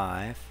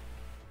 45.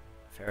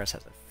 Ferris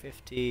has a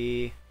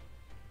 50.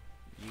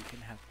 You can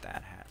have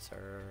that hat,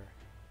 sir.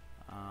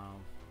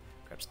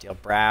 Grab Steel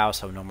Brow,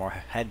 so no more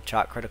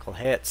headshot critical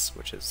hits,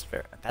 which is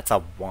fair. That's a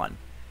 1.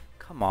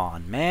 Come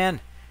on,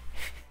 man.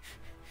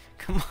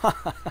 Come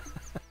on.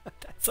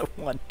 That's a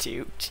 1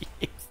 too.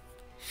 Jeez.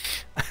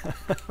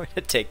 I'm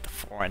gonna take the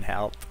 4 in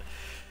health.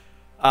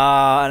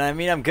 And I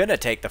mean, I'm gonna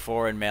take the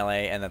 4 in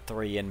melee and the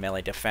 3 in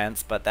melee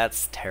defense, but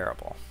that's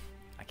terrible.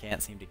 I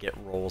can't seem to get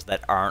rolls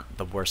that aren't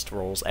the worst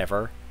rolls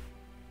ever.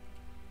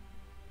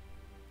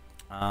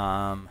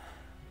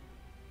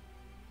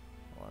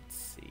 Let's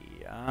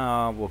see.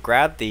 We'll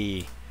grab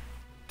the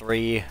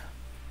 3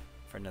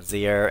 for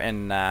Nazir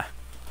and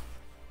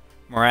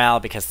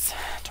morale because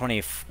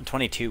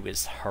 22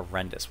 is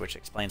horrendous, which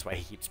explains why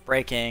he keeps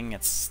breaking.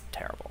 It's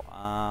terrible.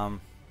 I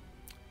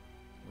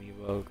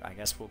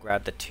guess we'll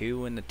grab the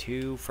 2 and the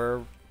 2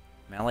 for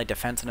melee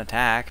defense and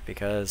attack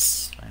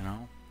because, you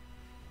know,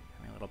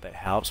 a little bit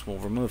helps. We'll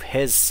remove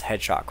his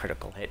headshot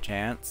critical hit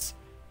chance.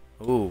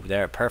 Ooh,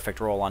 there, perfect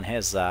roll on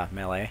his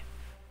melee.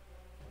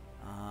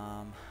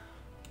 We'll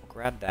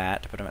grab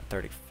that to put him at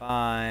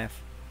 35,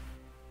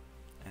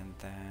 and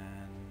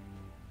then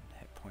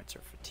hit points or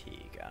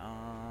fatigue.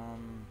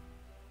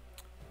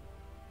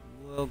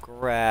 We'll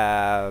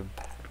grab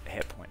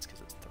hit points because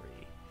it's 3,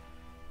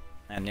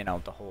 and you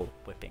know the whole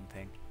whipping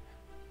thing.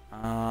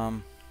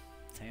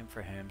 Same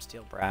for him,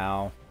 Steel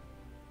Brow,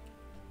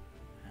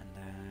 and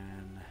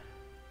then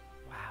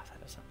wow,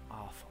 that is an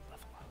awful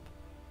level up.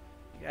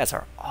 You guys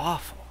are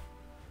awful.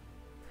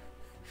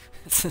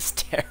 This is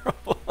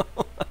terrible.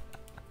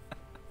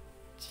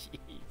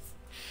 Jeez.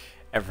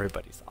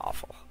 Everybody's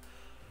awful.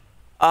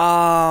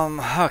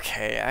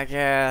 Okay, I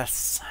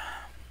guess.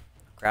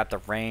 Grab the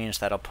range,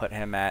 that'll put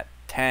him at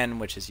 10,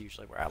 which is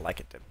usually where I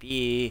like it to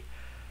be.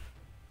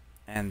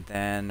 And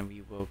then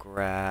we will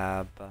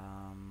grab the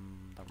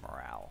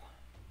morale.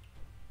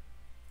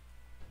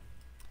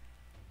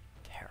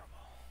 Terrible,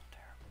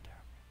 terrible,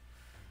 terrible.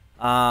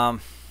 Oh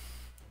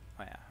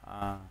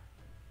yeah,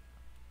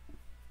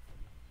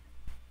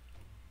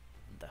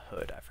 the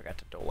hood. I forgot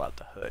to dole out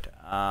the hood.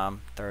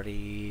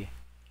 30.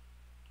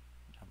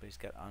 Nobody's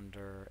got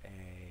under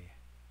a.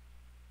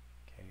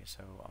 Okay,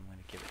 so I'm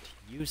gonna give it to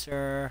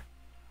user.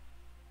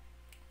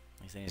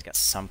 He's saying he's got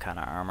some kind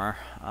of armor.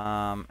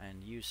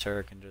 And you,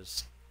 sir, can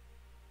just.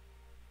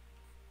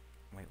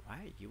 Wait, why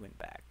are you in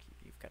back?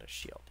 You've got a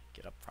shield.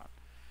 Get up front.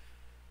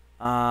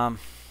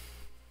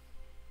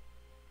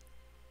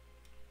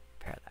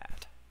 Repair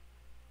that.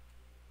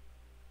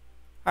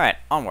 Alright,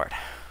 onward.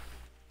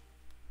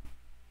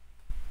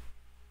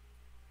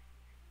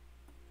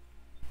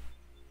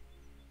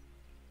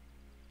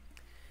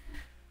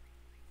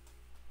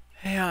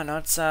 Yeah, no,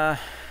 it's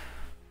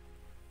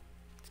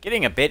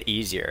getting a bit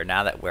easier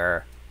now that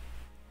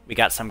we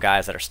got some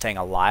guys that are staying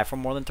alive for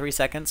more than 3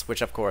 seconds,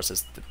 which of course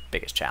is the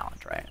biggest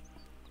challenge, right?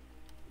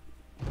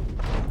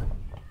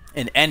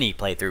 In any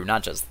playthrough,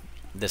 not just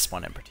this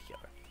one in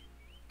particular.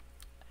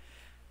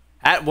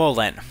 At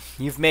Wolin,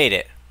 you've made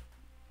it.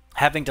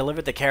 Having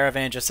delivered the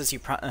caravan just as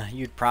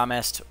you'd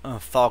promised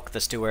Falk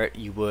the Steward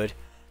you would,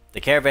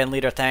 the caravan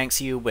leader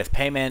thanks you with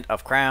payment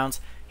of crowns.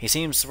 He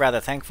seems rather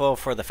thankful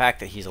for the fact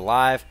that he's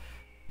alive,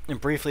 and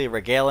briefly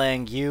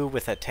regaling you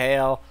with a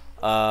tale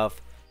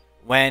of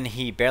when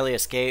he barely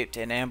escaped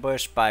an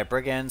ambush by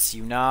brigands.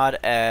 You nod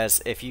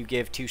as if you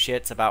give 2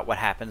 shits about what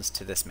happens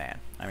to this man.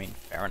 I mean,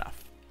 fair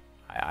enough.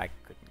 I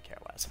couldn't care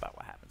less about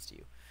what happens to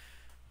you.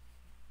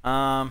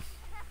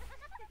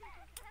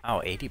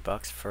 Oh, 80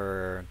 bucks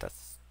for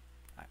that's.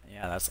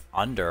 Yeah, that's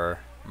under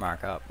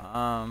markup. We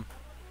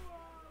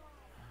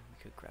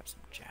could grab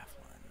some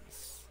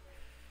javelins.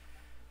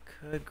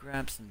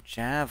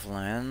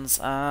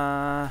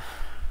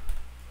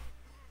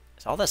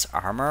 Is all this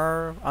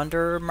armor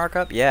under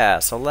markup? Yeah,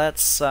 so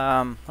let's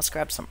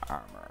grab some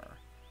armor.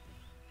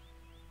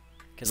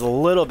 Because a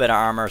little bit of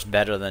armor is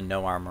better than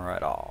no armor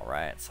at all,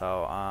 right?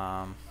 So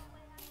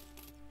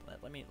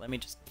let me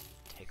just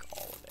take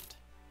all of it.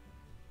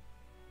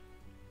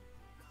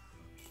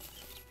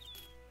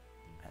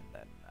 And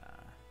then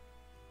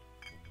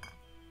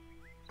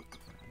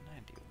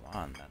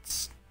 91,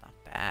 that's not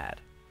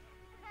bad.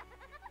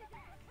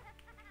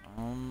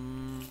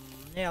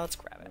 Yeah, let's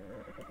grab it.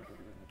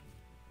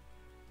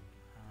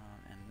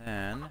 And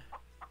then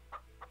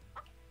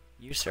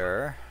you,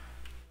 sir.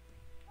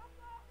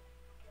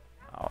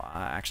 Oh,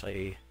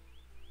 actually,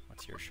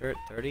 what's your shirt?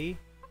 30?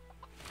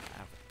 I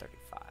have a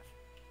 35.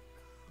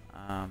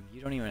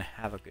 You don't even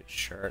have a good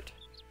shirt,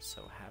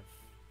 so have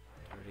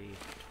 30, 20.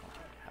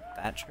 Have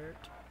that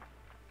shirt.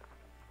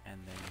 and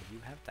then you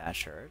have that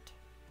shirt.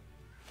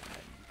 And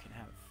then you can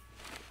have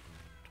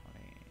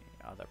 20.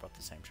 Oh, they're both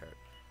the same shirt.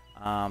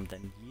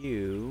 Then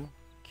you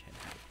can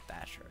have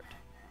that shirt.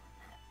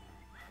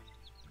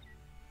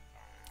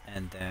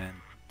 And then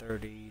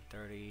 30,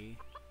 30.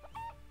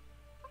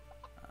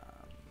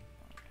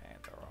 Okay,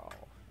 they're all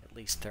at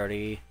least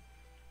 30.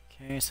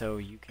 Okay, so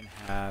you can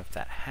have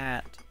that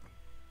hat.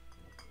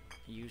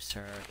 You,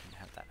 sir, can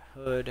have that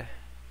hood.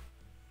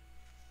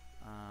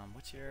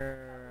 What's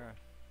your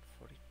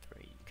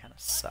 43? You kind of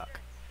suck.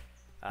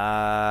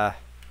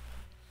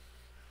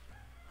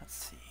 Let's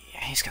see.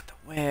 He's got the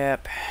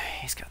whip.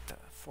 He's got the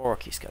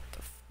fork. He's got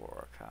the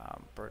fork.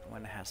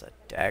 Bertwin has a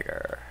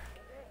dagger.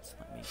 So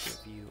let me give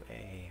you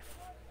a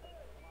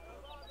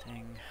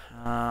thing.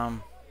 There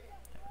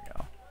we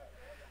go.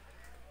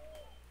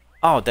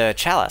 Oh, the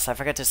chalice. I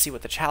forgot to see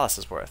what the chalice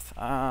is worth.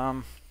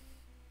 Oh,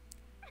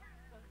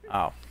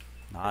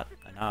 not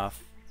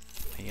enough.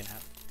 You can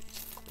have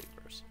these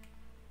cleavers.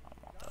 I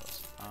don't want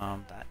those.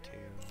 That too.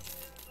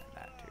 And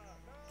that too.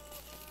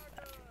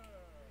 That too.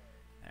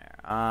 There.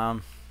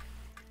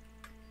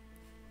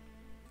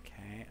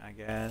 Okay, I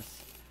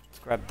guess. Let's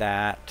grab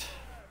that.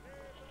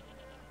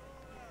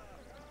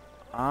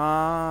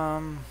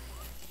 I'm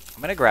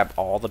gonna grab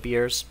all the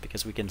beers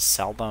because we can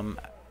sell them.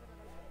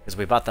 Because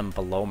we bought them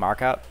below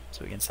markup,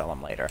 so we can sell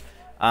them later.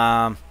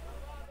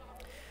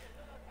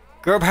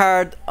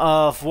 Gerhard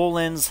of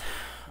Wohlens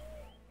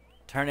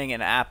turning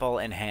an apple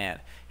in hand.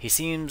 He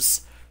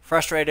seems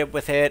frustrated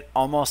with it,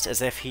 almost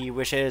as if he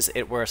wishes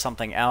it were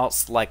something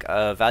else, like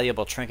a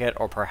valuable trinket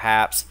or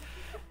perhaps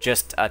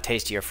just a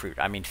tastier fruit.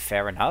 I mean,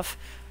 fair enough.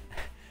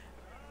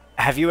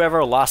 Have you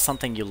ever lost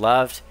something you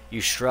loved?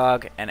 You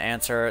shrug and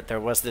answer,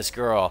 there was this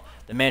girl.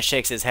 The man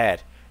shakes his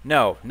head.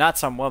 No, not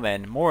some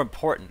woman. More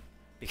important.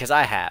 Because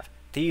I have.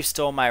 Thieves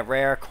stole my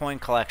rare coin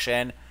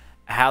collection.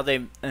 How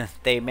they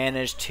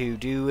managed to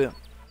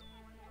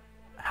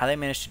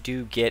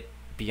get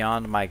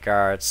beyond my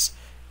guards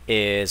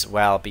is,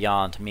 well,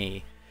 beyond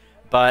me.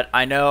 But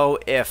I know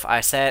if I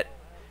set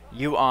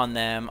you on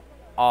them,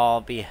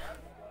 I'll be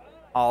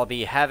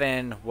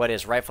having what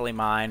is rightfully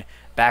mine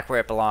back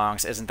where it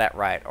belongs. Isn't that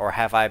right? Or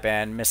have I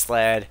been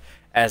misled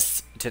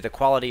as to the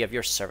quality of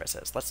your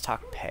services? Let's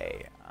talk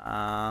pay.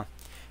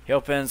 He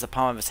opens the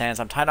palm of his hands.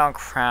 I'm tight on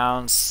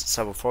crowns,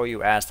 so before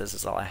you ask, this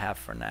is all I have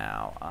for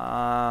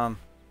now.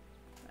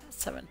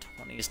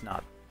 720 is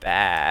not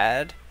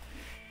bad.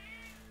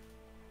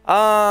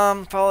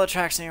 Follow the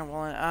tracks near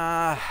Woolen.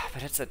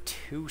 But it's a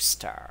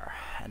 2-star,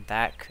 and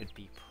that could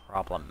be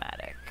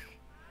problematic.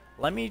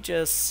 Let me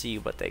just see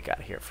what they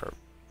got here for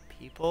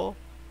people.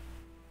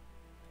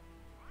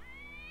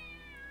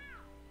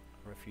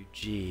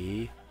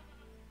 Refugee.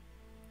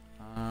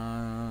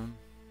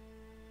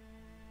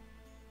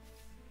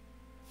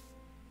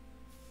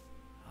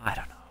 I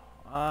don't know.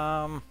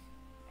 I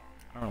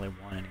don't really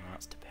want anyone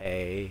else to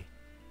pay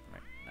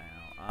right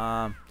now.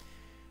 I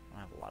don't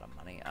have a lot of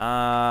money.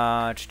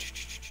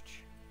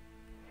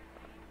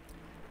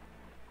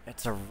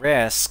 It's a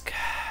risk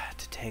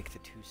to take the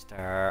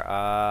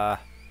 2-star.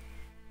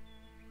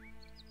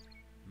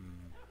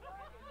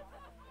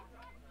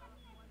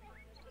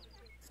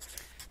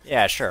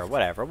 Yeah, sure,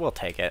 whatever. We'll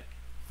take it.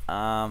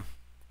 All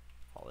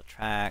the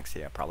tracks,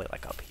 yeah, probably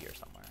like up here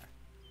somewhere.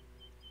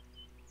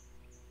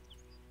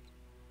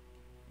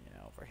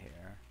 Yeah, over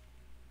here.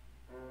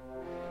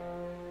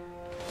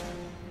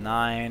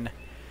 9.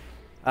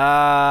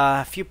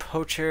 A few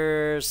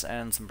poachers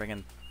and some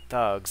brigand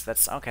thugs.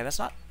 That's okay. That's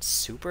not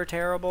super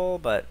terrible,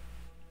 but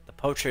the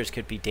poachers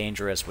could be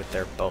dangerous with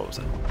their bows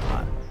and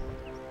whatnot.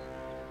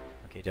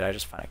 Okay, did I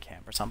just find a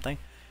camp or something?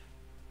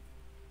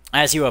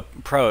 As you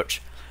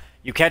approach,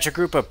 you catch a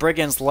group of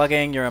brigands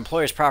lugging your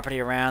employer's property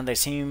around. They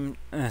seem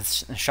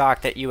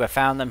shocked that you have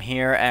found them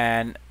here,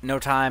 and no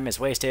time is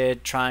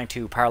wasted trying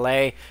to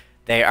parley.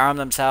 They arm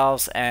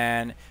themselves,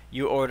 and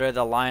you order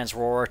the Lion's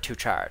Roar to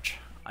charge.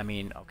 I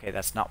mean, okay,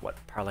 that's not what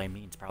parley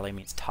means. Parley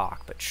means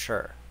talk, but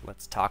sure.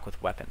 Let's talk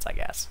with weapons, I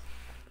guess.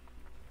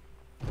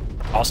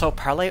 Also,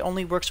 parley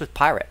only works with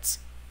pirates.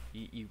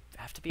 You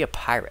have to be a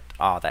pirate.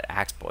 Oh, that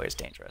axe boy is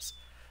dangerous.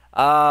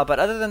 But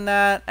other than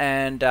that,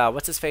 and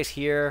what's his face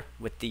here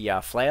with the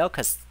flail?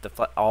 Because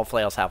all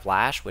flails have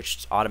lash,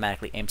 which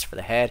automatically aims for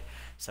the head.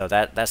 So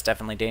that's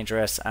definitely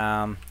dangerous.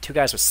 2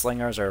 guys with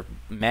slingers are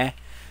meh.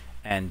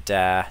 And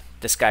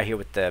this guy here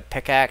with the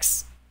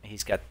pickaxe,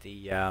 he's got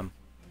the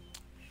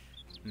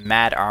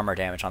mad armor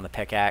damage on the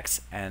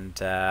pickaxe. And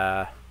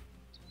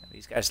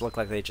these guys look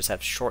like they just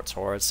have short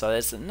swords. So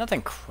it's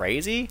nothing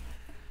crazy.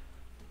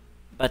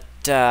 But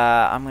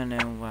I'm going to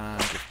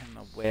give him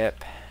a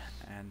whip.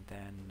 And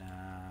then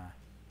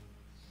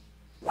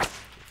give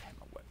him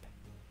a whip.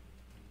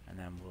 And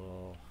then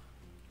we'll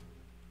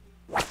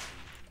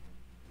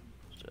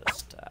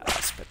just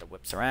spread the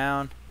whips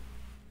around.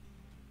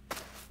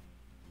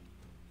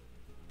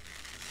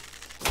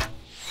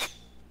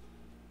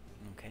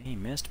 Okay, he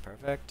missed.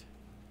 Perfect.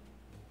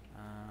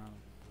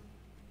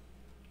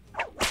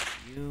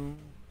 You.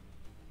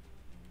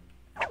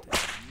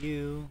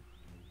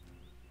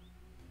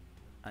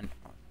 And then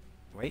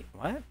you. Wait,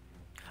 what?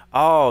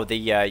 Oh, the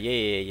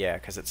yeah,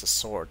 because it's a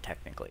sword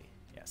technically.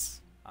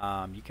 Yes.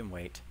 You can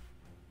wait.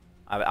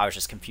 I was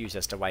just confused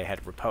as to why you had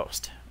to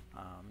riposte.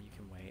 You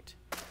can wait.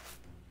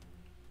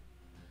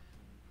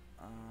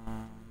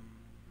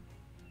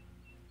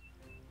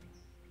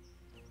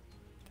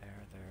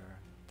 There.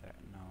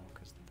 No,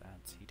 because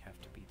that's he'd have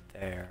to be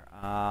there.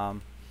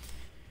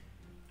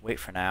 Wait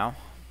for now.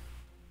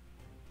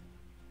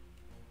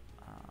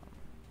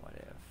 What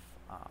if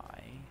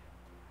I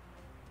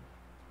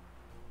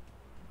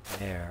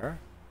there,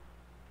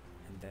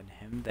 and then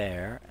him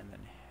there, and then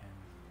him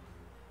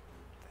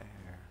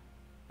there,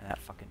 and that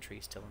fucking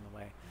tree's still in the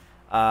way.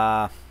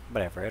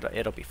 Whatever.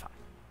 It'll be fine.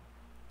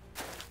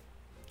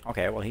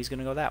 Okay, well he's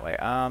gonna go that way.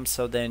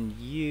 So then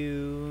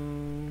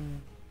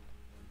you,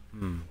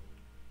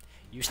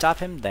 you stop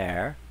him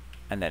there,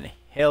 and then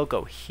he'll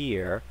go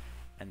here,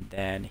 and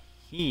then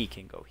he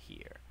can go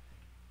here,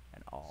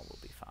 and all will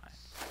be fine.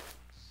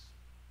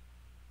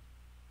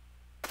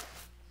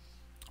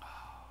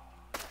 Oh,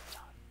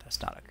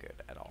 that's not a good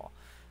at all.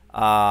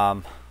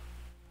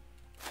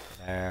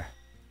 There,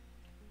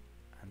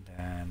 and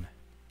then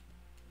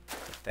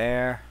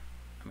there.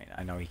 I mean,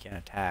 I know he can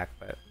attack,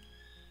 but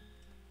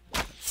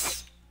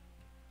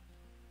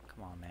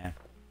come on, man.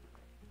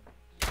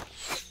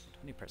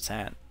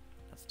 20%.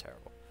 That's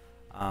terrible.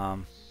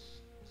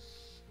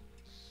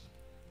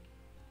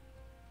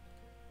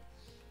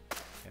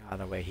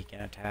 Either way, he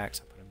can attack,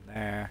 so put him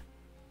there.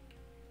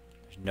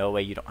 There's no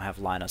way you don't have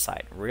line of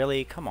sight.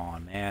 Really? Come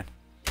on, man.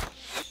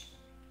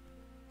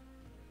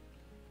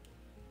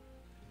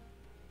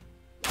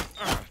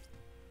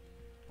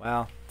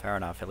 Well, fair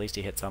enough. At least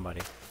he hit somebody.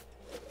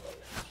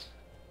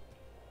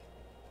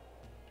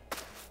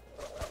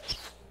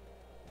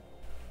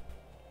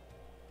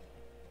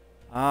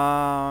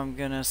 I'm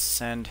gonna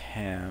send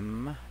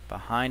him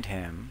behind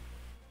him,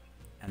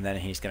 and then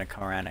he's gonna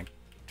come around and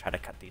try to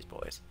cut these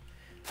boys.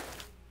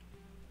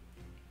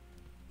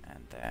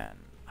 And then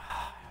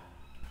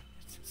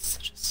it's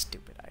such a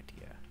stupid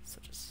idea.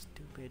 Such a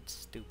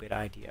stupid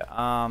idea.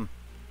 I'm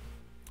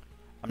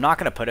not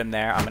gonna put him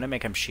there. I'm gonna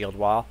make him shield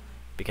wall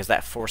because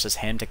that forces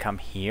him to come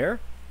here.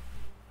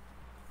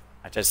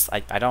 I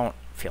don't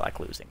feel like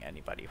losing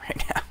anybody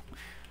right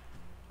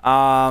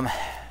now.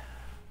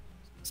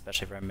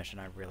 Especially for a mission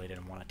I really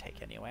didn't want to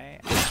take anyway.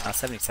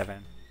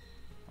 77.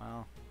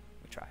 Well,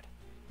 we tried.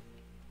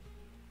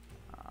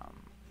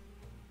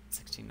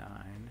 69.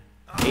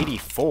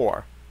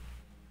 84.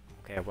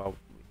 Okay, well,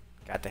 we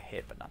got the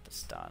hit, but not the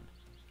stun.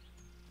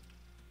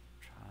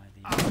 Try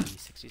the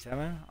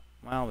 67.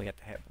 Well, we got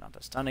the hit, but not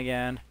the stun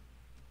again.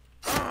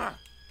 Oh,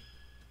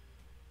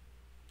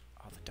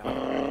 the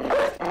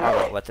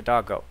dog. Let the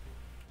dog go.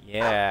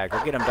 Yeah,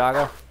 go get him,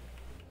 doggo.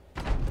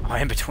 Oh,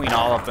 in between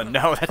all of them.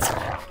 No, that's...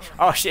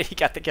 Oh, shit, he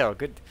got the kill.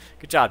 Good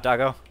job,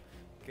 doggo.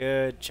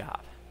 Good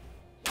job.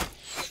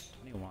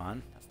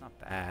 21. That's not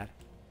bad.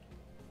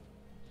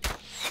 Oh,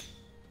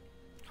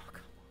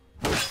 come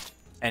on.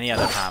 Any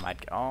other time,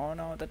 I'd... Oh,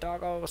 no, the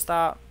doggo.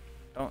 Stop.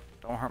 Don't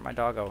hurt my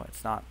doggo.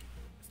 It's not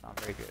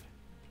very good.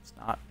 It's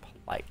not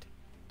polite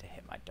to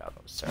hit my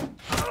doggo, sir.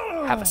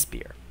 Have a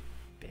spear,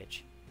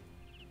 bitch.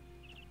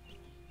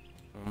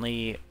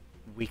 Only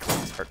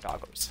weaklings hurt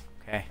doggos,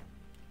 okay?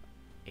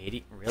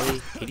 80? Really?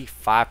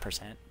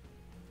 85%? Okay,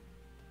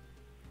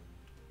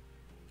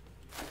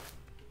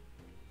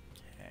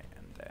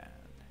 and then...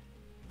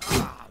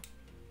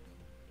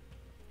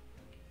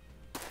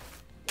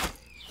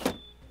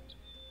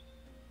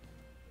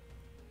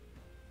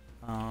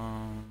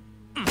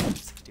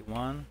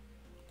 61.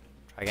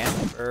 Try again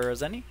for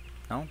Zenny?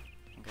 No?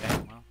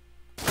 Okay, well.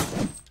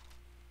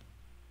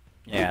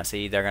 Yeah,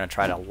 see, they're gonna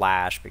try to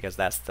lash because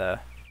that's the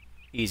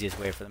easiest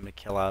way for them to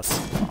kill us.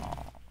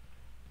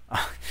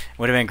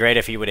 Would have been great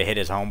if he would have hit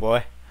his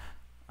homeboy.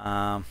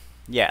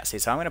 Yeah, see,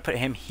 so I'm going to put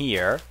him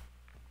here.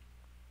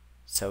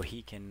 So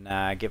he can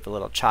give a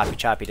little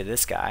choppy to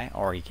this guy.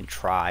 Or he can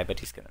try, but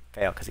he's going to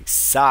fail because he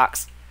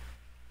sucks.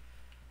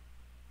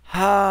 The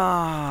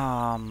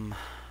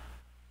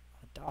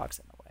dog's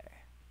in the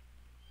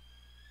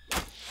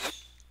way.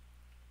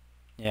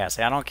 Yeah,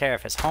 see, I don't care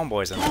if his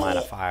homeboy's in the line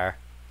of fire.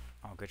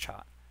 Oh, good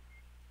shot.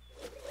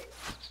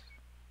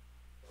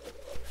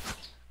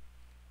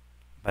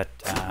 But,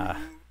 ow.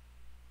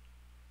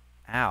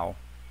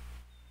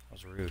 That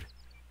was rude.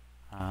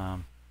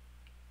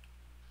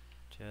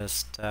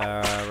 Just,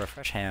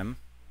 refresh him.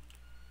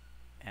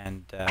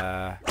 And,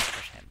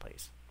 refresh him,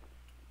 please.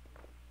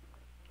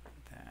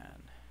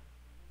 Then,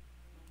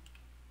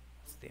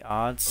 what's the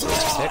odds?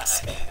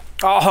 6?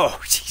 Oh,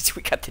 jeez,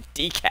 we got the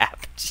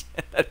decap.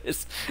 That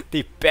is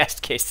the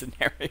best case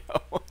scenario.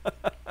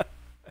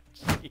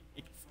 Jeez.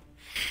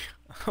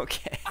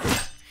 Okay.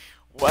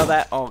 Well,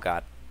 that, oh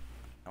god.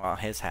 Well,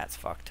 his hat's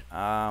fucked.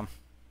 Yeah,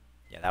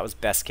 that was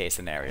best case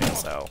scenario,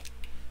 so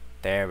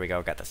there we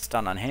go. Got the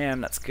stun on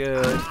him. That's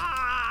good.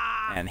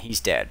 And he's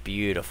dead.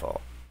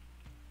 Beautiful.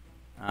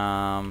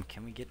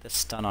 Can we get the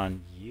stun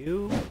on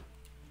you?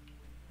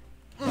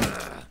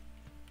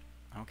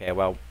 Okay,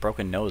 well,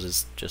 broken nose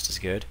is just as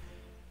good.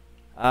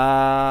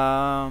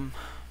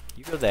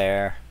 You go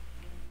there,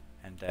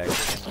 and give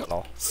him a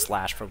little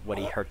slash for what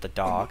he hurt the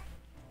dog.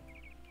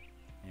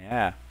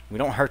 Yeah, we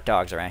don't hurt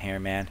dogs around here,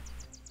 man.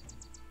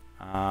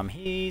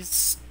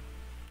 He's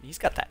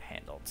got that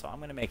handled, so I'm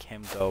gonna make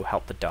him go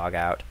help the dog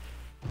out.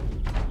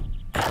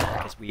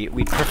 Because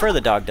we prefer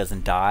the dog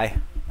doesn't die.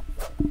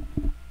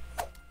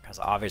 Because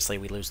obviously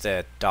we lose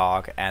the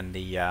dog and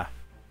the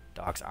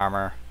dog's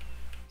armor.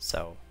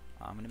 So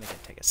I'm gonna make him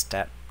take a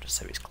step just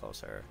so he's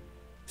closer.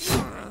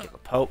 And give a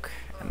poke,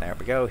 and there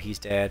we go, he's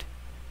dead.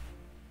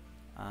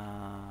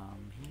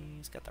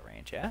 He's got the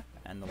range, yeah?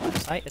 And the line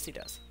of sight, yes he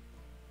does.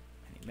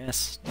 And he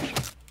missed.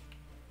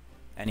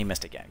 And he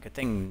missed again. Good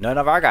thing none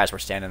of our guys were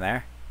standing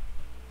there.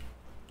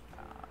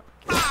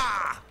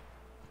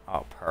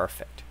 Oh,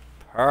 perfect.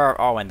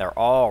 Oh, and they're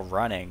all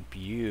running.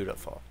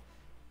 Beautiful.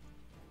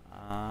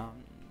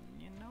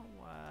 You know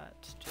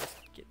what? Just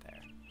get there.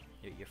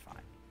 You're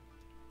fine.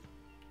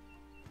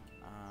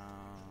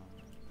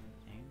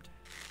 Aimed.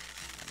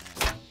 And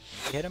then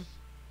you hit him?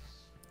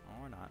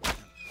 Or not.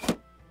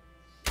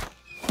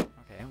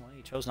 Okay, well,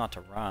 he chose not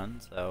to run,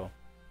 so...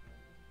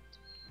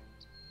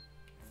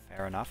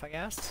 Fair enough, I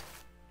guess.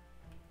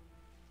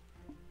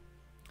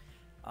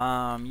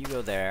 You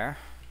go there.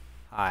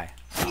 Hi.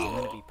 I'm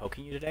going to be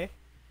poking you today.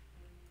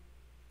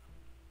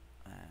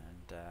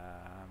 And,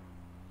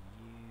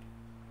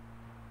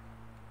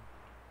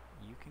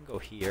 you can go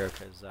here,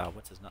 because,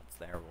 what's his nuts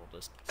there? We'll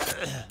just...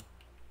 there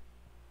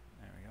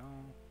we go.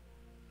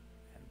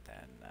 And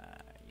then,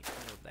 you can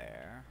go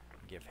there.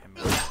 Give him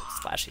a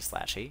slashy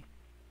slashy.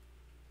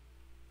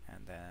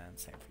 And then,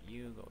 same for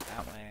you, go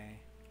that way.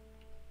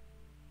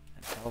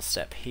 And I'll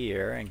step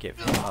here and give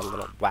him a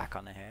little whack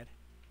on the head.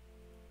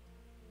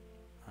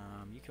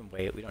 You can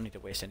wait. We don't need to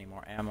waste any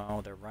more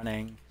ammo. They're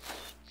running.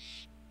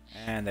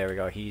 And there we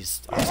go.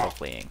 He's also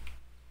fleeing.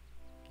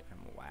 Give him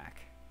a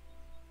whack.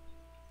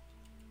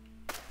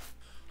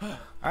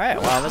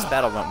 Alright, well, this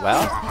battle went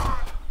well.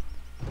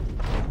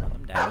 Run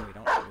them down. We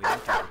don't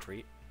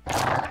retreat.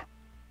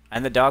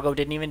 And the doggo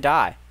didn't even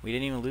die. We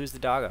didn't even lose the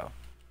doggo.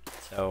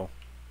 So,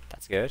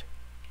 that's good.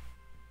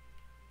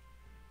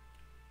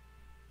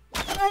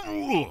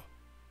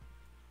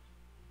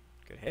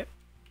 Good hit.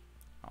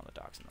 Oh, the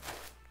dog's in the way.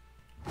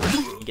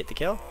 You get the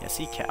kill? Yes,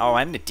 he can. Oh,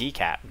 and the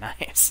decap.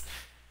 Nice.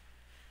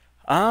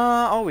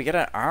 Oh, we got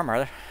an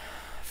armor.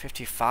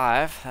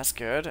 55. That's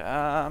good.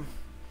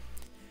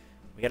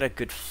 We got a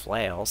good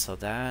flail, so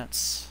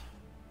that's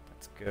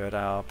good.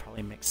 I'll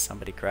probably make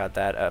somebody grab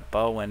that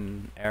bow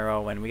and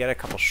arrow, and we got a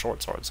couple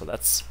short swords, so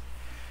that's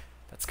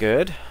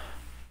good.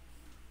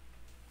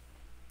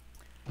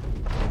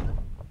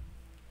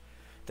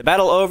 The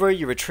battle over,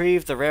 you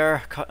retrieve the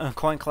rare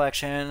coin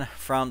collection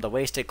from the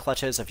wasted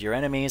clutches of your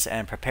enemies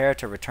and prepare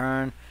to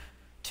return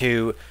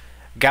to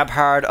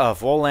Gabhard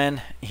of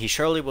Wolin. He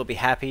surely will be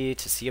happy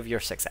to see of your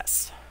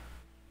success.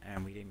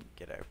 And we didn't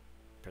get a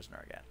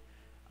prisoner again.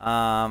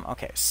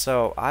 Okay,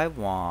 so I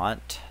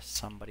want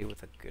somebody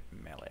with a good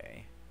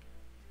melee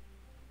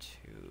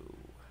to...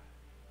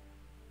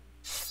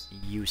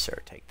 You,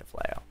 sir, take the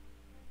flail.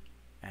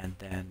 And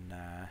then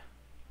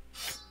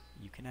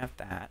you can have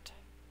that.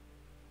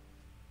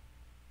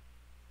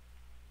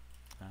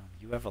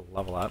 You have a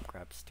level up,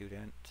 grab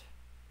student.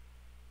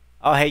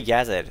 Oh, hey,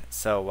 Yazid.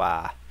 So,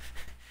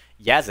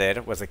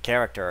 Yazid was a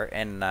character,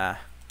 and I'll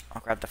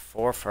grab the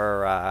 4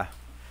 for,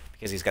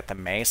 because he's got the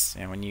mace,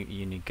 and when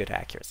you need good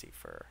accuracy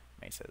for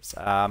maces.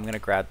 I'm going to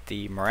grab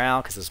the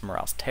morale, because his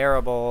morale's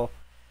terrible,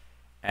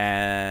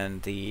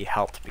 and the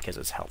health, because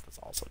his health is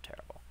also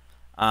terrible.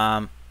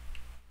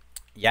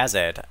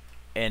 Yazid,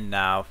 in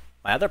my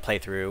other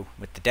playthrough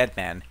with the dead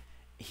man,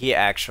 he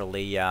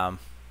actually,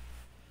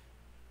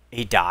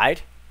 he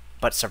died,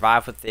 but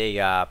survived with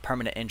a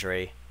permanent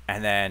injury,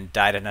 and then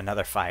died in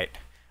another fight,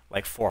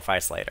 like 4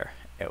 fights later.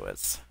 It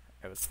was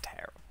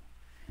terrible.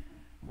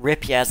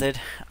 Rip Yazid.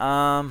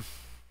 Grab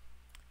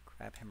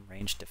him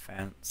ranged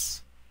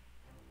defense,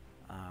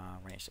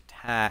 ranged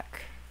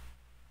attack,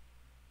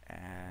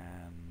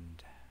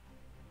 and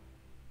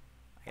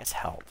I guess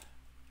health.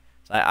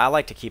 So I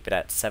like to keep it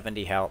at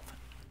 70 health,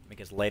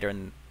 because later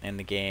in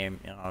the game,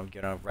 you know, I'm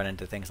gonna run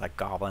into things like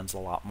goblins a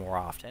lot more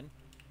often.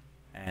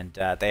 And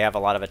they have a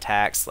lot of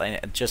attacks,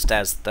 just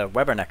as the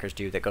Weberneckers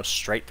do, that go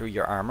straight through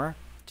your armor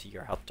to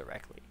your health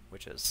directly,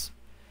 which is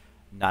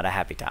not a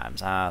happy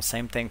times.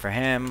 Same thing for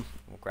him.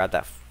 We'll grab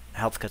that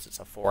health because it's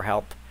a 4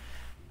 health.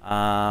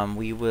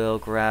 We will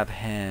grab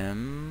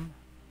him.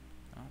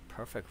 Oh,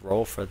 perfect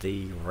roll for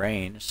the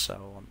range,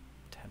 so I'm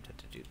tempted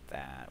to do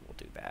that. We'll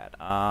do that.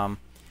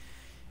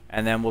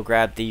 And then we'll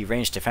grab the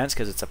range defense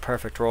because it's a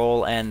perfect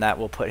roll, and that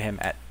will put him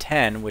at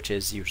 10, which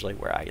is usually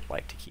where I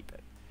like to keep it.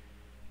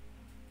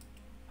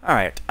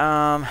 Alright,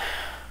 oh,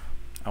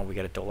 we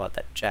gotta dole out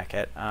that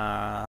jacket.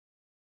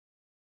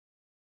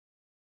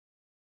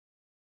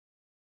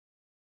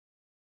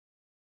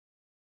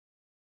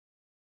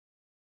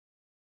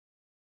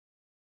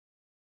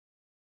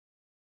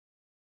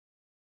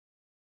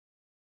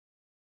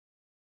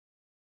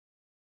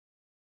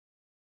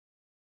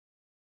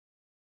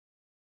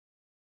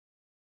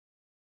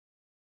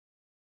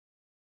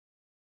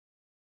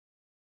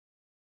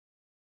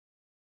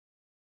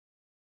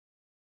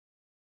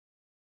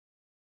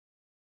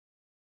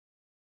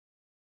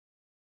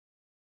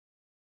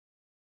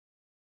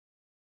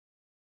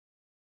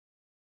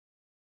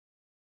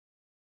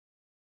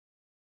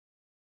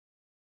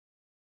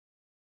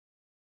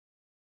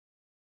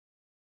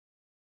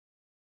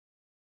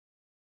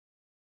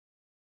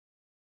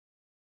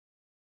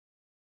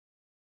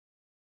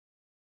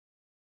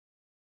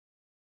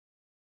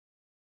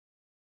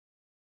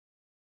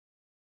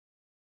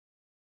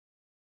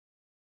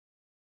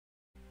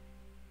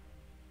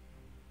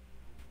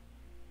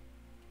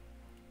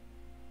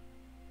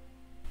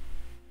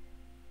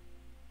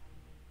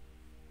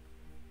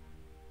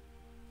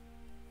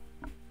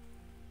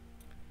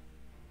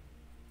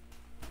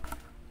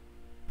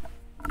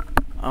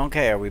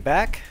 Okay, are we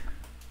back?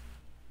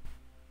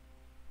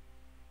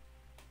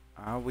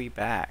 Are we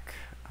back?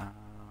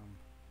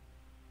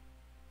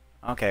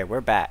 Okay,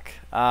 we're back.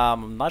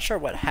 I'm not sure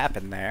what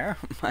happened there.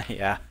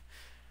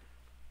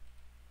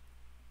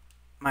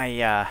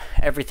 my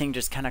everything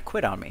just kind of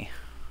quit on me.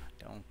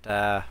 Don't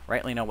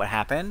rightly know what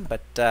happened,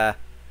 but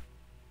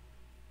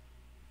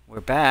we're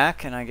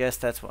back, and I guess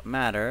that's what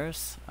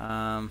matters.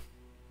 I'm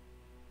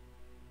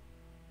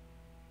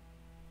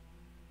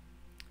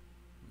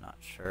not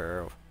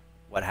sure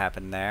what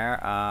happened there.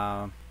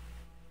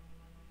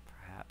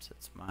 Perhaps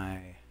it's my...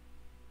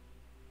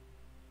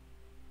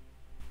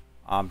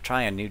 I'm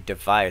trying a new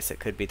device. It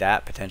could be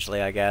that,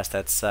 potentially, I guess.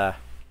 That's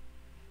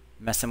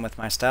messing with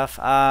my stuff.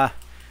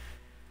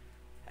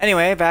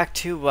 Anyway, back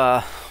to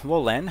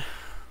Wolin.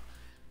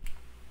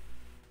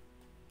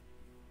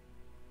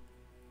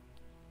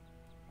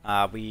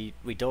 We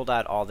doled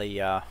out all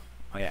the oh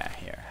yeah,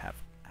 here, have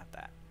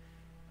that.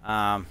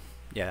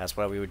 Yeah, that's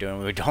what we were doing.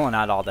 We were doling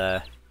out all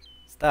the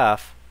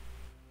stuff.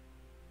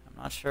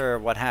 I'm not sure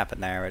what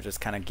happened there. It just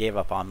kind of gave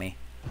up on me.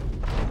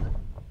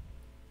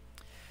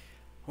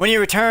 When you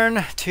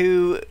return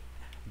to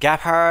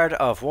Gaphard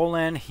of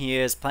Wolin, he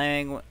is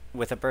playing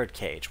with a bird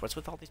cage. What's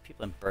with all these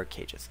people in bird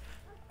cages?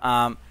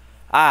 The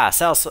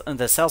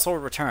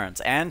sellsword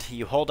returns, and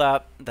you hold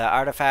up the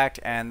artifact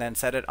and then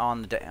set it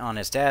on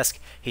his desk.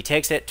 He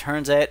takes it,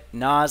 turns it,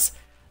 nods,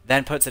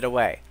 then puts it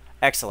away.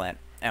 Excellent.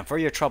 And for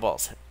your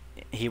troubles,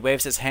 he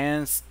waves his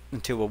hands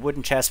into a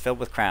wooden chest filled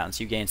with crowns.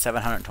 You gain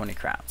 720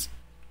 crowns.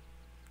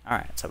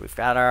 Alright, so we've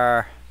got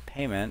our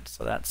payment,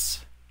 so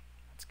that's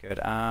good.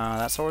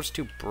 That sword's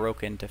too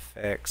broken to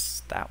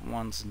fix. That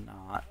one's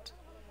not.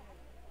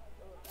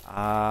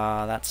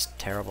 That's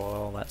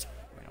terrible. We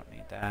don't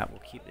need that.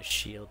 We'll keep the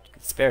shield.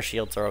 Spare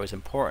shields are always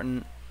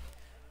important.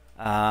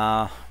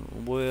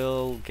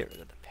 We'll get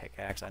rid of the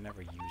pickaxe. I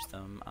never use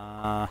them.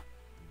 And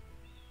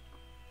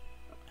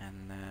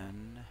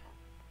then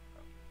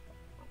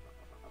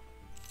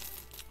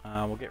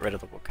we'll get rid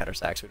of the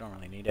woodcutter's axe. We don't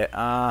really need it.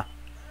 What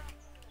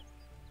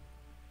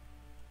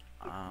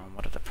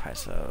are the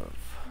price of?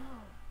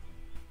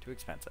 Too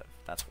expensive.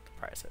 That's what the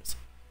price is.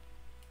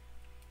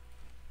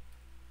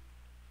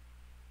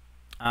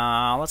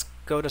 Let's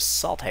go to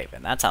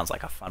Salthaven. That sounds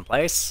like a fun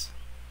place.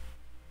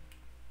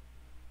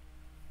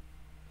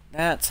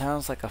 That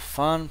sounds like a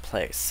fun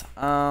place.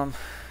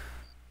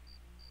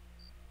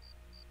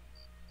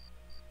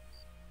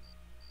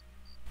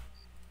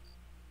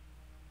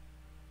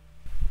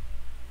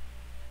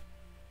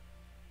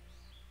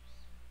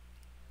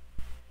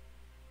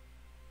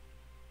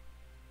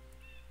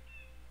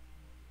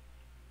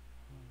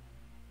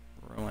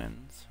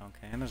 Ruins.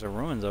 Okay, and there's a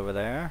ruins over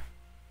there.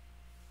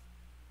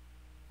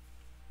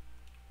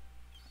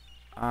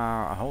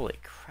 Holy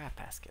crap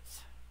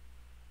baskets.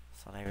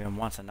 Salthaven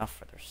wants enough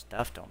for their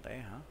stuff, don't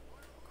they, huh?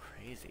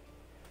 Crazy.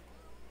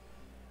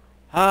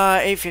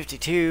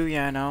 852,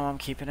 yeah, no, I'm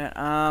keeping it.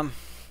 Oh,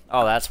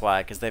 that's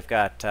why, because they've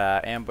got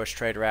ambush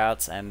trade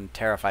routes and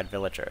terrified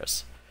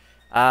villagers.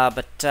 I'm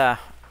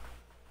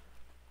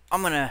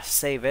gonna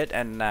save it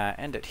and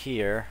end it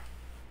here,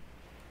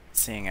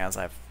 seeing as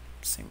I've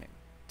seemed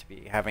to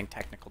be having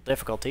technical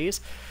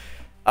difficulties.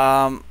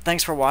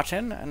 Thanks for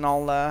watching, and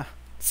I'll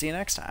see you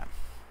next time.